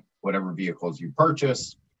getting whatever vehicles you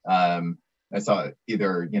purchase. I saw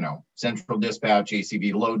either, you know, Central Dispatch,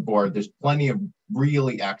 ACV Load Board. There's plenty of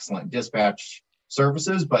really excellent dispatch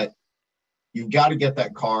services, but you've got to get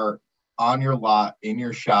that car on your lot, in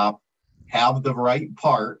your shop, have the right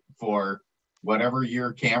part for whatever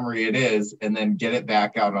your Camry it is, and then get it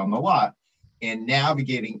back out on the lot. And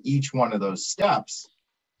navigating each one of those steps,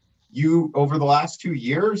 over the last 2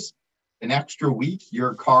 years, an extra week,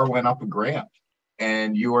 your car went up $1,000.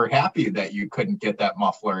 And you were happy that you couldn't get that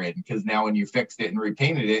muffler in, because now when you fixed it and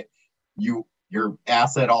repainted it, your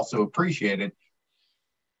asset also appreciated.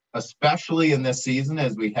 especially in this season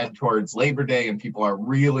as we head towards Labor Day and people are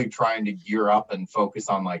really trying to gear up and focus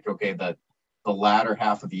on like, okay, the latter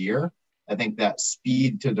half of the year, I think that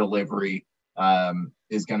speed to delivery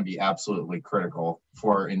is going to be absolutely critical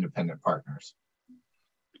for our independent partners.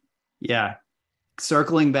 Yeah.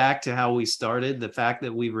 Circling back to how we started, the fact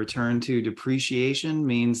that we returned to depreciation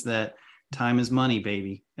means that time is money,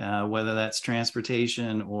 baby. Whether that's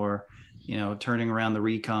transportation or, turning around the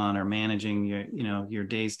recon or managing your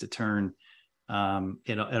days to turn,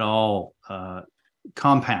 it all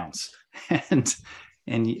compounds, and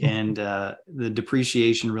the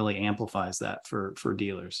depreciation really amplifies that for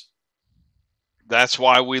dealers. That's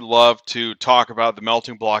why we love to talk about the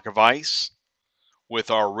melting block of ice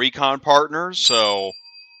with our recon partners. So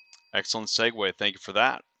excellent segue. Thank you for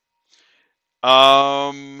that.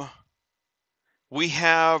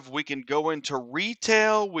 We can go into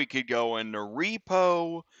retail. We could go into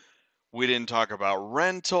repo. We didn't talk about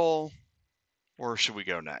rental. Where should we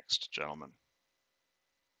go next, gentlemen?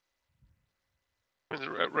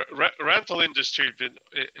 The rental industry,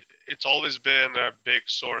 it's always been a big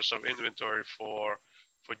source of inventory for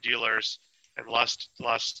dealers, and almost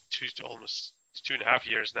 2.5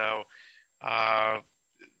 years now,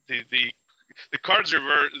 the cards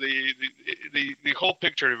reversed. The whole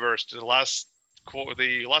picture reversed. The last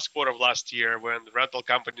quarter of last year, when the rental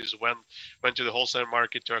companies went to the wholesale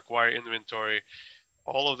market to acquire inventory,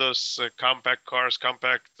 all of those compact cars,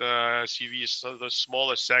 compact SUVs, so the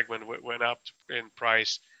smaller segment went up in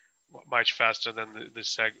price much faster than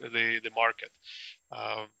the market.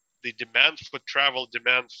 The demand for travel,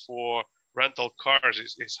 demand for rental cars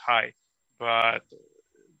is high, but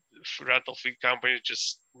rental fleet companies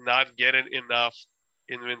just not getting enough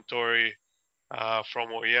inventory from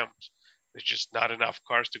OEMs. There's just not enough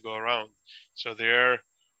cars to go around. So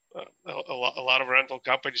a lot of rental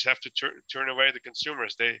companies have to turn away the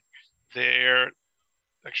consumers. They're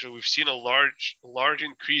actually, we've seen a large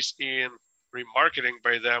increase in remarketing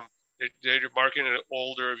by them. They're remarketing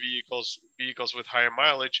older vehicles with higher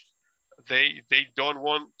mileage. They don't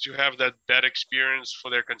want to have that bad experience for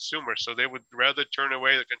their consumers, so they would rather turn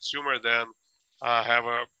away the consumer than have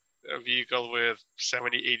a vehicle with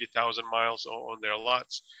 70,000-80,000 miles on their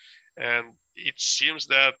lots. And it seems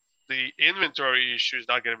that the inventory issue is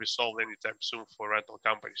not going to be solved anytime soon for rental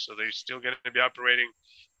companies. So they're still going to be operating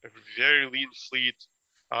a very lean fleet.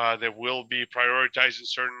 They will be prioritizing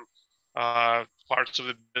certain parts of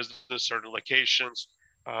the business, certain locations,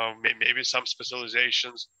 maybe some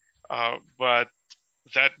specializations. But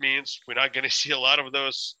that means we're not going to see a lot of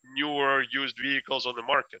those newer used vehicles on the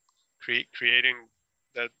market, creating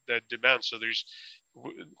that demand. So there's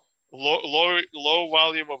low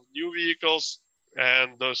volume of new vehicles,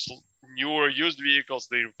 and those newer used vehicles,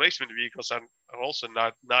 the replacement vehicles, are also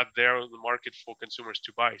not there on the market for consumers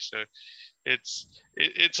to buy. So it's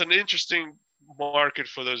an interesting market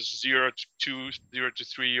for those 0 to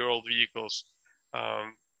 3 year old vehicles,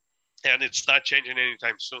 and it's not changing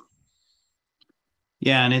anytime soon.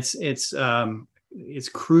 Yeah, and it's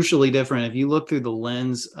crucially different if you look through the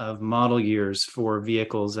lens of model years for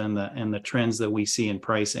vehicles and the trends that we see in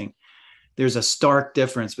pricing. There's a stark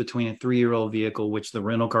difference between a 3-year-old vehicle, which the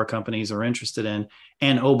rental car companies are interested in,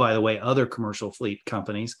 and, oh, by the way, other commercial fleet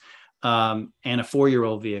companies, and a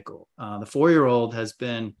 4-year-old vehicle. The 4-year-old has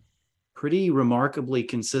been pretty remarkably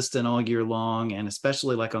consistent all year long, and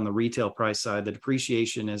especially like on the retail price side, the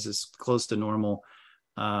depreciation is as close to normal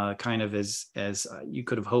kind of as you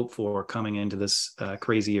could have hoped for coming into this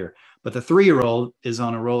crazy year. But the 3-year-old is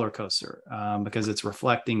on a roller coaster because it's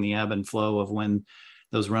reflecting the ebb and flow of when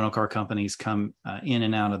those rental car companies come in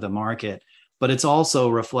and out of the market. But it's also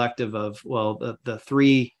reflective of, well, the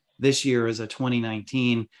 3 this year is a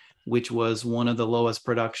 2019, which was one of the lowest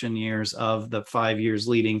production years of the 5 years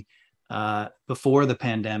leading before the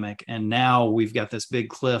pandemic. And now we've got this big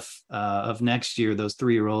cliff of next year. Those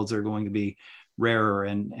 3-year-olds are going to be rarer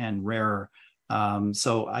and rarer.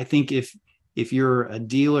 So I think if you're a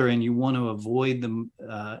dealer and you want to avoid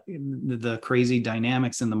the crazy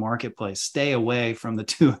dynamics in the marketplace, stay away from the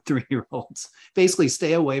 2 and 3-year-olds. Basically,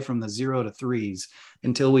 stay away from the 0 to 3s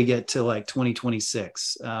until we get to like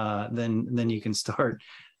 2026. Then you can start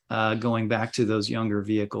going back to those younger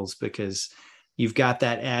vehicles, because you've got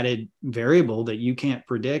that added variable that you can't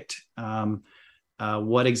predict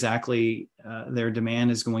what exactly their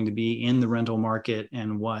demand is going to be in the rental market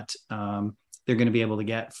and what they're going to be able to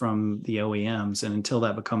get from the OEMs. And until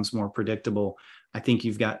that becomes more predictable, I think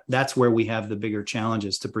that's where we have the bigger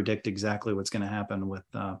challenges to predict exactly what's going to happen with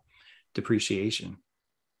depreciation.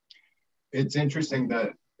 It's interesting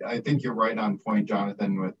that I think you're right on point,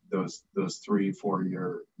 Jonathan, with those 3-4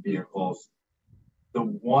 year vehicles. the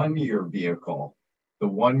 1 year vehicle, the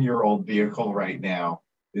 1 year old vehicle right now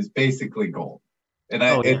is basically gold. And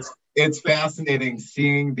it's fascinating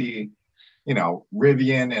seeing the,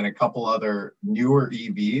 Rivian and a couple other newer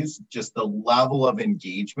EVs, just the level of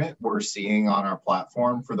engagement we're seeing on our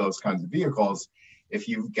platform for those kinds of vehicles. If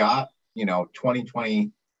you've got,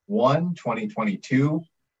 2021, 2022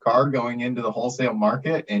 car going into the wholesale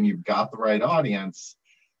market and you've got the right audience,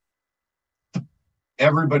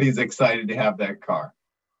 everybody's excited to have that car.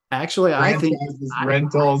 Actually,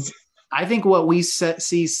 rentals. I think what we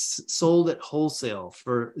see sold at wholesale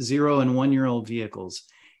for 0 and 1 year old vehicles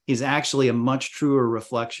is actually a much truer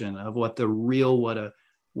reflection of what a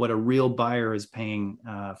real buyer is paying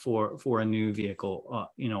for a new vehicle,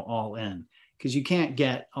 all in, because you can't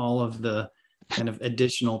get all of the kind of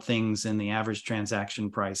additional things in the average transaction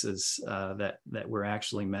prices that we're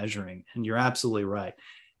actually measuring. And you're absolutely right.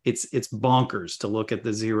 It's bonkers to look at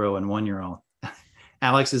the 0 and 1 year old.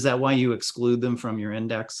 Alex, is that why you exclude them from your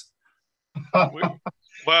index?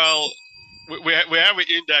 Well, we have an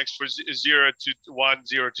index for 0 to 1,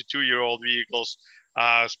 0 to 2 year old vehicles,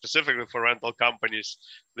 specifically for rental companies.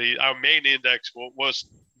 Our main index was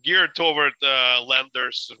geared toward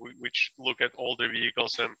lenders, which look at older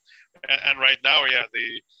vehicles, and right now,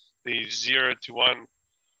 the 0 to 1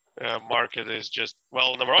 market is just,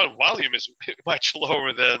 well, number one, volume is much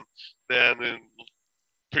lower than in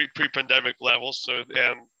pre-pandemic levels. So,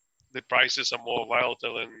 and the prices are more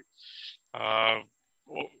volatile, and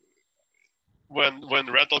when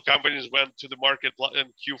rental companies went to the market in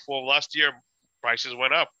Q4 of last year, prices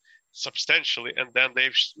went up substantially, and then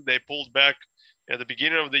they pulled back at the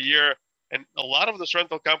beginning of the year. And a lot of those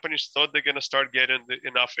rental companies thought they're going to start getting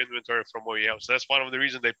enough inventory from OEMs. That's one of the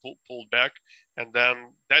reasons they pulled back, and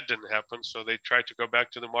then that didn't happen. So they tried to go back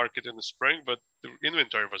to the market in the spring, but the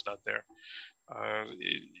inventory was not there. On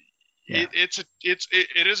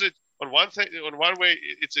one way,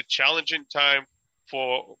 it's a challenging time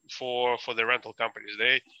for the rental companies.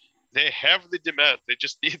 They have the demand. They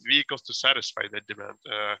just need vehicles to satisfy that demand.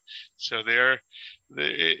 So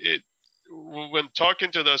when talking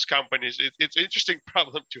to those companies, it's an interesting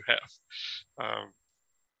problem to have.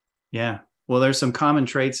 Yeah. Well, there's some common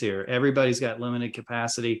traits here. Everybody's got limited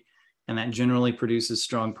capacity, and that generally produces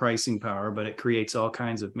strong pricing power, but it creates all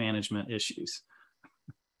kinds of management issues.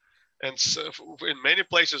 And so in many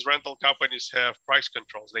places, rental companies have price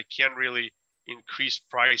controls. They can't really increase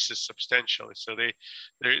prices substantially. So they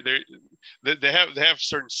have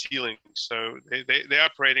certain ceilings. So they're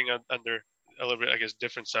operating under a little bit, I guess,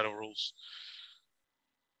 different set of rules.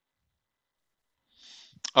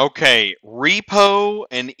 Okay, repo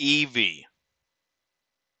and EV.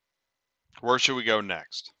 Where should we go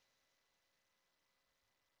next?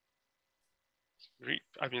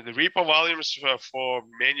 I mean, the repo volumes for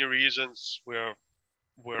many reasons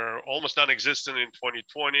were almost non-existent in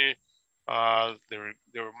 2020. There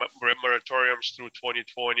were moratoriums through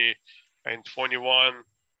 2020 and 21.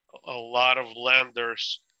 A lot of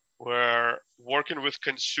lenders were working with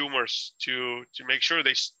consumers to make sure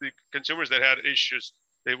the consumers that had issues,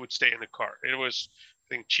 they would stay in the car. It was,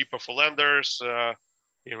 I think, cheaper for lenders.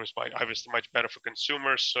 It was obviously much better for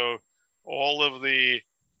consumers. So all of the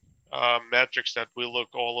metrics that we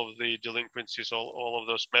look, all of the delinquencies, all of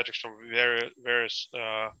those metrics from various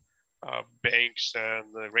banks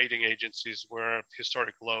and the rating agencies were at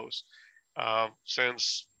historic lows.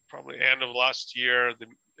 Since probably end of last year,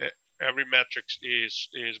 every metric is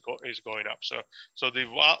going up. So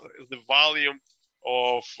the volume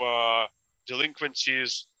of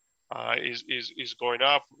delinquencies is going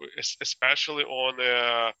up, especially on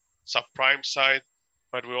the subprime side.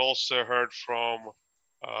 But we also heard from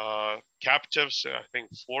captives. I think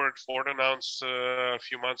Ford announced a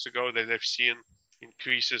few months ago that they've seen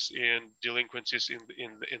increases in delinquencies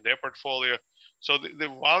in their portfolio. So the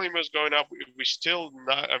volume is going up. We're still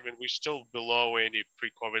below any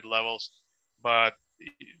pre-COVID levels, but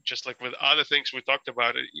just like with other things we talked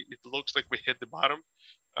about, it looks like we hit the bottom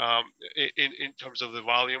in terms of the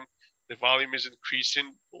volume. The volume is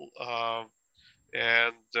increasing,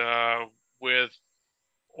 and with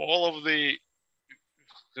all of the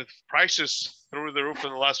prices through the roof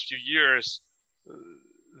in the last few years,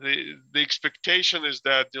 the expectation is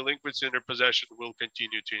that delinquency in their possession will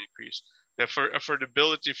continue to increase. The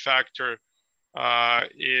affordability factor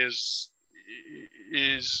is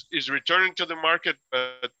returning to the market,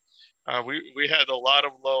 but we had a lot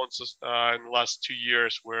of loans in the last 2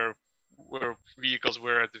 years where vehicles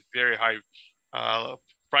were at the very high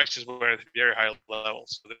prices were at very high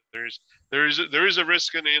levels. So there is a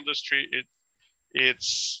risk in the industry.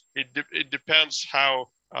 It depends how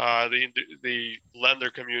the lender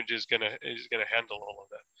community is gonna handle all of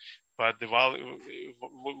that. But the volume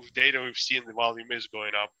data we've seen, the volume is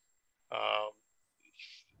going up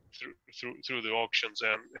through the auctions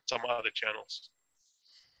and some other channels.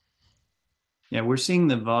 Yeah, we're seeing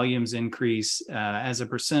the volumes increase as a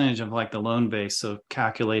percentage of like the loan base. So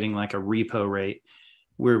calculating like a repo rate,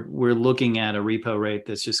 we're looking at a repo rate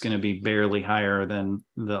that's just going to be barely higher than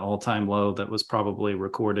the all-time low that was probably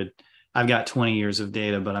recorded. I've got 20 years of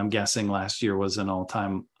data, but I'm guessing last year was an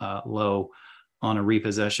all-time low on a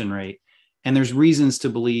repossession rate. And there's reasons to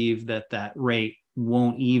believe that that rate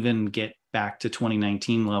won't even get back to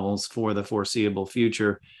 2019 levels for the foreseeable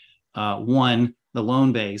future. One, the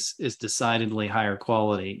loan base is decidedly higher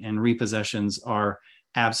quality, and repossessions are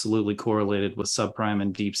absolutely correlated with subprime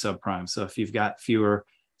and deep subprime. So if you've got fewer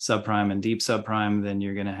subprime and deep subprime, then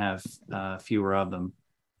you're going to have fewer of them.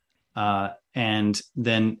 And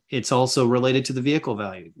then it's also related to the vehicle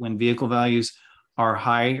value. When vehicle values are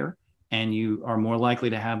higher and you are more likely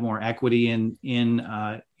to have more equity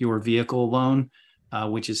in your vehicle loan,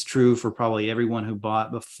 which is true for probably everyone who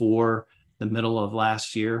bought before the middle of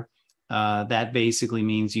last year, that basically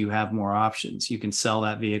means you have more options. You can sell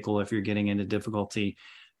that vehicle if you're getting into difficulty.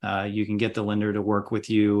 You can get the lender to work with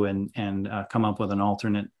you and come up with an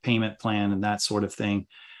alternate payment plan and that sort of thing.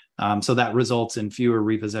 So that results in fewer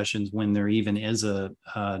repossessions when there even is a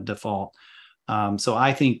default. So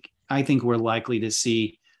I think we're likely to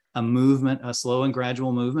see a movement, a slow and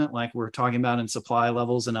gradual movement, like we're talking about in supply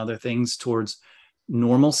levels and other things, towards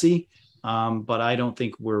normalcy. But I don't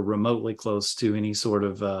think we're remotely close to any sort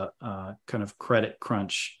of kind of credit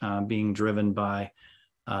crunch being driven by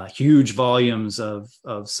huge volumes of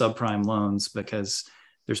subprime loans, because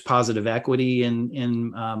there's positive equity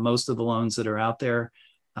in most of the loans that are out there,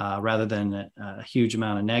 rather than a huge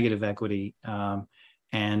amount of negative equity.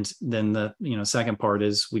 And then the second part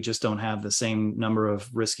is we just don't have the same number of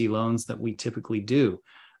risky loans that we typically do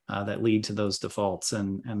that lead to those defaults,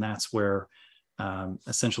 and that's where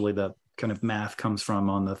essentially the kind of math comes from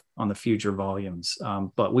on the future volumes.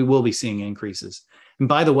 But we will be seeing increases. And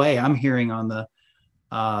by the way, I'm hearing on the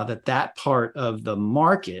that part of the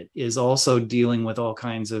market is also dealing with all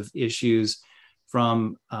kinds of issues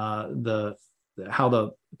from how the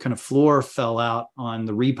kind of floor fell out on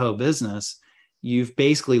the repo business. You've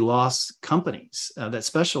basically lost companies that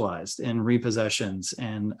specialized in repossessions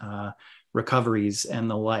and recoveries and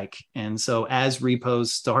the like. And so as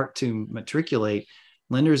repos start to matriculate,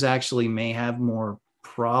 lenders actually may have more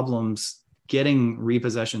problems getting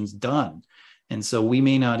repossessions done. And so we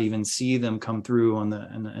may not even see them come through on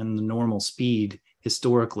the normal speed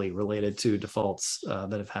historically related to defaults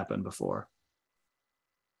that have happened before.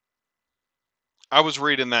 I was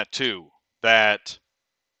reading that too, that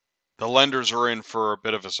the lenders are in for a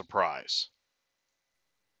bit of a surprise.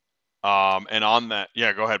 And on that,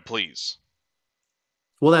 yeah, go ahead, please.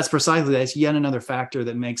 Well, that's yet another factor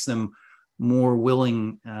that makes them more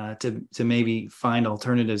willing to maybe find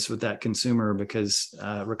alternatives with that consumer, because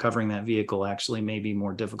recovering that vehicle actually may be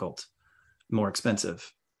more difficult, more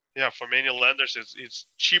expensive. Yeah, for many lenders, it's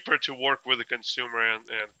cheaper to work with the consumer and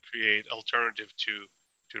create alternative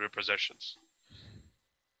to repossessions.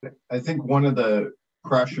 I think one of the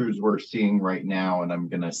pressures we're seeing right now, and I'm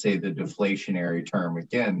going to say the deflationary term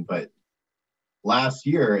again, but last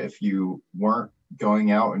year, if you weren't going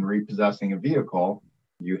out and repossessing a vehicle,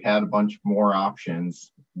 you had a bunch more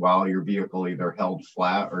options while your vehicle either held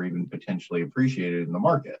flat or even potentially appreciated in the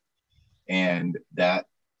market. And that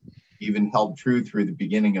even held true through the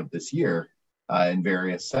beginning of this year in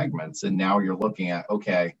various segments. And now you're looking at,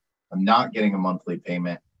 okay, I'm not getting a monthly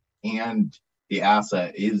payment and the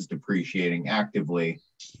asset is depreciating actively.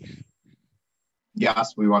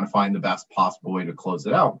 Yes, we want to find the best possible way to close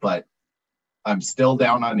it out, but I'm still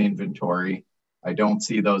down on inventory. I don't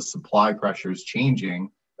see those supply pressures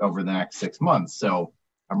changing over the next 6 months. So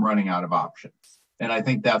I'm running out of options. And I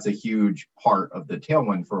think that's a huge part of the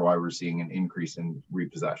tailwind for why we're seeing an increase in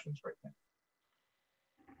repossessions right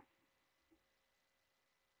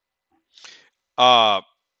now.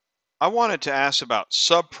 I wanted to ask about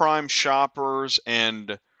subprime shoppers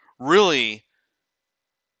and really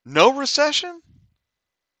no recession?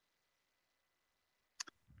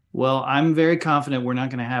 Well, I'm very confident we're not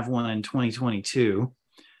going to have one in 2022.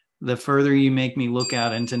 The further you make me look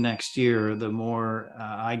out into next year, the more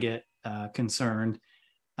I get concerned.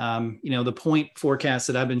 The point forecast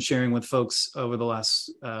that I've been sharing with folks over the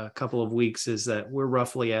last couple of weeks is that we're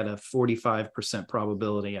roughly at a 45%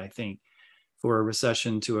 probability, I think, for a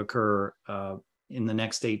recession to occur in the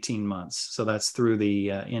next 18 months. So that's through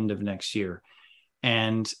the end of next year.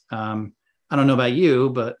 And I don't know about you,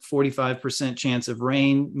 but 45% chance of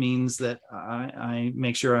rain means that I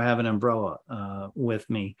make sure I have an umbrella with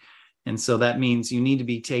me. And so that means you need to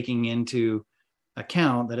be taking into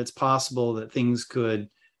account that it's possible that things could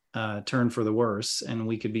turn for the worse and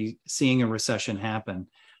we could be seeing a recession happen.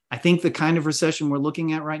 I think the kind of recession we're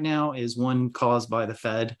looking at right now is one caused by the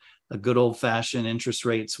Fed. A good old fashioned interest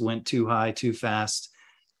rates went too high, too fast,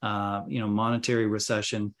 monetary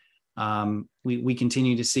recession. We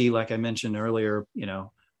continue to see, like I mentioned earlier,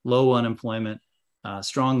 low unemployment,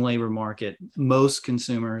 strong labor market, most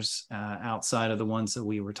consumers outside of the ones that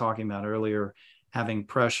we were talking about earlier having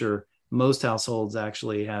pressure. Most households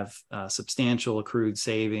actually have substantial accrued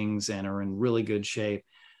savings and are in really good shape.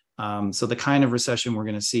 So the kind of recession we're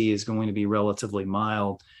going to see is going to be relatively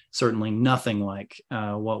mild, certainly nothing like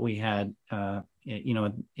what we had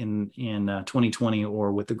in 2020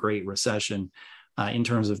 or with the Great Recession in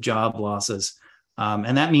terms of job losses.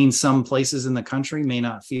 And that means some places in the country may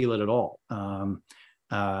not feel it at all.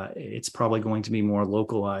 It's probably going to be more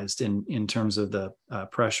localized in terms of the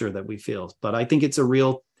pressure that we feel. But I think it's a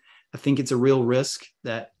real risk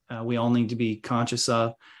that we all need to be conscious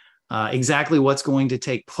of. Exactly what's going to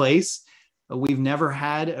take place. We've never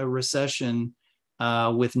had a recession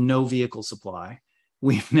with no vehicle supply.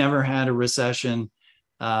 We've never had a recession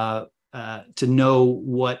to know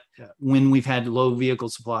when we've had low vehicle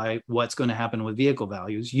supply, what's going to happen with vehicle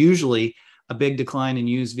values. Usually a big decline in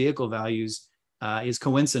used vehicle values is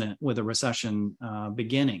coincident with a recession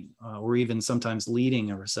beginning or even sometimes leading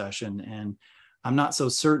a recession. And I'm not so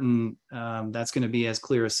certain that's going to be as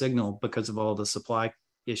clear a signal because of all the supply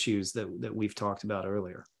issues that we've talked about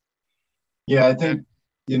earlier. Yeah, I think,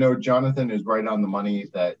 Jonathan is right on the money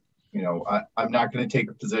that, I'm not going to take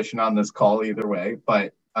a position on this call either way,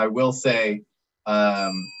 but I will say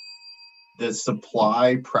the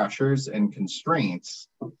supply pressures and constraints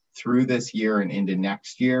through this year and into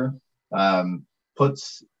next year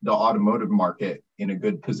puts the automotive market in a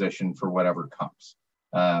good position for whatever comes.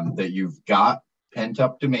 That you've got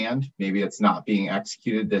pent-up demand. Maybe it's not being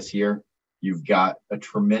executed this year. You've got a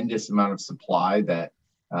tremendous amount of supply that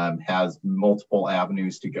has multiple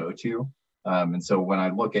avenues to go to. And so when I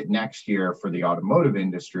look at next year for the automotive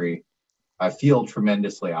industry, I feel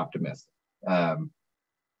tremendously optimistic. But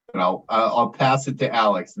I'll pass it to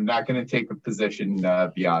Alex. I'm not going to take a position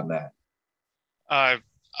beyond that. I'm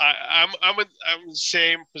in the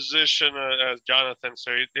same position as Jonathan.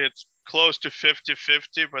 So it's close to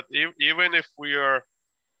 50-50. But even if we are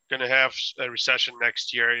going to have a recession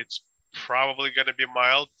next year, it's probably going to be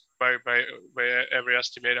mild by every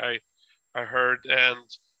estimate I heard. And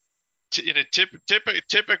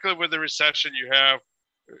typically with the recession,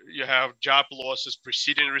 you have job losses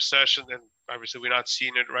preceding recession, and obviously we're not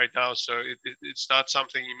seeing it right now, so it's not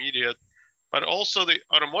something immediate. But also the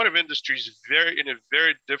automotive industry is in a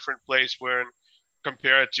very different place when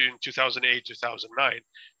compared to in 2008, 2009.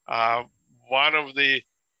 One of the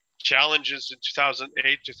challenges in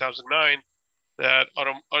 2008, 2009 that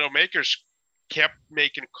automakers kept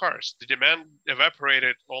making cars. The demand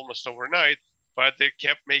evaporated almost overnight, but they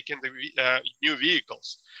kept making the new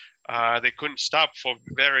vehicles. They couldn't stop for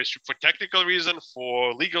technical reason,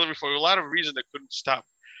 for legal, for a lot of reasons they couldn't stop.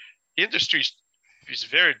 Industry is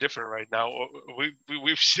very different right now.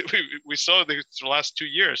 We saw this the last 2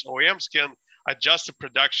 years. OEMs can adjust the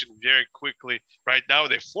production very quickly. Right now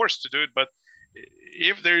they're forced to do it, but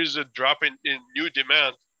if there is a drop in new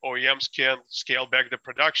demand, OEMs can scale back the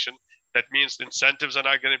production. That means the incentives are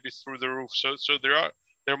not going to be through the roof. So there are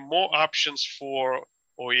more options for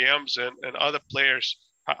OEMs and other players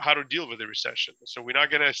how to deal with the recession. So we're not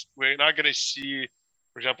going to see,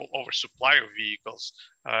 for example, oversupply of vehicles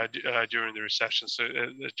during the recession. So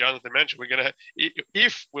as Jonathan mentioned,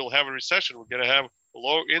 if we'll have a recession, we're going to have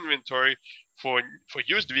low inventory for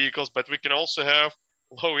used vehicles, but we can also have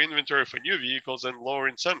low inventory for new vehicles and lower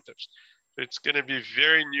incentives. So it's going to be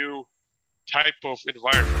very new type of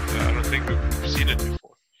environment. I don't think we've seen it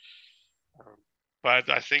before. But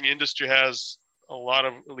I think industry has a lot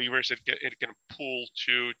of levers it can pull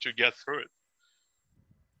to get through it.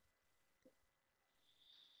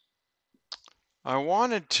 I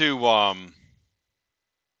wanted to I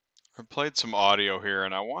played some audio here,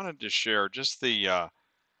 and I wanted to share just the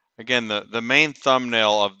again the main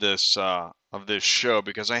thumbnail of this show,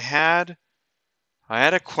 because I had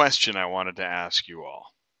a question I wanted to ask you all.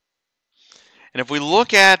 And if we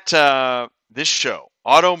look at this show,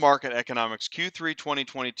 Auto Market Economics Q3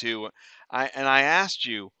 2022, I asked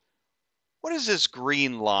you, what does this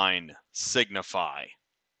green line signify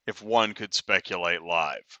if one could speculate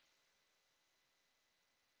live?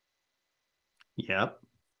 Yep.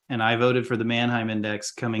 and I voted for the Manheim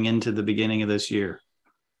Index coming into the beginning of this year.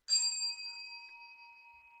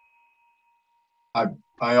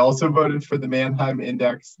 I also voted for the Manheim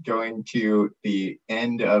Index going to the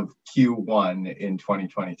end of Q1 in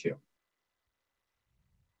 2022.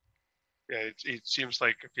 Yeah, it seems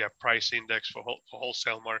like price index for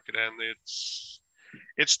wholesale market, and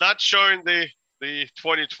it's not showing the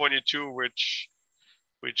 2022, which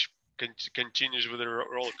continues with a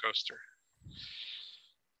roller coaster.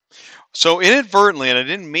 So inadvertently, and I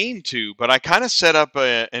didn't mean to, but I kind of set up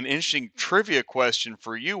an interesting trivia question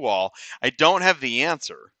for you all. I don't have the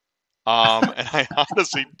answer. And I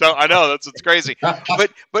honestly don't. I know it's crazy,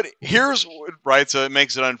 but here's right. So it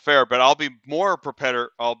makes it unfair. But I'll be more prepared.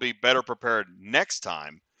 I'll be better prepared next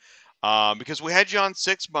time, because we had you on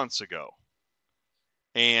 6 months ago,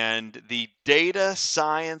 and the Data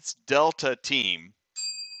Science Delta team,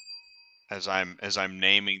 as I'm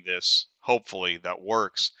naming this, hopefully that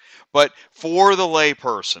works. But for the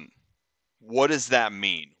layperson, what does that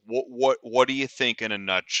mean? What do you think in a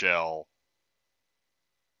nutshell?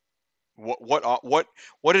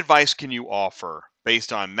 What advice can you offer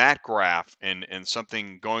based on that graph and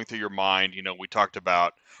something going through your mind? You know, we talked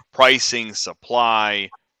about pricing,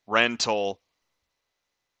 supply, rental.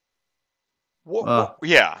 Help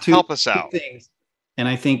us out. Things. And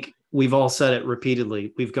I think we've all said it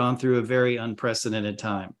repeatedly. We've gone through a very unprecedented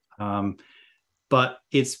time, but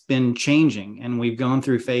it's been changing, and we've gone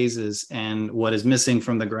through phases. And what is missing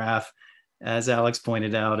from the graph, as Alex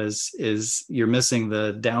pointed out, is you're missing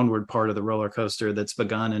the downward part of the roller coaster that's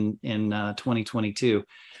begun in 2022.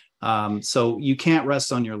 So you can't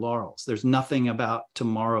rest on your laurels. There's nothing about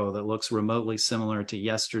tomorrow that looks remotely similar to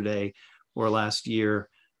yesterday or last year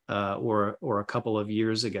or a couple of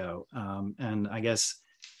years ago. And I guess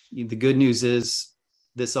the good news is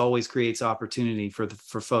this always creates opportunity for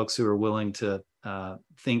folks who are willing to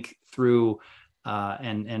think through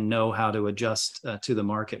and know how to adjust to the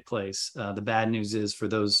marketplace. The bad news is for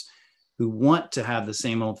those who want to have the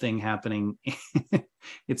same old thing happening,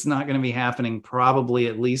 it's not going to be happening probably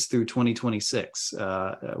at least through 2026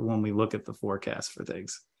 when we look at the forecast for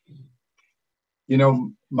things. You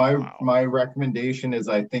know, my recommendation as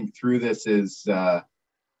I think through this is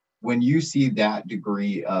when you see that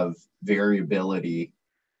degree of variability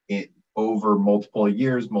over multiple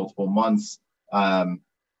years, multiple months,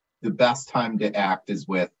 the best time to act is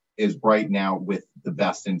right now with the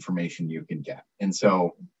best information you can get. And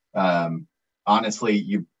so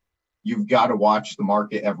honestly, you've got to watch the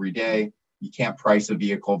market every day. You can't price a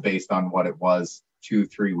vehicle based on what it was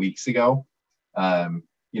 2-3 weeks ago.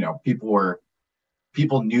 You know,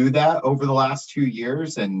 people knew that over the last 2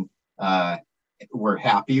 years and were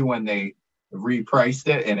happy when they repriced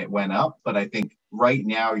it and it went up. But I think right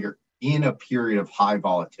now you're in a period of high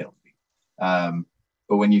volatility.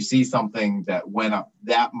 But when you see something that went up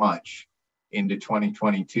that much into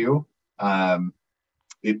 2022,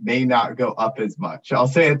 it may not go up as much. I'll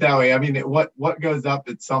say it that way. I mean, what goes up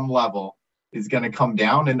at some level is going to come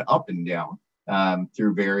down and up and down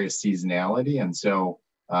through various seasonality. And so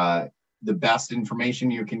the best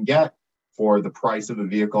information you can get for the price of a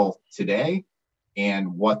vehicle today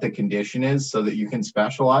and what the condition is so that you can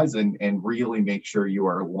specialize and really make sure you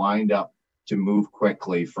are lined up to move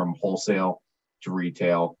quickly from wholesale to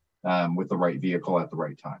retail with the right vehicle at the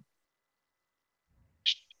right time.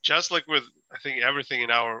 Just like with, I think, everything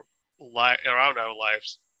in our around our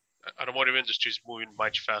lives, automotive industry is moving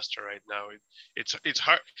much faster right now.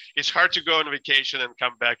 It's hard to go on vacation and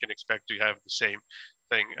come back and expect to have the same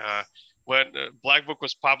thing. When Black Book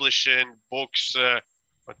was publishing books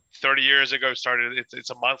 30 years ago, it's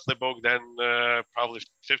a monthly book. Then probably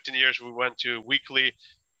 15 years we went to weekly.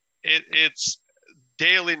 It's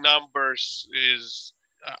daily numbers is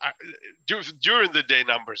during the day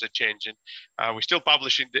numbers are changing. We're still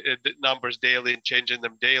publishing the numbers daily and changing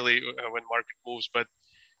them daily when market moves, but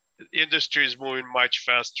the industry is moving much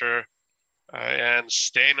faster, and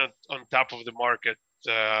staying on top of the market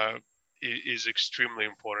is extremely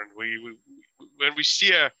important. When we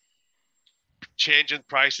see a change in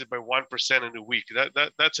prices by 1% in a week,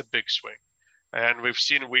 that's a big swing. And we've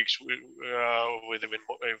seen weeks with even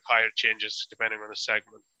higher changes depending on the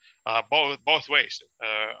segment, both ways,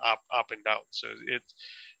 up and down. So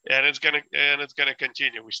it's gonna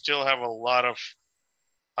continue. We still have a lot of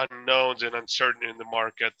unknowns and uncertainty in the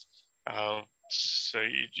market. So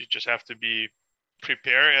you just have to be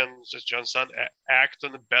prepared and, as John said, act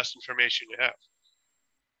on the best information you have.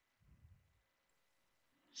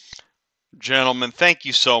 Gentlemen, thank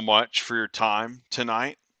you so much for your time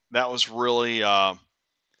tonight. That was really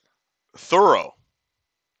thorough,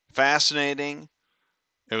 fascinating.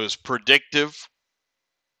 It was predictive.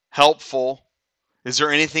 helpful. Is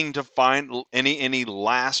there anything to find, any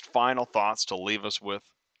last final thoughts to leave us with?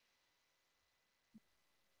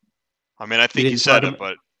 I mean, I think you said it,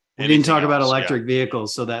 but we didn't talk about else? electric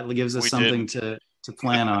vehicles, so that gives us something to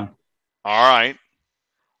plan on. All right.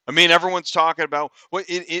 I mean, everyone's talking about what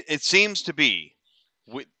it seems to be.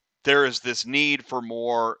 There is this need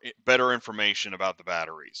for better information about the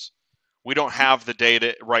batteries. We don't have the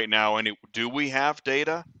data right now. Do we have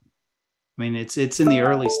data? I mean, it's in the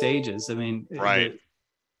early stages. I mean, right.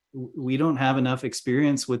 We don't have enough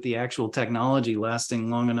experience with the actual technology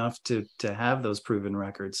lasting long enough to have those proven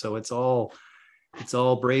records. So it's all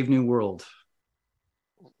brave new world.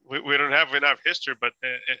 We don't have enough history, but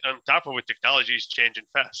on top of it, technology is changing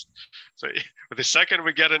fast. So the second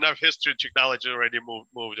we get enough history, technology already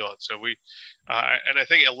moved on. So and I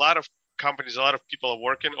think a lot of companies, a lot of people are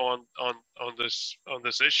working on this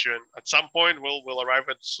issue, and at some point we'll arrive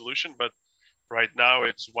at a solution. But right now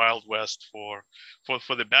it's Wild West for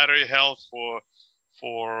the battery health,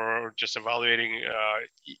 for just evaluating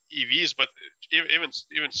EVs, but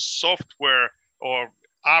even software or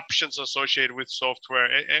options associated with software.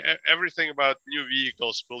 Everything about new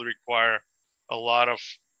vehicles will require a lot of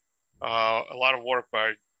work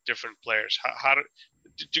by different players. How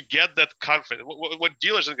to get that confidence? What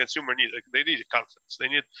dealers and consumer need? They need confidence.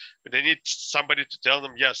 They need somebody to tell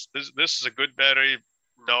them, yes, this is a good battery.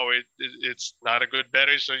 No, it's not a good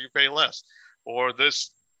battery, so you pay less. Or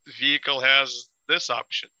this vehicle has this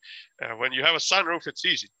option. When you have a sunroof, it's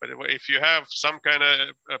easy. But if you have some kind of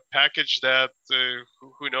a package that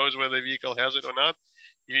who knows whether the vehicle has it or not,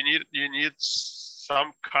 you need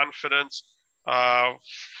some confidence from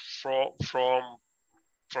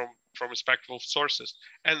respectable sources,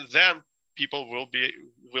 and then people will be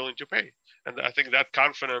willing to pay. And I think that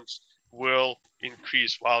confidence will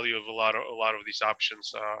increase value of a lot of these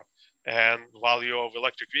options and value of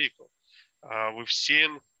electric vehicle. We've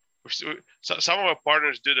seen some of our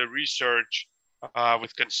partners did a research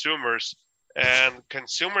with consumers, and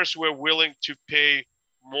consumers were willing to pay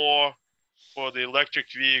more for the electric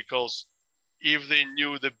vehicles if they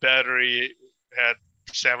knew the battery had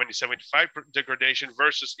 70-75 degradation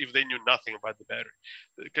versus if they knew nothing about the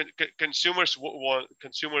battery. Consumers want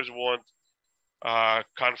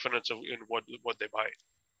confidence in what they buy.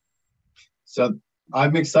 So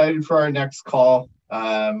I'm excited for our next call.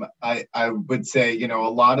 I would say, a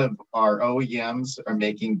lot of our OEMs are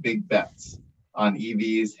making big bets on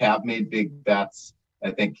EVs, have made big bets.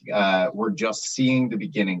 I think we're just seeing the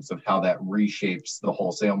beginnings of how that reshapes the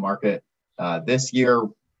wholesale market this year.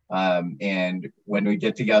 And when we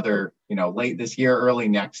get together, late this year, early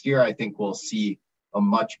next year, I think we'll see a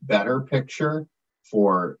much better picture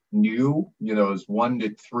for new, those 1 to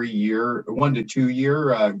 2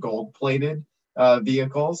 year gold-plated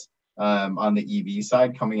vehicles on the EV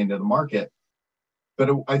side coming into the market. But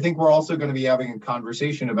I think we're also going to be having a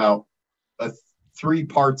conversation about three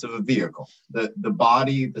parts of a vehicle: the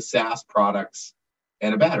body, the SaaS products,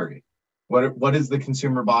 and a battery. What is the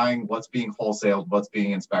consumer buying? What's being wholesaled? What's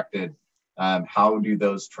being inspected? How do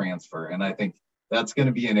those transfer? And I think that's going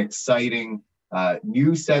to be an exciting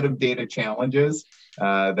new set of data challenges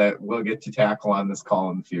that we'll get to tackle on this call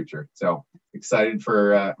in the future. So excited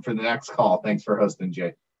for the next call. Thanks for hosting,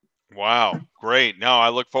 Jay. Wow, great. No, I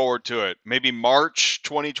look forward to it. Maybe March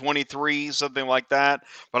 2023, something like that.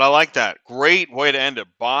 But I like that. Great way to end it.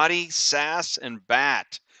 Body, SaaS, and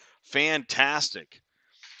BAT. Fantastic.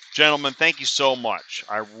 Gentlemen, thank you so much.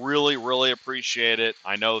 I really, really appreciate it.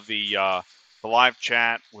 I know the live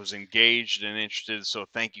chat was engaged and interested, so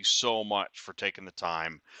thank you so much for taking the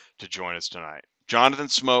time to join us tonight. Jonathan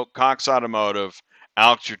Smoke, Cox Automotive,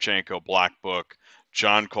 Alex Yurchenko, Black Book,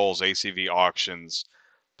 John Coles, ACV Auctions.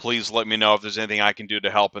 Please let me know if there's anything I can do to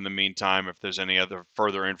help in the meantime, if there's any other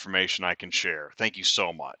further information I can share. Thank you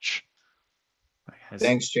so much.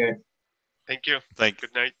 Thanks, Jay. Thank you.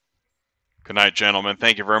 Good night. Good night, gentlemen.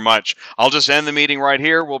 Thank you very much. I'll just end the meeting right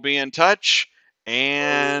here. We'll be in touch.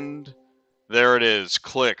 And there it is.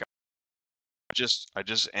 Click. I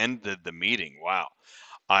just ended the meeting. Wow.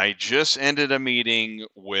 I just ended a meeting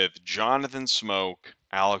with Jonathan Smoke,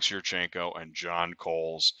 Alex Yurchenko, and John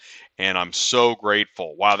Coles, and I'm so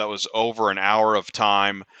grateful. Wow, that was over an hour of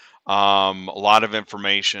time. A lot of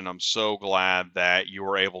information. I'm so glad that you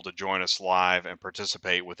were able to join us live and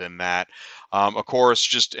participate within that. Of course,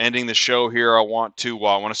 just ending the show here, I want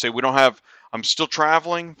to say I'm still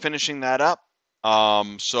traveling, finishing that up.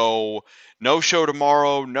 So no show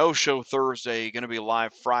tomorrow, no show Thursday. Going to be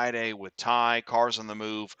live Friday with Ty, Cars on the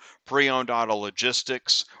Move, Pre-Owned Auto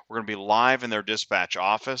Logistics. We're going to be live in their dispatch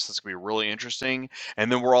office. That's going to be really interesting.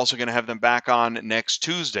 And then we're also going to have them back on next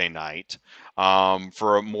Tuesday night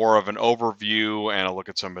for more of an overview and a look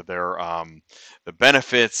at some of their the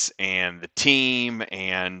benefits and the team.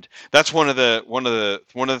 And that's one of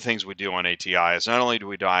the things we do on ATI is not only do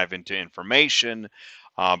we dive into information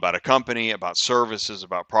about a company, about services,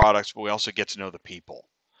 about products, but we also get to know the people.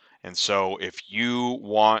 And so if you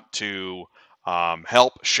want to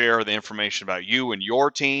help share the information about you and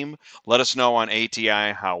your team, let us know on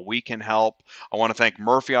ATI how we can help. I want to thank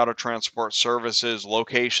Murphy Auto Transport Services,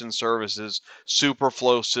 Location Services,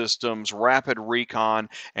 Superflow Systems, Rapid Recon,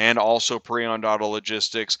 and also Pre-Owned Auto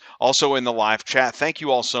Logistics. Also in the live chat, thank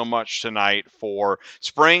you all so much tonight for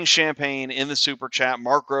spraying champagne in the super chat.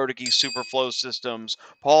 Mark Rodeke, Superflow Systems,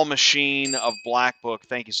 Paul Machine of Black Book,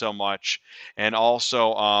 thank you so much. And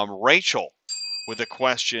also Rachel with a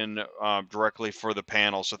question directly for the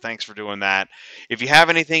panel. So thanks for doing that. If you have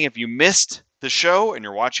anything, if you missed the show and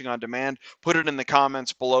you're watching on demand, put it in the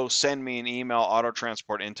comments below. Send me an email,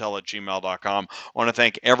 autotransportintel@gmail.com. I want to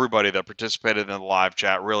thank everybody that participated in the live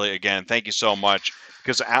chat. Really, again, thank you so much,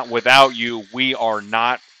 because without you, we are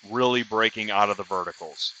not really breaking out of the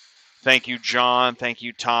verticals. Thank you, John. Thank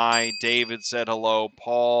you, Ty. David said hello.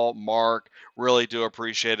 Paul, Mark, really do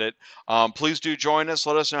appreciate it. Please do join us.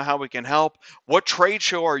 Let us know how we can help. What trade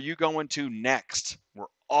show are you going to next? We're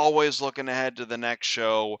always looking ahead to the next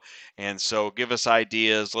show. And so give us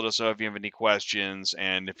ideas. Let us know if you have any questions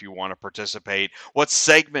and if you want to participate. What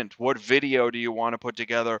segment, what video do you want to put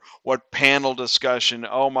together? What panel discussion?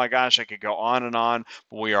 Oh my gosh, I could go on and on.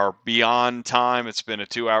 But we are beyond time. It's been a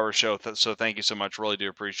 2-hour show. So thank you so much. Really do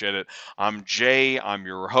appreciate it. I'm Jay. I'm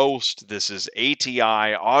your host. This is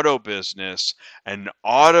ATI Auto Business, an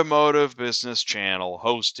automotive business channel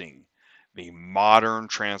hosting the modern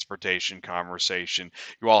transportation conversation.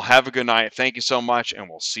 You all have a good night. Thank you so much, and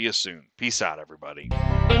we'll see you soon. Peace out, everybody.